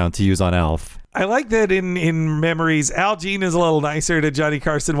sitting around to use on Alf. I like that in memories, Al Jean is a little nicer to Johnny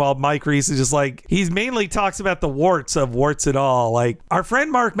Carson, while Mike Reiss is just like, he mainly talks about the warts of warts and all. Like our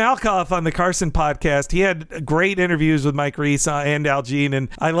friend Mark Malkoff on the Carson podcast, he had great interviews with Mike Reiss and Al Jean, and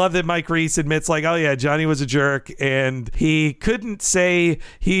I love that Mike Reiss admits like, oh yeah, Johnny was a jerk, and he couldn't say,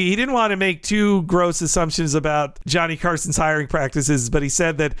 he didn't want to make too gross assumptions about Johnny Carson's hiring practices, but he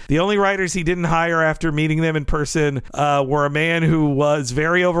said that the only writers he didn't hire after meeting them in person were a man who was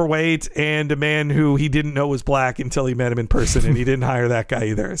very overweight and a man who he didn't know was black until he met him in person, and he didn't hire that guy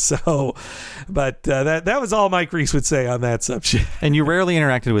either. So, but that was all Mike Reiss would say on that subject. And you rarely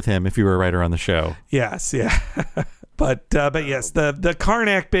interacted with him if you were a writer on the show. Yes, yeah. But yes, the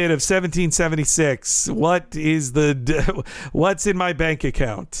Karnak bit of 1776. What's in my bank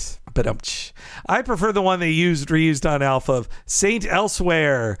account? But I prefer the one they reused on Alf of Saint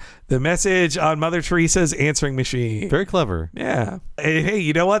Elsewhere, the message on Mother Teresa's answering machine. Very clever. Yeah. Hey,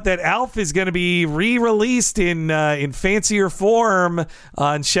 you know what? That Alf is going to be re-released in fancier form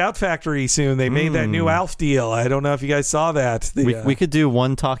on Shout Factory soon. They made that new Alf deal. I don't know if you guys saw that. We could do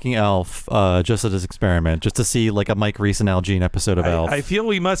one talking Alf just as an experiment, just to see like a Mike Reiss and Al Jean episode of Alf. I feel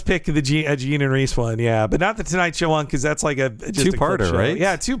we must pick a Gene and Reiss one, yeah, but not the Tonight Show one, because that's like just two-parter, a clip show. right?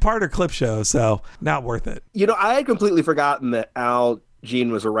 Yeah, two-parter clip show, so not worth it. You know, I had completely forgotten that Al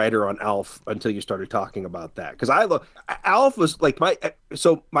Jean was a writer on Alf until you started talking about that, because Alf was like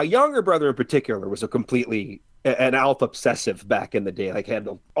my younger brother in particular was an Alf obsessive back in the day, like had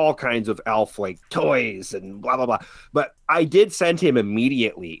all kinds of Alf like toys and blah blah blah. But I did send him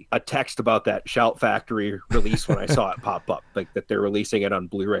immediately a text about that Shout Factory release when I saw it pop up, like that they're releasing it on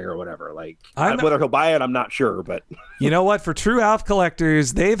Blu-ray or whatever. Like whether he'll buy it, I'm not sure, but you know what? For true Alf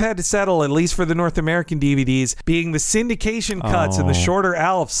collectors, they've had to settle, at least for the North American DVDs, being the syndication cuts and the shorter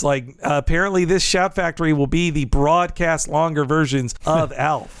Alfs. Like apparently, this Shout Factory will be the broadcast longer versions of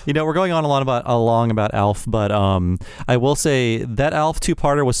Alf. You know, we're going on along about Alf, but I will say that Alf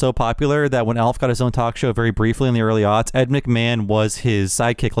two-parter was so popular that when Alf got his own talk show very briefly in the early aughts, Ed McMahon was his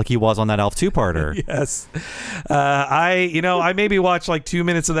sidekick, like he was on that Alf two-parter. Yes. I maybe watched like 2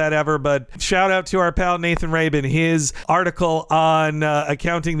 minutes of that ever, but shout out to our pal Nathan Rabin, his article on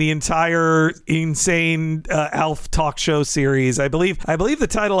accounting the entire insane Alf talk show series. I believe the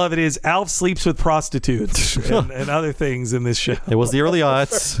title of it is Alf Sleeps with Prostitutes and other things in this show. It was the early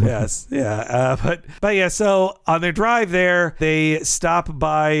aughts. Yes. Yeah. But yeah, so on their drive there, they stop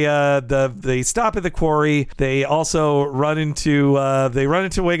by they stop at the quarry. They also run into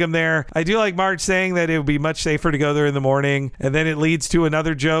Wiggum there. I do like Marge saying that it would be much safer to go there in the morning, and then it leads to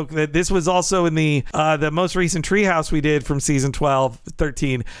another joke that this was also in the most recent Treehouse we did from season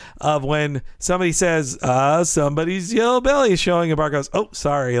 13 of when somebody says somebody's yellow belly is showing, and Bart goes, oh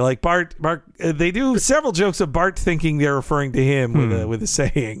sorry. Like Bart they do several jokes of Bart thinking they're referring to him with a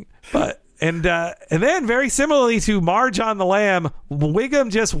saying, but And then, very similarly to Marge on the Lam,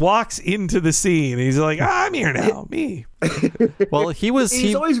 Wiggum just walks into the scene. He's like, I'm here now, me. Well,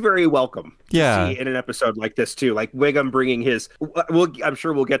 he's always very welcome. Yeah. To see in an episode like this too, like Wiggum bringing his. I'm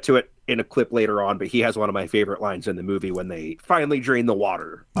sure we'll get to it in a clip later on, but he has one of my favorite lines in the movie when they finally drain the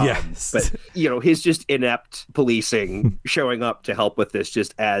water. Yes. But his just inept policing showing up to help with this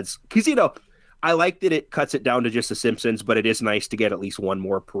just adds, because I like that it cuts it down to just the Simpsons, but it is nice to get at least one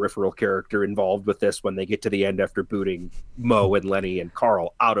more peripheral character involved with this when they get to the end after booting Moe and Lenny and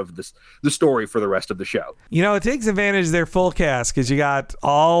Carl out of the story for the rest of the show. It takes advantage of their full cast because you got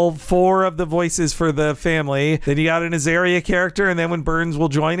all 4 of the voices for the family. Then you got an Azaria character, and then when Burns will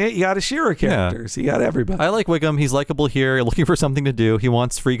join it, you got a Shearer character. So you got everybody. I like Wiggum. He's likable here, looking for something to do. He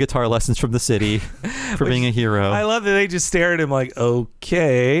wants free guitar lessons from the city for being a hero. I love that they just stare at him like,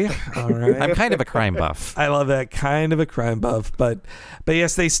 okay, all right. I'm kind of a crime buff. I love that, kind of a crime buff. But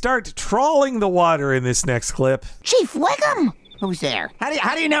yes, they start trawling the water in this next clip. Chief Wiggum! Who's there?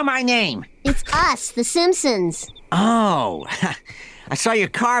 How do you know my name? It's us, the Simpsons. Oh, I saw your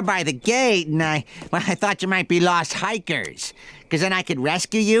car by the gate, and I thought you might be lost hikers. Because then I could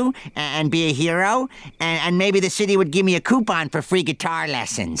rescue you and be a hero, and maybe the city would give me a coupon for free guitar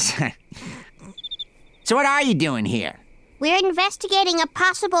lessons. So what are you doing here? We're investigating a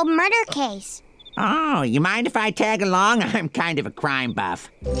possible murder case. Oh, you mind if I tag along? I'm kind of a crime buff.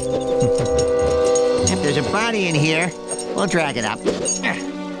 If there's a body in here, we'll drag it up.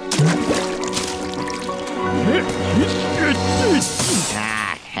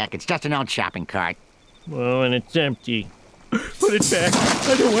 Heck, it's just an old shopping cart. Oh, and it's empty. Put it back.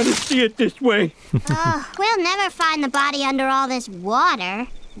 I don't want to see it this way. Oh, we'll never find the body under all this water.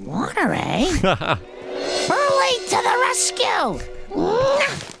 Water, eh? Burley to the rescue!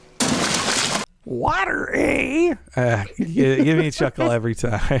 Water, eh? Give me a chuckle every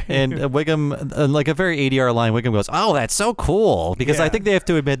time. And Wiggum, like a very ADR line, Wiggum goes, oh, that's so cool. Because I think they have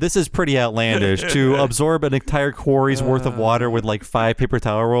to admit, this is pretty outlandish to absorb an entire quarry's worth of water with like 5 paper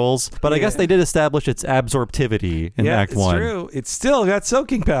towel rolls. But I guess they did establish its absorptivity in Act 1. Yeah, it's true. It's still got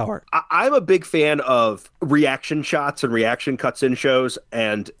soaking power. I'm a big fan of reaction shots and reaction cuts in shows.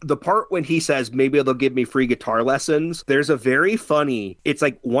 And the part when he says, maybe they'll give me free guitar lessons, there's a very funny, it's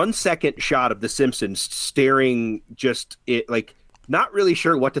like 1 second shot of the Simpsons staring like not really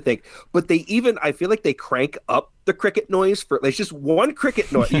sure what to think, but I feel like they crank up the cricket noise for it's just one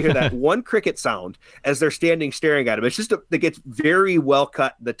cricket noise. You hear that one cricket sound as they're standing staring at him. It's just it gets very well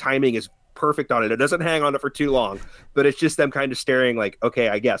cut. The timing is perfect on it. It doesn't hang on it for too long, but it's just them kind of staring like, okay,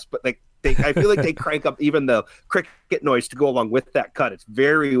 I guess. But like I feel like they crank up even the cricket noise to go along with that cut. It's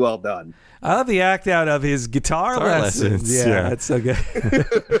very well done. I love the act out of his guitar lessons. Yeah, it's so good.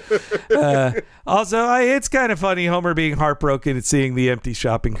 Also, it's kind of funny, Homer being heartbroken at seeing the empty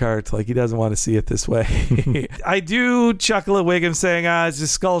shopping cart. Like, he doesn't want to see it this way. I do chuckle at Wiggum saying, it's a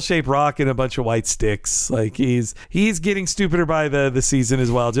skull-shaped rock and a bunch of white sticks. Like, he's getting stupider by the season as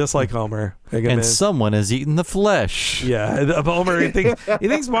well, just like Homer. And someone has eaten the flesh. Yeah, Homer, he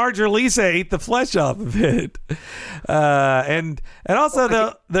thinks Marge or Lisa ate the flesh off of it. And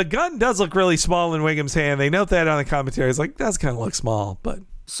also, the gun does look really small in Wiggum's hand. They note that on the commentary. It's like, does kind of look small, but...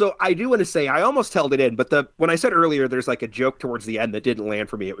 So I do want to say, I almost held it in, but when I said earlier, there's like a joke towards the end that didn't land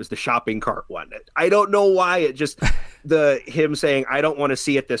for me. It was the shopping cart one. I don't know why. It just, him saying, I don't want to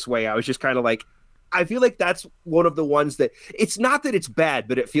see it this way. I was just kind of like, I feel like that's one of the ones that, it's not that it's bad,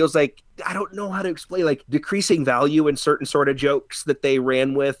 but it feels like, I don't know how to explain, like decreasing value in certain sort of jokes that they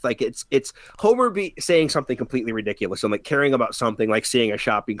ran with. Like it's Homer saying something completely ridiculous and like caring about something like seeing a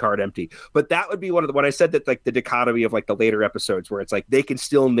shopping cart empty. But that would be one of the, when I said that, like the dichotomy of like the later episodes where it's like they can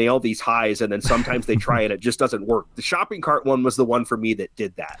still nail these highs and then sometimes they try and it just doesn't work. The shopping cart one was the one for me that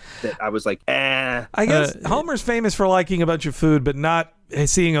did that I was like, I guess Homer's famous for liking a bunch of food, but not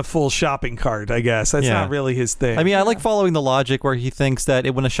seeing a full shopping cart, I guess. That's not really his thing. I mean, I like following the logic where he thinks that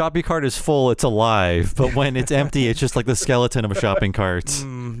when a shopping cart is full, it's alive. But when it's empty, it's just like the skeleton of a shopping cart.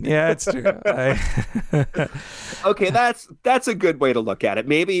 Yeah, it's true. Okay, that's a good way to look at it.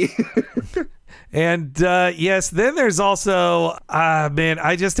 Maybe... And yes, then there's also,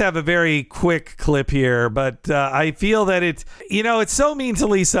 I just have a very quick clip here, but I feel that it's so mean to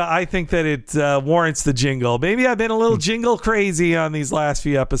Lisa. I think that it warrants the jingle. Maybe I've been a little jingle crazy on these last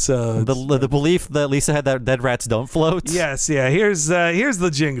few episodes. The belief that Lisa had that dead rats don't float? Yes, yeah. Here's the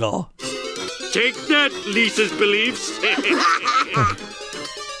jingle. Take that, Lisa's beliefs.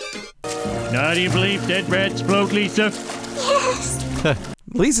 Now do you believe dead rats float, Lisa? Yes.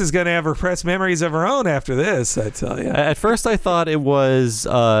 Lisa's going to have repressed memories of her own after this, I tell you. At first, I thought it was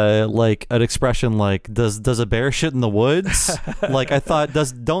like an expression like, does a bear shit in the woods? Like, I thought,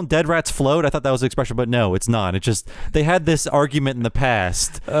 don't dead rats float? I thought that was the expression, but no, it's not. It just, they had this argument in the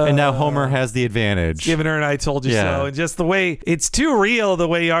past, and now Homer has the advantage. Giving her an I told you so. And just the way, it's too real, the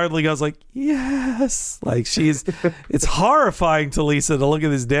way Yardley goes like, yes. Like, it's horrifying to Lisa to look at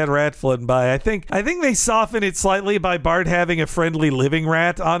this dead rat floating by. I think they soften it slightly by Bart having a friendly living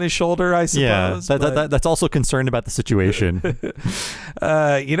rat on his shoulder, I suppose. Yeah, that's also concerned about the situation.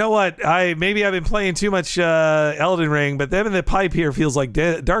 You know what? Maybe I've been playing too much Elden Ring, but them in the pipe here feels like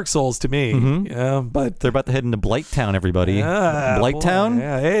Dark Souls to me. Mm-hmm. But they're about to head into Blight Town, everybody. Blight Town?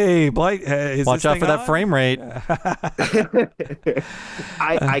 Yeah. Hey, Blight. Watch out for that frame rate.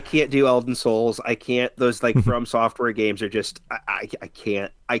 I can't do Elden Souls. I can't. Those like From Software games are just. I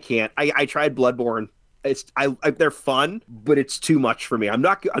can't. I tried Bloodborne. They're fun, but it's too much for me. I'm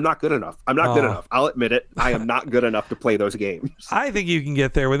not good enough. Good enough. I'll admit it. I am not good enough to play those games. I think you can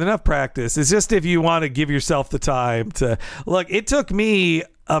get there with enough practice. It's just if you want to give yourself the time to look. It took me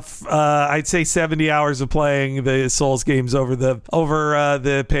I'd say 70 hours of playing the Souls games over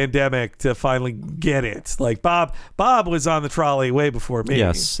the pandemic to finally get it. Like Bob was on the trolley way before me.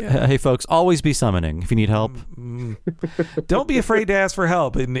 Yes. Yeah. Hey folks, always be summoning if you need help. Don't be afraid to ask for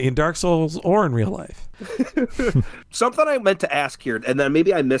help in Dark Souls or in real life. Something I meant to ask here, and then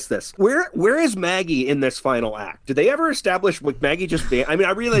maybe I missed this. Where is Maggie in this final act? Did they ever establish like Maggie just? I mean,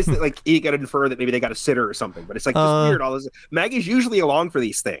 I realized that like you got to infer that maybe they got a sitter or something, but it's like just weird. All this Maggie's usually along for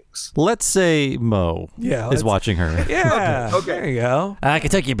these things. Let's say Mo is watching her. Yeah. Okay. There you go. I can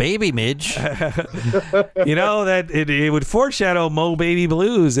take your baby, Midge. You know that it would foreshadow Mo Baby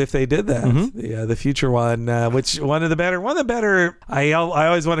Blues if they did that. Mm-hmm. The future one, which one of the better. I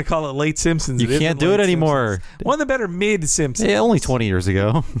always want to call it late Simpsons. You can't do it anymore. One of the better mid Simpsons. Yeah, only 20 years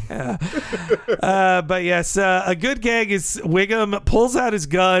ago. Yeah. But yes, a good gag is Wiggum pulls out his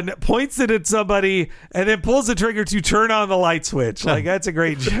gun, points it at somebody, and then pulls the trigger to turn on the light switch. Like that's a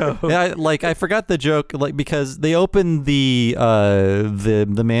great joke. Yeah, I forgot the joke, like because they opened the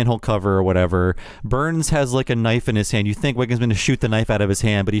manhole cover or whatever. Burns has like a knife in his hand. You think Wiggum's going to shoot the knife out of his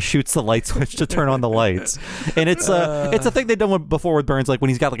hand, but he shoots the light switch to turn on the lights. And it's a thing they've done before with Burns, like when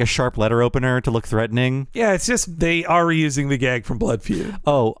he's got like a sharp letter opener to look threatening. Yeah, it's just they are reusing the gag from Blood Feud.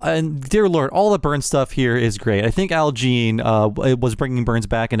 Oh, and dear Lord, all the Burns stuff here is great. I think Al Jean was bringing Burns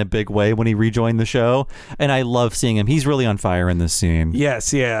back in a big way when he rejoined the show, and I love seeing him. He's really on fire in this scene.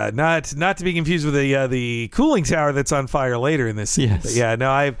 Yes, yeah, not to be confused with the cooling tower that's on fire later in this scene. Yes. But yeah, no,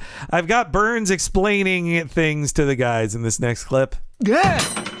 I've got Burns explaining things to the guys in this next clip. Yeah,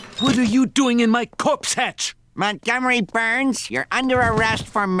 what are you doing in my corpse hatch? Montgomery Burns, you're under arrest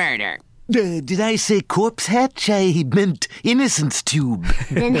for murder. Did I say corpse hatch? I meant innocence tube.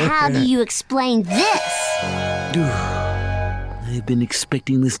 Then how do you explain this? I've been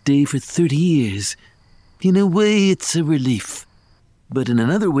expecting this day for 30 years. In a way, it's a relief. But in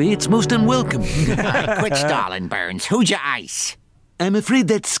another way, it's most unwelcome. Quit stalling, Burns. Who'd you ice? I'm afraid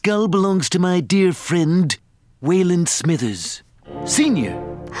that skull belongs to my dear friend, Wayland Smithers, Sr.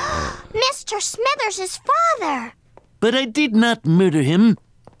 Mr. Smithers' father. But I did not murder him.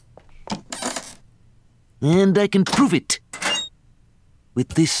 And I can prove it. With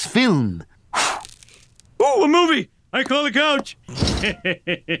this film. Oh, a movie! I call the couch!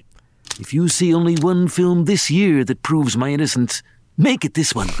 If you see only one film this year that proves my innocence, make it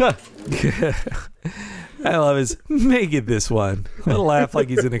this one. I love his make it this one. He'll laugh like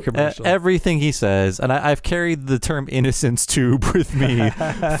he's in a commercial. Everything he says, and I've carried the term innocence tube with me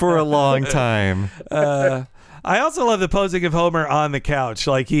for a long time. I also love the posing of Homer on the couch.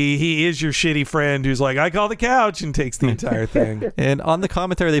 Like he is your shitty friend who's like, I call the couch, and takes the entire thing. And on the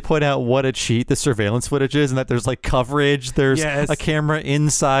commentary, they point out what a cheat the surveillance footage is, and that there's like coverage. There's a camera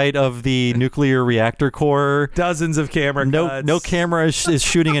inside of the nuclear reactor core. Dozens of camera cuts. No camera is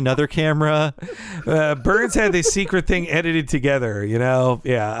shooting another camera. Burns had this secret thing edited together, you know?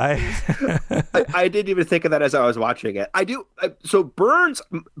 Yeah. I didn't even think of that as I was watching it. I do. So Burns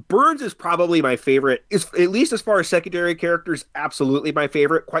is probably my favorite, at least as far as secondary characters, absolutely my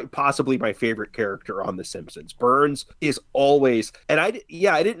favorite, quite possibly my favorite character on The Simpsons. Burns is always, and I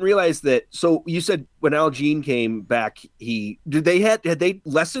didn't realize that. So you said when Al Jean came back, had they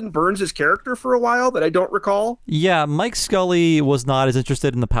lessened Burns' character for a while that I don't recall? Yeah, Mike Scully was not as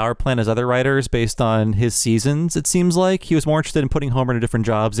interested in the power plant as other writers based on his seasons, it seems like. He was more interested in putting Homer into different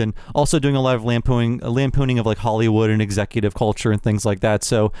jobs and also doing a lot of lampooning of like Hollywood and executive culture and things like that.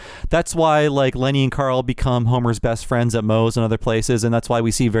 So that's why like Lenny and Carl become Homer's best friends at Moe's and other places, and that's why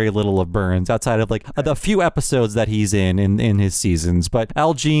we see very little of Burns outside of like the few episodes that he's in his seasons. But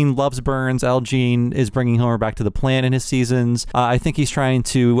Al Jean loves Burns. Al Jean is bringing Homer back to the plant in his seasons. I think he's trying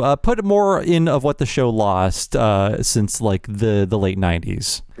to put more in of what the show lost since like the late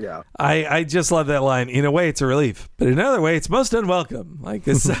 90s. Yeah, I just love that line. In a way, it's a relief, but in another way, it's most unwelcome. Like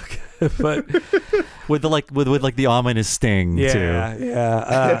this, but with the ominous sting too.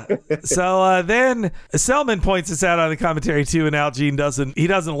 Yeah. So then Selman points this out on the commentary too, and Al Jean doesn't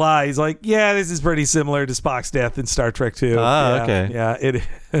lie. He's like, yeah, this is pretty similar to Spock's death in Star Trek 2. Okay. Yeah, it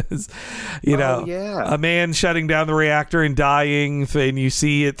is. A man shutting down the reactor and dying, and you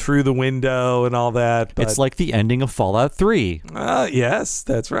see it through the window and all that. But, it's like the ending of Fallout 3. Yes,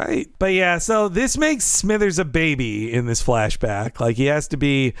 that's right. But yeah, so this makes Smithers a baby in this flashback. Like he has to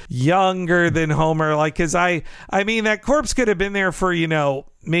be younger than Homer. Like, because I mean, that corpse could have been there for,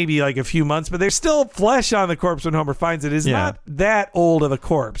 maybe like a few months, but there's still flesh on the corpse when Homer finds it. It's not that old of a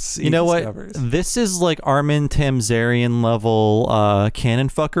corpse. You know what? This is like Armin Tamzarian level canon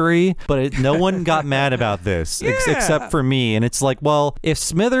fuckery, but no one got mad about this except for me. And it's like, well, if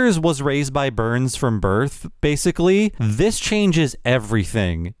Smithers was raised by Burns from birth, basically, this changes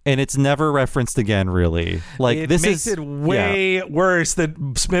everything, and it's never referenced again, really. Like it this makes it way worse that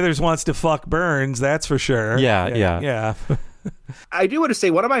Smithers wants to fuck Burns. That's for sure. Yeah. I do want to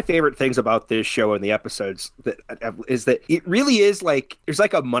say one of my favorite things about this show and the episodes is that it really is like there's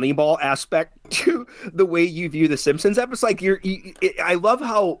like a Moneyball aspect to the way you view the Simpsons episodes. Like I love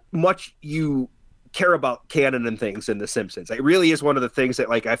how much you care about canon and things in the Simpsons. It really is one of the things that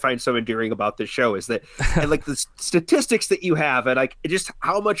like I find so endearing about this show is that and like the statistics that you have and like just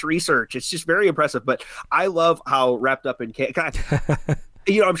how much research. It's just very impressive. But I love how wrapped up in canon.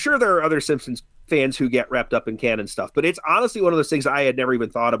 I'm sure there are other Simpsons fans who get wrapped up in canon stuff, but it's honestly one of those things I had never even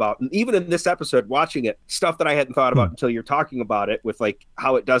thought about. And even in this episode, watching it, stuff that I hadn't thought about until you're talking about it with like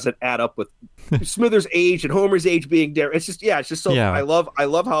how it doesn't add up with Smithers' age and Homer's age being there. It's just so I love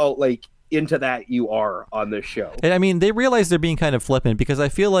how like into that you are on this show. And I mean, they realize they're being kind of flippant because I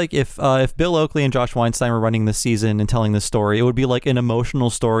feel like if Bill Oakley and Josh Weinstein were running this season and telling this story, it would be like an emotional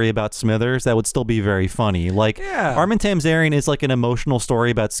story about Smithers that would still be very funny. Like Armin Tamzarian is like an emotional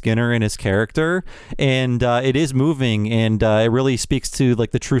story about Skinner and his character, and it is moving, and it really speaks to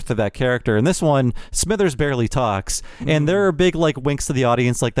like the truth of that character. And this one, Smithers barely talks, and there are big like winks to the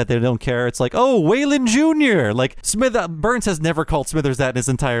audience like that they don't care. It's like, oh, Waylon Jr. Like Burns has never called Smithers that in his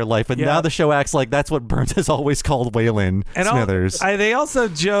entire life, and now the show acts like that's what Burns has always called Waylon Smithers. They also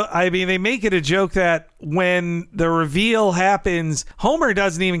joke. I mean, they make it a joke that when the reveal happens, Homer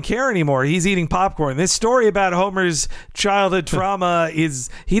doesn't even care anymore. He's eating popcorn. This story about Homer's childhood trauma is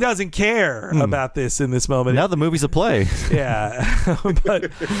he doesn't care about this in this moment. Now the movie's a play. Yeah,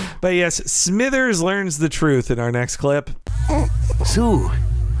 but yes, Smithers learns the truth in our next clip. So,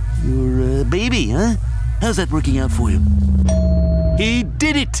 you're a baby, huh? How's that working out for you? He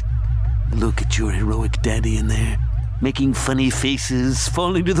did it! Look at your heroic daddy in there, making funny faces,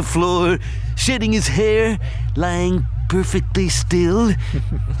 falling to the floor, shedding his hair, lying perfectly still.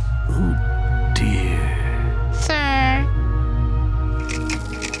 Oh, dear. Sir.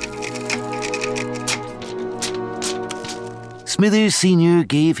 Smithers Sr.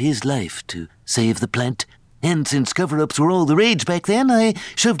 gave his life to save the plant, and since cover-ups were all the rage back then, I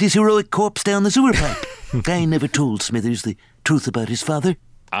shoved his heroic corpse down the sewer pipe. I never told Smithers the truth about his father.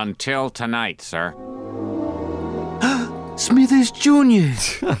 Until tonight, sir. Smithers Jr.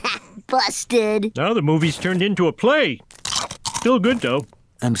 Busted. Now the movie's turned into a play. Still good, though.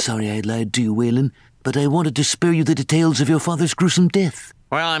 I'm sorry I lied to you, Waylon, but I wanted to spare you the details of your father's gruesome death.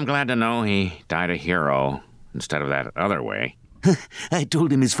 Well, I'm glad to know he died a hero instead of that other way. I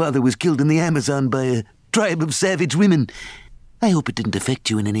told him his father was killed in the Amazon by a tribe of savage women. I hope it didn't affect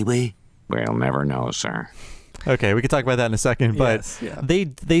you in any way. We'll never know, sir. Okay, we can talk about that in a second, but they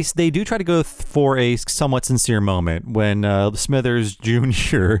do try to go for a somewhat sincere moment when Smithers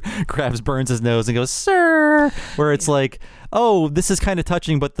Jr. grabs Burns' nose and goes, "Sir," where it's like, oh, this is kind of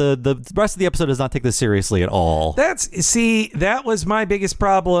touching, but the rest of the episode does not take this seriously at all. That was my biggest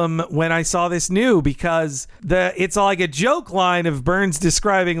problem when I saw this new, because it's like a joke line of Burns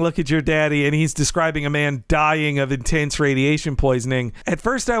describing, look at your daddy, and he's describing a man dying of intense radiation poisoning. At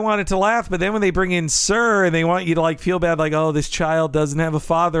first I wanted to laugh, but then when they bring in Sir and they want you to like feel bad, like, oh, this child doesn't have a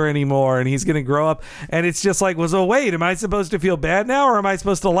father anymore and he's going to grow up, and it's just like, well, so wait, am I supposed to feel bad now, or am I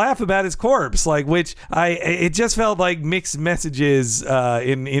supposed to laugh about his corpse? Like, it just felt like mixed messages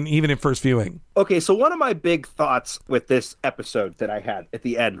even in first viewing. Okay, so one of my big thoughts with this episode that I had at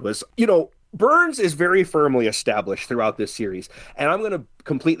the end was, Burns is very firmly established throughout this series, and I'm going to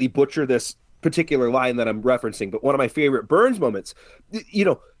completely butcher this particular line that I'm referencing, but one of my favorite Burns moments,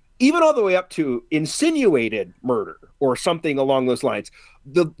 even all the way up to insinuated murder or something along those lines.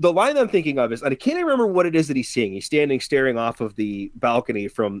 The line I'm thinking of is, and I can't even remember what it is that he's seeing. He's standing staring off of the balcony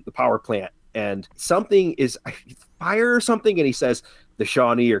from the power plant, and something is fire or something, and he says, the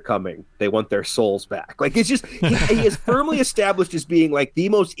Shawnee are coming. They want their souls back. Like, it's just, he is firmly established as being like the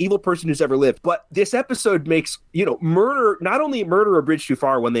most evil person who's ever lived. But this episode makes, murder, not only murder a bridge too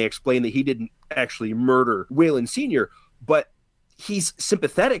far when they explain that he didn't actually murder Whalen Sr., but he's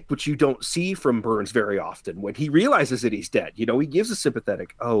sympathetic, which you don't see from Burns very often. When he realizes that he's dead, he gives a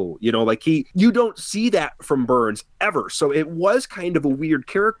sympathetic, you don't see that from Burns ever. So it was kind of a weird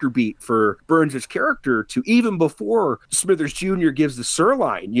character beat for Burns's character to, even before Smithers Jr. gives the Sir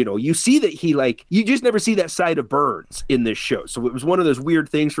line, you see that he you just never see that side of Burns in this show. So it was one of those weird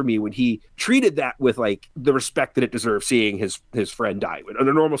things for me when he treated that with the respect that it deserves, seeing his friend die.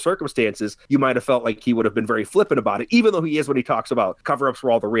 Under normal circumstances, you might have felt like he would have been very flippant about it, even though he is when he talks about cover-ups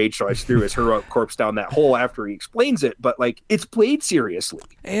for all the rage, so I threw his heroic corpse down that hole after he explains it, but it's played seriously.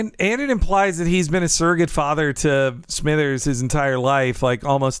 And it implies that he's been a surrogate father to Smithers his entire life,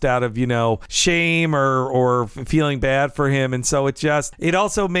 almost out of, shame or feeling bad for him. And so it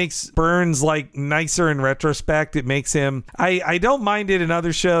also makes Burns nicer in retrospect. It makes him, I don't mind it in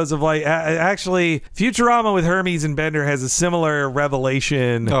other shows of actually Futurama with Hermes and Bender has a similar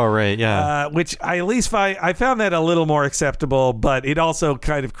revelation. Oh, right. Yeah. Which I found that a little more acceptable, but it also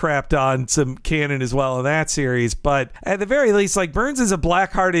kind of crapped on some canon as well in that series. But at the very least, Burns is a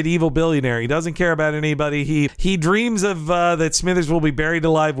black-hearted evil billionaire. He doesn't care about anybody. He dreams of that Smithers will be buried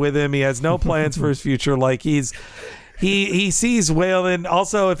alive with him. He has no plans for his future. He sees Whalen.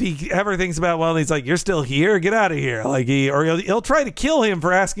 Also, if he ever thinks about Whalen, he's like, "You're still here? Get out of here!" He'll try to kill him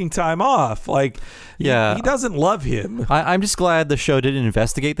for asking time off. Yeah, he doesn't love him. I'm just glad the show didn't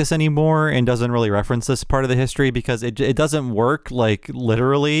investigate this anymore and doesn't really reference this part of the history, because it doesn't work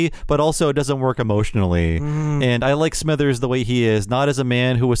literally, but also it doesn't work emotionally. And I like Smithers the way he is, not as a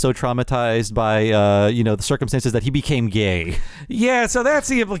man who was so traumatized by the circumstances that he became gay. Yeah, so that's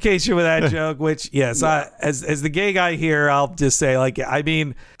the implication with that joke. Which yes, as the gay guy here, I'll just say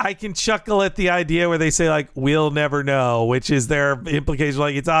I can chuckle at the idea where they say we'll never know, which is their implication.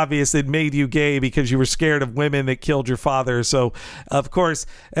 It's obvious it made you gay because you were scared of women that killed your father. So of course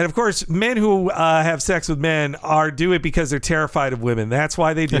men who have sex with men do it because they're terrified of women. That's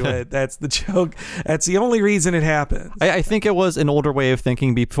why they do it. That's the joke. That's the only reason it happens. I think it was an older way of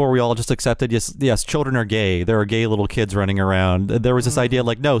thinking before we all just accepted yes, children are gay. There are gay little kids running around. There was this idea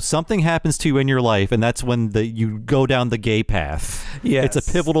no, something happens to you in your life, and that's when you go down the gay path. Yes. It's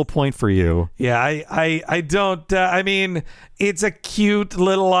a pivotal point for you. Yeah, I don't, it's a cute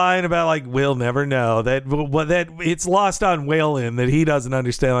little line about we'll never know, that it's lost on Whalen that he doesn't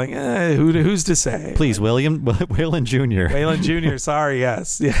understand. Who's to say? Please, Whalen Jr. Whalen Jr. Sorry,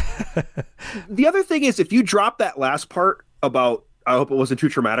 yes. Yeah. The other thing is, if you drop that last part about, I hope it wasn't too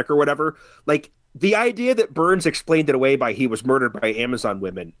traumatic or whatever, the idea that Burns explained it away by he was murdered by Amazon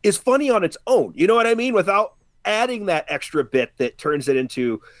women is funny on its own. You know what I mean? Without adding that extra bit that turns it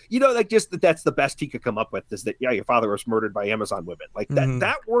into, just that's the best he could come up with, is that, your father was murdered by Amazon women.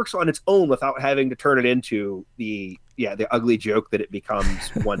 That works on its own without having to turn it into the ugly joke that it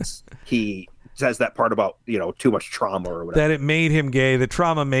becomes once he says that part about, too much trauma or whatever. That it made him gay. The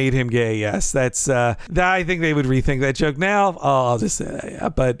trauma made him gay. Yes. That's, I think they would rethink that joke now. Oh, I'll just say that. Yeah.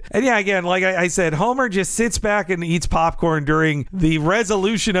 But, and yeah, again, like I said, Homer just sits back and eats popcorn during the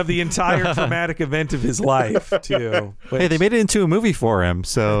resolution of the entire traumatic event of his life, too. Hey, they made it into a movie for him,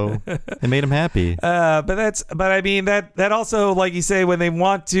 so it made him happy. That also, like you say, when they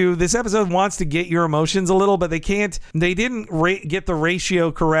want to, this episode wants to get your emotions a little, but they didn't get the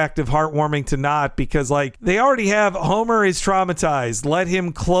ratio correct of heartwarming to not, because like they already have Homer is traumatized. Let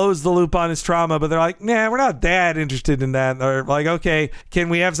him close the loop on his trauma, but they're like, nah, we're not that interested in that. They're like, okay, can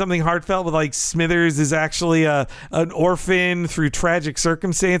we have something heartfelt with like Smithers is actually an orphan through tragic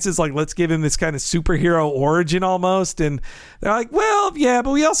circumstances? Like, let's give him this kind of superhero origin almost. And they're like, well, yeah,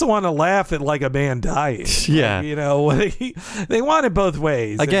 but we also want to laugh at like a man dying. Yeah. Like, you know, they want it both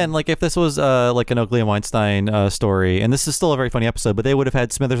ways. Again, like if this was like an Oakley and Weinstein story, and this is still a very funny episode, but they would have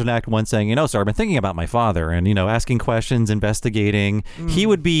had Smithers in Act 1 saying, sir, I've been thinking about my father, and, asking questions, investigating. He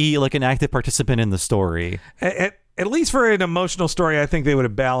would be like an active participant in the story. At least for an emotional story, I think they would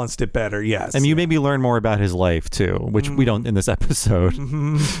have balanced it better, yes. And you maybe learn more about his life, too, which we don't in this episode.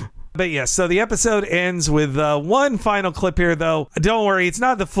 But yes, so the episode ends with one final clip here, though. Don't worry, it's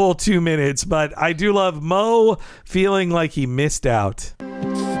not the full 2 minutes, but I do love Moe feeling like he missed out.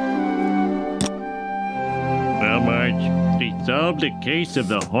 Well, Marge, they solved the case of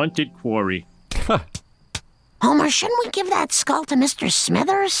the haunted quarry. Homer, shouldn't we give that skull to Mr.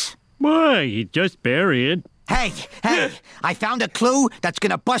 Smithers? Why, he just buried. Hey, I found a clue that's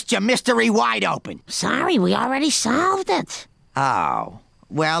gonna bust your mystery wide open. Sorry, we already solved it. Oh.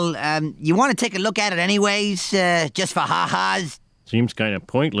 Well, you want to take a look at it anyways, just for ha-has? Seems kind of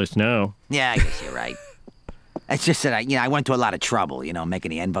pointless now. Yeah, I guess you're right. It's just that I went to a lot of trouble,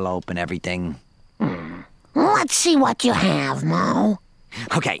 making the envelope and everything. Let's see what you have, Mo.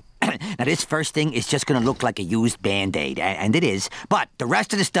 Okay, now this first thing is just gonna look like a used Band-Aid, and it is, but the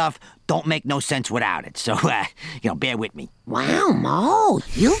rest of the stuff don't make no sense without it, so, bear with me. Wow, Mo,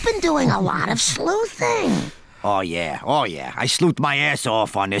 you've been doing a lot of sleuthing. Oh, yeah. I sleuthed my ass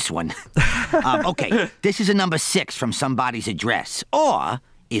off on this one. Okay, this is a number 6 from somebody's address. Or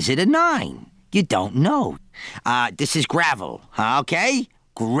is it a 9? You don't know. This is gravel, okay?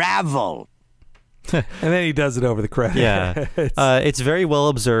 Gravel. And then he does it over the credit. Yeah. It's very well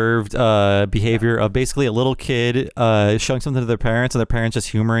observed behavior of basically a little kid showing something to their parents and their parents just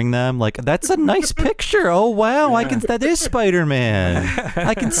humoring them. Like, that's a nice picture. Oh, wow. That is Spider-Man.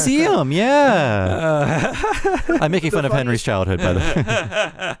 I can see him. Yeah. I'm making fun of Henry's childhood, by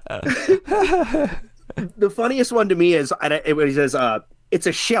the way. The funniest one to me is when he says, it's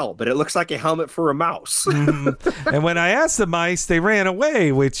a shell, but it looks like a helmet for a mouse. And when I asked the mice, they ran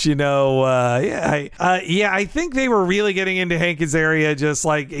away, which, I think they were really getting into Hank Azaria, just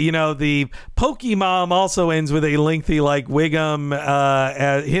like, the Pokemon also ends with a lengthy, like, Wiggum,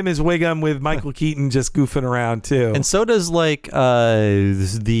 him as Wiggum with Michael Keaton just goofing around, too. And so does, like,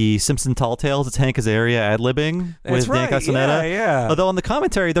 the Simpson Tall Tales. It's Hank Azaria ad-libbing with Dan Castellaneta. Yeah. Although on the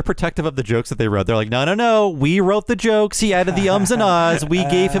commentary, they're protective of the jokes that they wrote. They're like, no, we wrote the jokes. He added the ums and ahs. We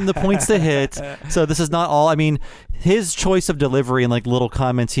gave him the points to hit. So this is not all. I mean, his choice of delivery and like little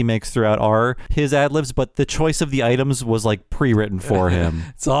comments he makes throughout are his ad-libs, but the choice of the items was like pre-written for him.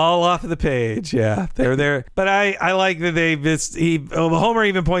 It's all off of the page. Yeah, they're there. But I like that Homer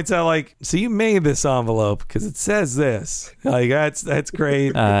even points out, like, so you made this envelope because it says this. Like, that's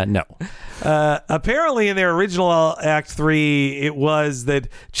great. No. Apparently in their original Act 3, it was that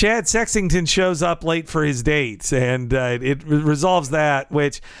Chad Sexington shows up late for his dates, and it resolves that,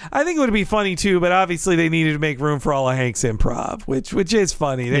 which I think would be funny too, but obviously they needed to make room for all of Hank's improv, which is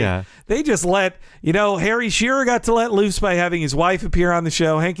funny. They just let, Harry Shearer got to let loose by having his wife appear on the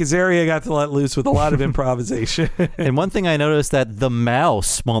show. Hank Azaria got to let loose with a lot of improvisation. And one thing I noticed that the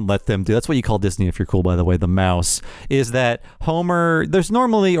mouse won't let them do, that's what you call Disney if you're cool, by the way, the mouse, is that Homer, there's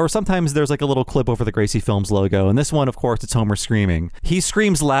normally, or sometimes there's like a little clip over the Gracie Films logo, and this one, of course, it's Homer screaming. He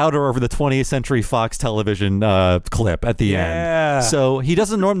screams louder over the 20th Century Fox television clip at the end. So he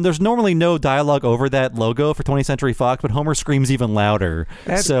doesn't there's normally no dialogue over that logo for 20th Century Fox, but Homer screams even louder.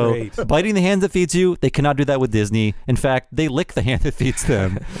 That's great. Biting the hand that feeds you, they cannot do that with Disney. In fact, they lick the hand that feeds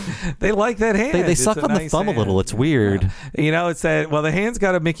them. They like that hand. They suck on the thumb a little. It's weird. It's that, the hand's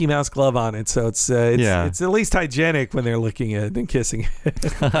got a Mickey Mouse glove on it, so it's at least hygienic when they're licking it and kissing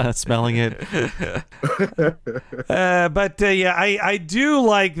it. Smelling it. I do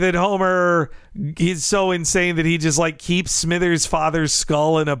like that Homer is so insane that he just like keeps Smithers' father's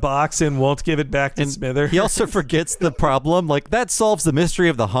skull in a box and won't give it back to Smithers. He also forgets the problem. Like, that solves the mystery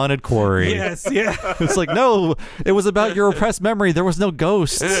of the haunted quarry. Yes, yeah. It's like, no, it was about your repressed memory. There was no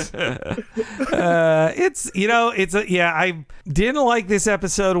ghosts. I didn't like this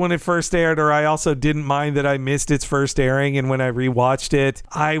episode when it first aired, or I also didn't mind that I missed its first airing, and when I rewatched it,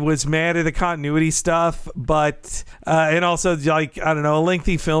 I was mad at the continuity stuff, but and also, like, I don't know, a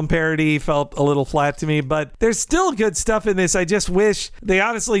lengthy film parody felt a little flat to me, but there's still good stuff in this. I just wish they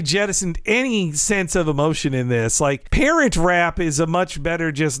honestly jettisoned any sense of emotion in this. Like, Parent Rap is a much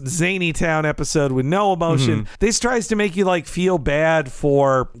better just zany town episode with no emotion. This tries to make you like feel bad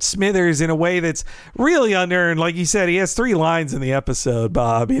for Smithers in a way that's really unearned. Like you said, he has 3 lines in the episode,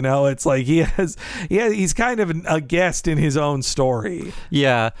 Bob. You know, it's like he's kind of a guest in his own story.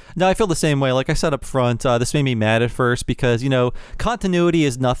 Yeah. No, I feel the same way. Like I said up front, this made me mad at first because, you know, continuity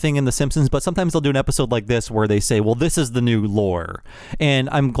is nothing in The Simpsons, but sometimes they'll do an episode like this where they say, well, this is the new lore. And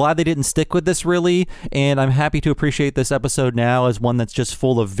I'm glad they didn't stick with this really, and I'm happy to appreciate this episode now as one that's just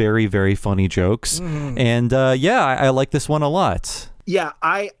full of very, very funny jokes. And I like this one a lot. Yeah,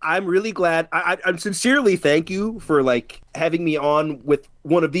 I'm really glad. I'm sincerely thank you for like having me on with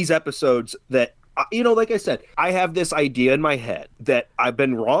one of these episodes that, you know, like I said, I have this idea in my head that I've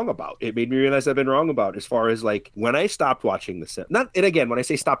been wrong about. It made me realize I've been wrong about as far as like when I stopped watching The Simpsons. And again, when I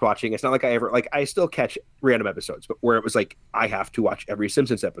say stopped watching, it's not like I still catch random episodes, but where it was like, I have to watch every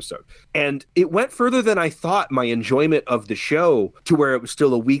Simpsons episode. And it went further than I thought, my enjoyment of the show, to where it was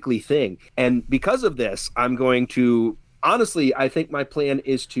still a weekly thing. And because of this, I'm going to... Honestly, I think my plan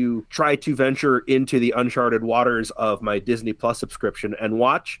is to try to venture into the uncharted waters of my Disney Plus subscription and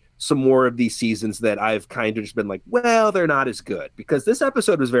watch some more of these seasons that I've kind of just been like, well, they're not as good, because this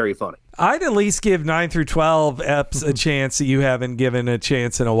episode was very funny. I'd at least give 9 through 12 eps a chance that you haven't given a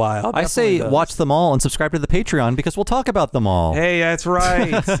chance in a while. I say watch them all and subscribe to the Patreon because we'll talk about them all. Hey, that's right.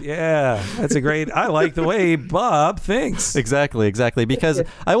 Yeah, that's a great... I like the way Bob thinks. Exactly. Because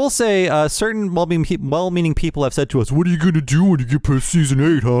I will say certain well-meaning people have said to us, what are you going to do when you get past season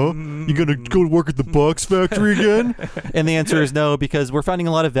 8, huh? You going to go work at the box factory again? And the answer is no, because we're finding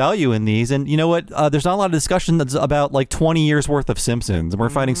a lot of value in these, and you know what, there's not a lot of discussion that's about like 20 years worth of Simpsons, and we're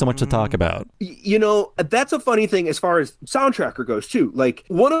finding so much to talk about. You know, that's a funny thing as far as Soundtracker goes too. Like,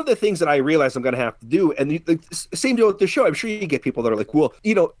 one of the things that I realize I'm going to have to do, and the same deal with the show, I'm sure you get people that are like, well,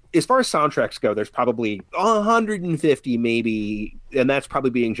 you know, as far as soundtracks go, there's probably 150 maybe, and that's probably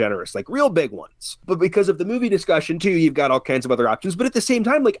being generous, like real big ones. But because of the movie discussion too, you've got all kinds of other options. But at the same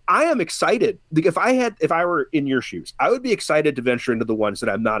time, like, I am excited. Like, if I were in your shoes, I would be excited to venture into the ones that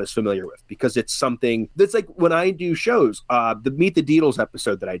I'm not as familiar with, because it's something that's like when I do shows, the Meet the Deedles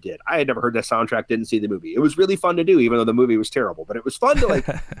episode that I did, I had never heard the soundtrack, didn't see the movie. It was really fun to do, even though the movie was terrible, but it was fun to like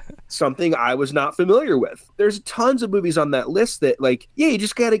something I was not familiar with. There's tons of movies on that list that, like, yeah, you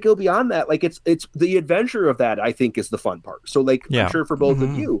just got to go beyond that. Like, it's the adventure of that, I think, is the fun part. So like, I'm sure for both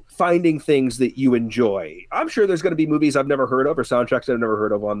of you, finding things that you enjoy. I'm sure there's going to be movies I've never heard of or soundtracks I've never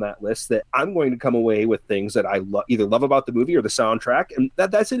heard of on that list that I'm going to come away with things that I either love about the movie or the soundtrack, and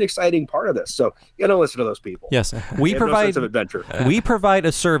that's an exciting part of this. So you know, listen to those people. Yes, we provide no sense of adventure. We provide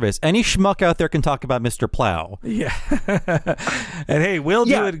a service. Any schmuck out there can talk about Mr. Plow. Yeah, and hey, we'll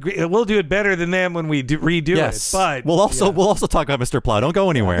do it. We'll do it better than them when we redo it. But we'll also talk about Mr. Plow. Don't go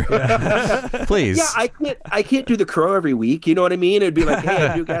anywhere, please. Yeah, I can't do The Crow every week. You know what I mean? It'd be like, hey,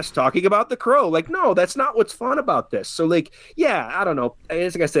 I do guys talking about The Crow. Like, no, that's not what's fun about this. So like, yeah, I don't know.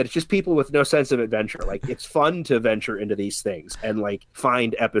 As like I said, it's just people with no sense of adventure. Like, it's fun to venture into these things and like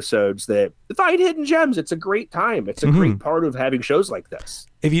find episodes that find hidden gems. It's a great time. It's a great part of having shows like this.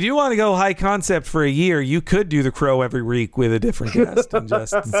 If you do want to go high concept for a year, you could do The Crow every week with a different guest and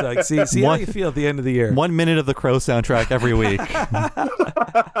just like, see how you feel at the end of the year. 1 minute of The Crow soundtrack every week.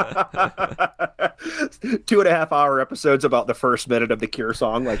 2.5 hour episodes about the first minute of the Cure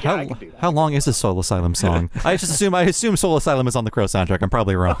song. Like, yeah, I can do that. How long is the Soul Asylum song? I assume Soul Asylum is on the Crow soundtrack. I'm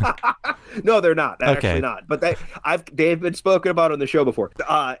probably wrong. No, they're not. They're actually not. But they've been spoken about on the show before.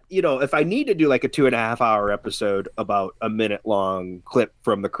 You know, if I need to do like a 2.5 hour episode about a minute long clip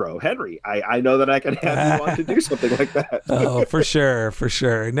from The Crow, Henry, I know that I can have you want to do something like that. Oh, for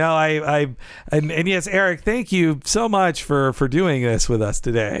sure. No, and yes, Eric, thank you so much for doing this with us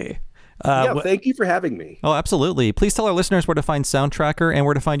today. Thank you for having me. Oh, absolutely. Please tell our listeners where to find Soundtracker and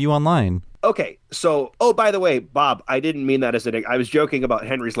where to find you online. Okay, so, by the way, Bob, I didn't mean that as I was joking about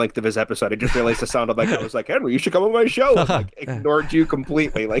Henry's length of his episode. I just realized it sounded like I was like, Henry, you should come on my show. I like, ignored you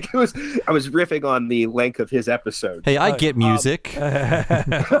completely. Like, I was riffing on the length of his episode. Hey, I get music.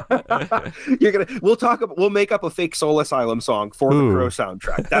 We'll make up a fake Soul Asylum song for the Crow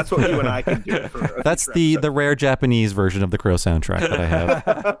soundtrack. That's what you and I can do. That's the rare Japanese version of the Crow soundtrack that I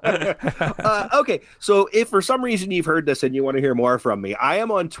have. Okay, so if for some reason you've heard this and you want to hear more from me, I am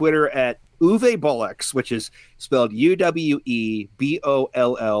on Twitter at Uwe Bollocks, which is spelled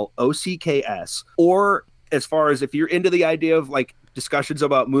UWEBOLLOCKS. Or as far as if you're into the idea of like discussions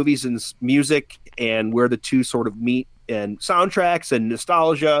about movies and music and where the two sort of meet and soundtracks and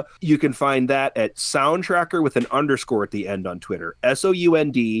nostalgia, you can find that at Soundtracker with an underscore at the end on Twitter.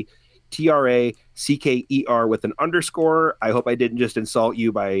 SOUNDTRACKER. TRACKER with an underscore. I hope I didn't just insult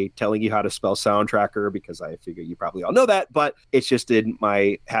you by telling you how to spell Soundtracker, because I figure you probably all know that, but it's just in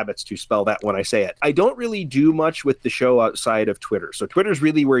my habits to spell that when I say it. I don't really do much with the show outside of Twitter. So Twitter's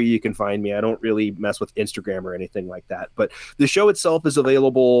really where you can find me. I don't really mess with Instagram or anything like that. But the show itself is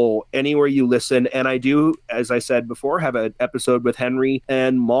available anywhere you listen. And I do, as I said before, have an episode with Henry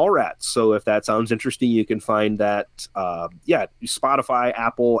and Mallrats. So if that sounds interesting, you can find that, Spotify,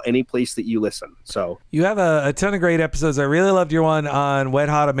 Apple, any place that you listen. So you have a ton of great episodes. I really loved your one on Wet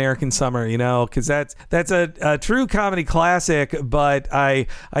Hot American Summer, because that's a true comedy classic, but I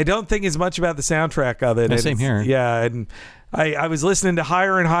don't think as much about the soundtrack of it. Yeah, same here. Yeah, and I was listening to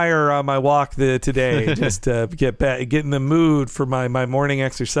Higher and Higher on my walk today just to get in the mood for my morning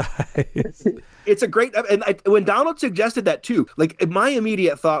exercise. It's a great, and when Donald suggested that too, like my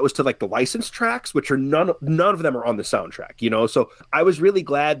immediate thought was to like the licensed tracks, which are none of them are on the soundtrack, So I was really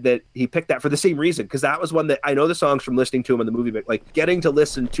glad that he picked that for the same reason, because that was one that I know the songs from listening to him in the movie, but like getting to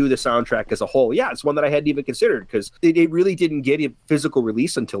listen to the soundtrack as a whole, it's one that I hadn't even considered, because it really didn't get a physical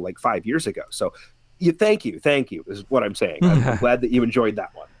release until like 5 years ago. So thank you is what I'm saying. I'm glad that you enjoyed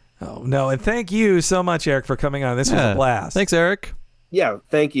that one. Oh no, and thank you so much, Eric, for coming on. This was a blast. Thanks, Eric. Yeah,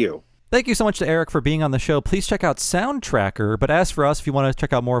 thank you. Thank you so much to Eric for being on the show. Please check out Soundtracker. But as for us, if you want to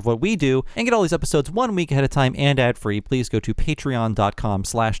check out more of what we do and get all these episodes 1 week ahead of time and ad-free, please go to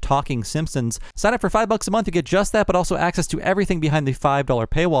patreon.com/TalkingSimpsons. Sign up for $5 a month to get just that, but also access to everything behind the $5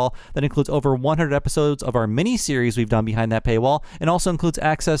 paywall. That includes over 100 episodes of our mini-series we've done behind that paywall, and also includes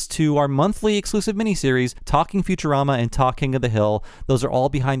access to our monthly exclusive mini-series, Talking Futurama and Talking of the Hill. Those are all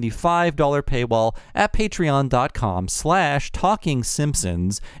behind the $5 paywall at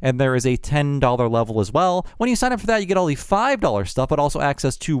patreon.com/TalkingSimpsons. And there is a $10 level as well. When you sign up for that, you get all the $5 stuff, but also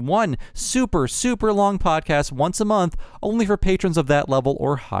access to one super, super long podcast once a month, only for patrons of that level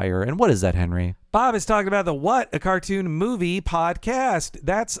or higher. And what is that, Henry? Bob is talking about the What a Cartoon Movie podcast.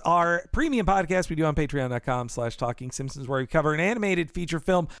 That's our premium podcast we do on patreon.com/TalkingSimpsons, where we cover an animated feature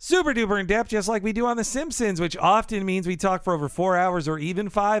film super duper in depth, just like we do on The Simpsons, which often means we talk for over 4 hours or even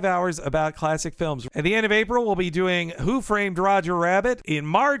 5 hours about classic films. At the end of April, we'll be doing Who Framed Roger Rabbit. In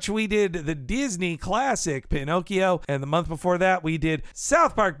March, we did the Disney classic Pinocchio. And the month before that, we did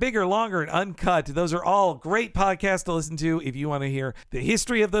South Park, Bigger, Longer, and Uncut. Those are all great podcasts to listen to if you want to hear the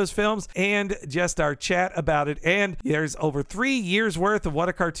history of those films and just our chat about it. And there's over 3 years worth of What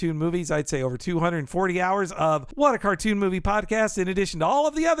a Cartoon Movies. I'd say over 240 hours of What a Cartoon Movie podcast, in addition to all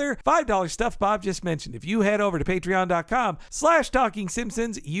of the other $5 stuff Bob just mentioned. If you head over to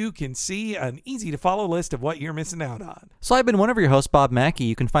patreon.com/TalkingSimpsons, you can see an easy to follow list of what you're missing out on. So I've been one of your hosts, Bob Mackey.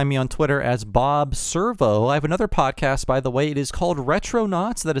 You can find me on Twitter as Bob Servo. I have another podcast, by the way. It is called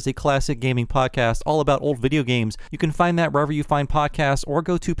Retronauts. That is a classic gaming podcast all about old video games. You can find that wherever you find podcasts, or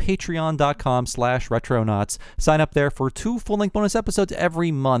go to patreon.com/Retronauts. Sign up there for 2 full-length bonus episodes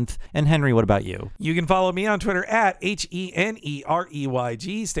every month. And Henry, what about you? You can follow me on Twitter at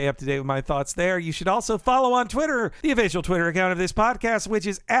HENEREYG. Stay up to date with my thoughts there. You should also follow on Twitter the official Twitter account of this podcast, which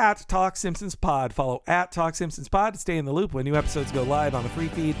is at Talk Simpsons Pod. Follow at Talk Simpsons Pod to stay in the loop when new episodes go live on the free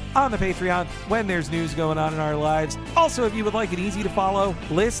feed, on the Patreon, when there's news going on in our lives. Also, if you would like an easy to follow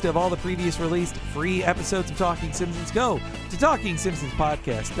list of all the previous released free episodes of Talking Simpsons, go to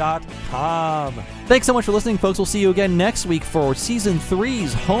TalkingSimpsonsPodcast.com. Thanks so much for listening, folks. We'll see you again next week for Season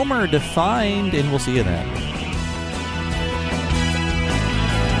 3's Homer Defined, and we'll see you then.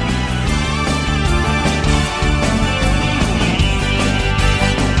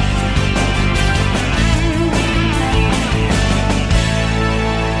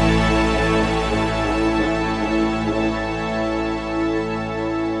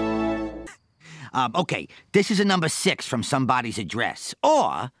 Okay, this is a number 6 from somebody's address.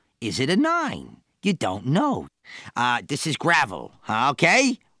 Or is it a 9? You don't know. This is gravel,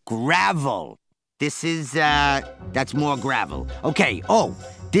 okay? Gravel. This is, that's more gravel. Okay,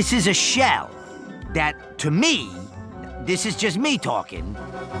 this is a shell that, to me, this is just me talking,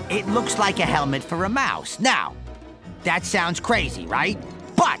 it looks like a helmet for a mouse. Now, that sounds crazy, right?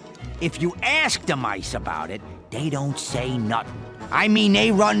 But if you ask the mice about it, they don't say nothing. I mean,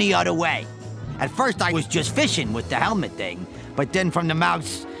 they run the other way. At first, I was just fishing with the helmet thing, but then from the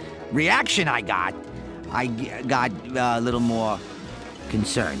mouse reaction I got a little more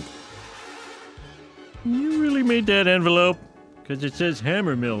concerned. You really made that envelope? Because it says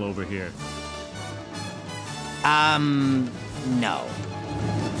Hammer Mill over here. No.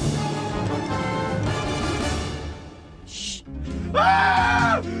 Shh.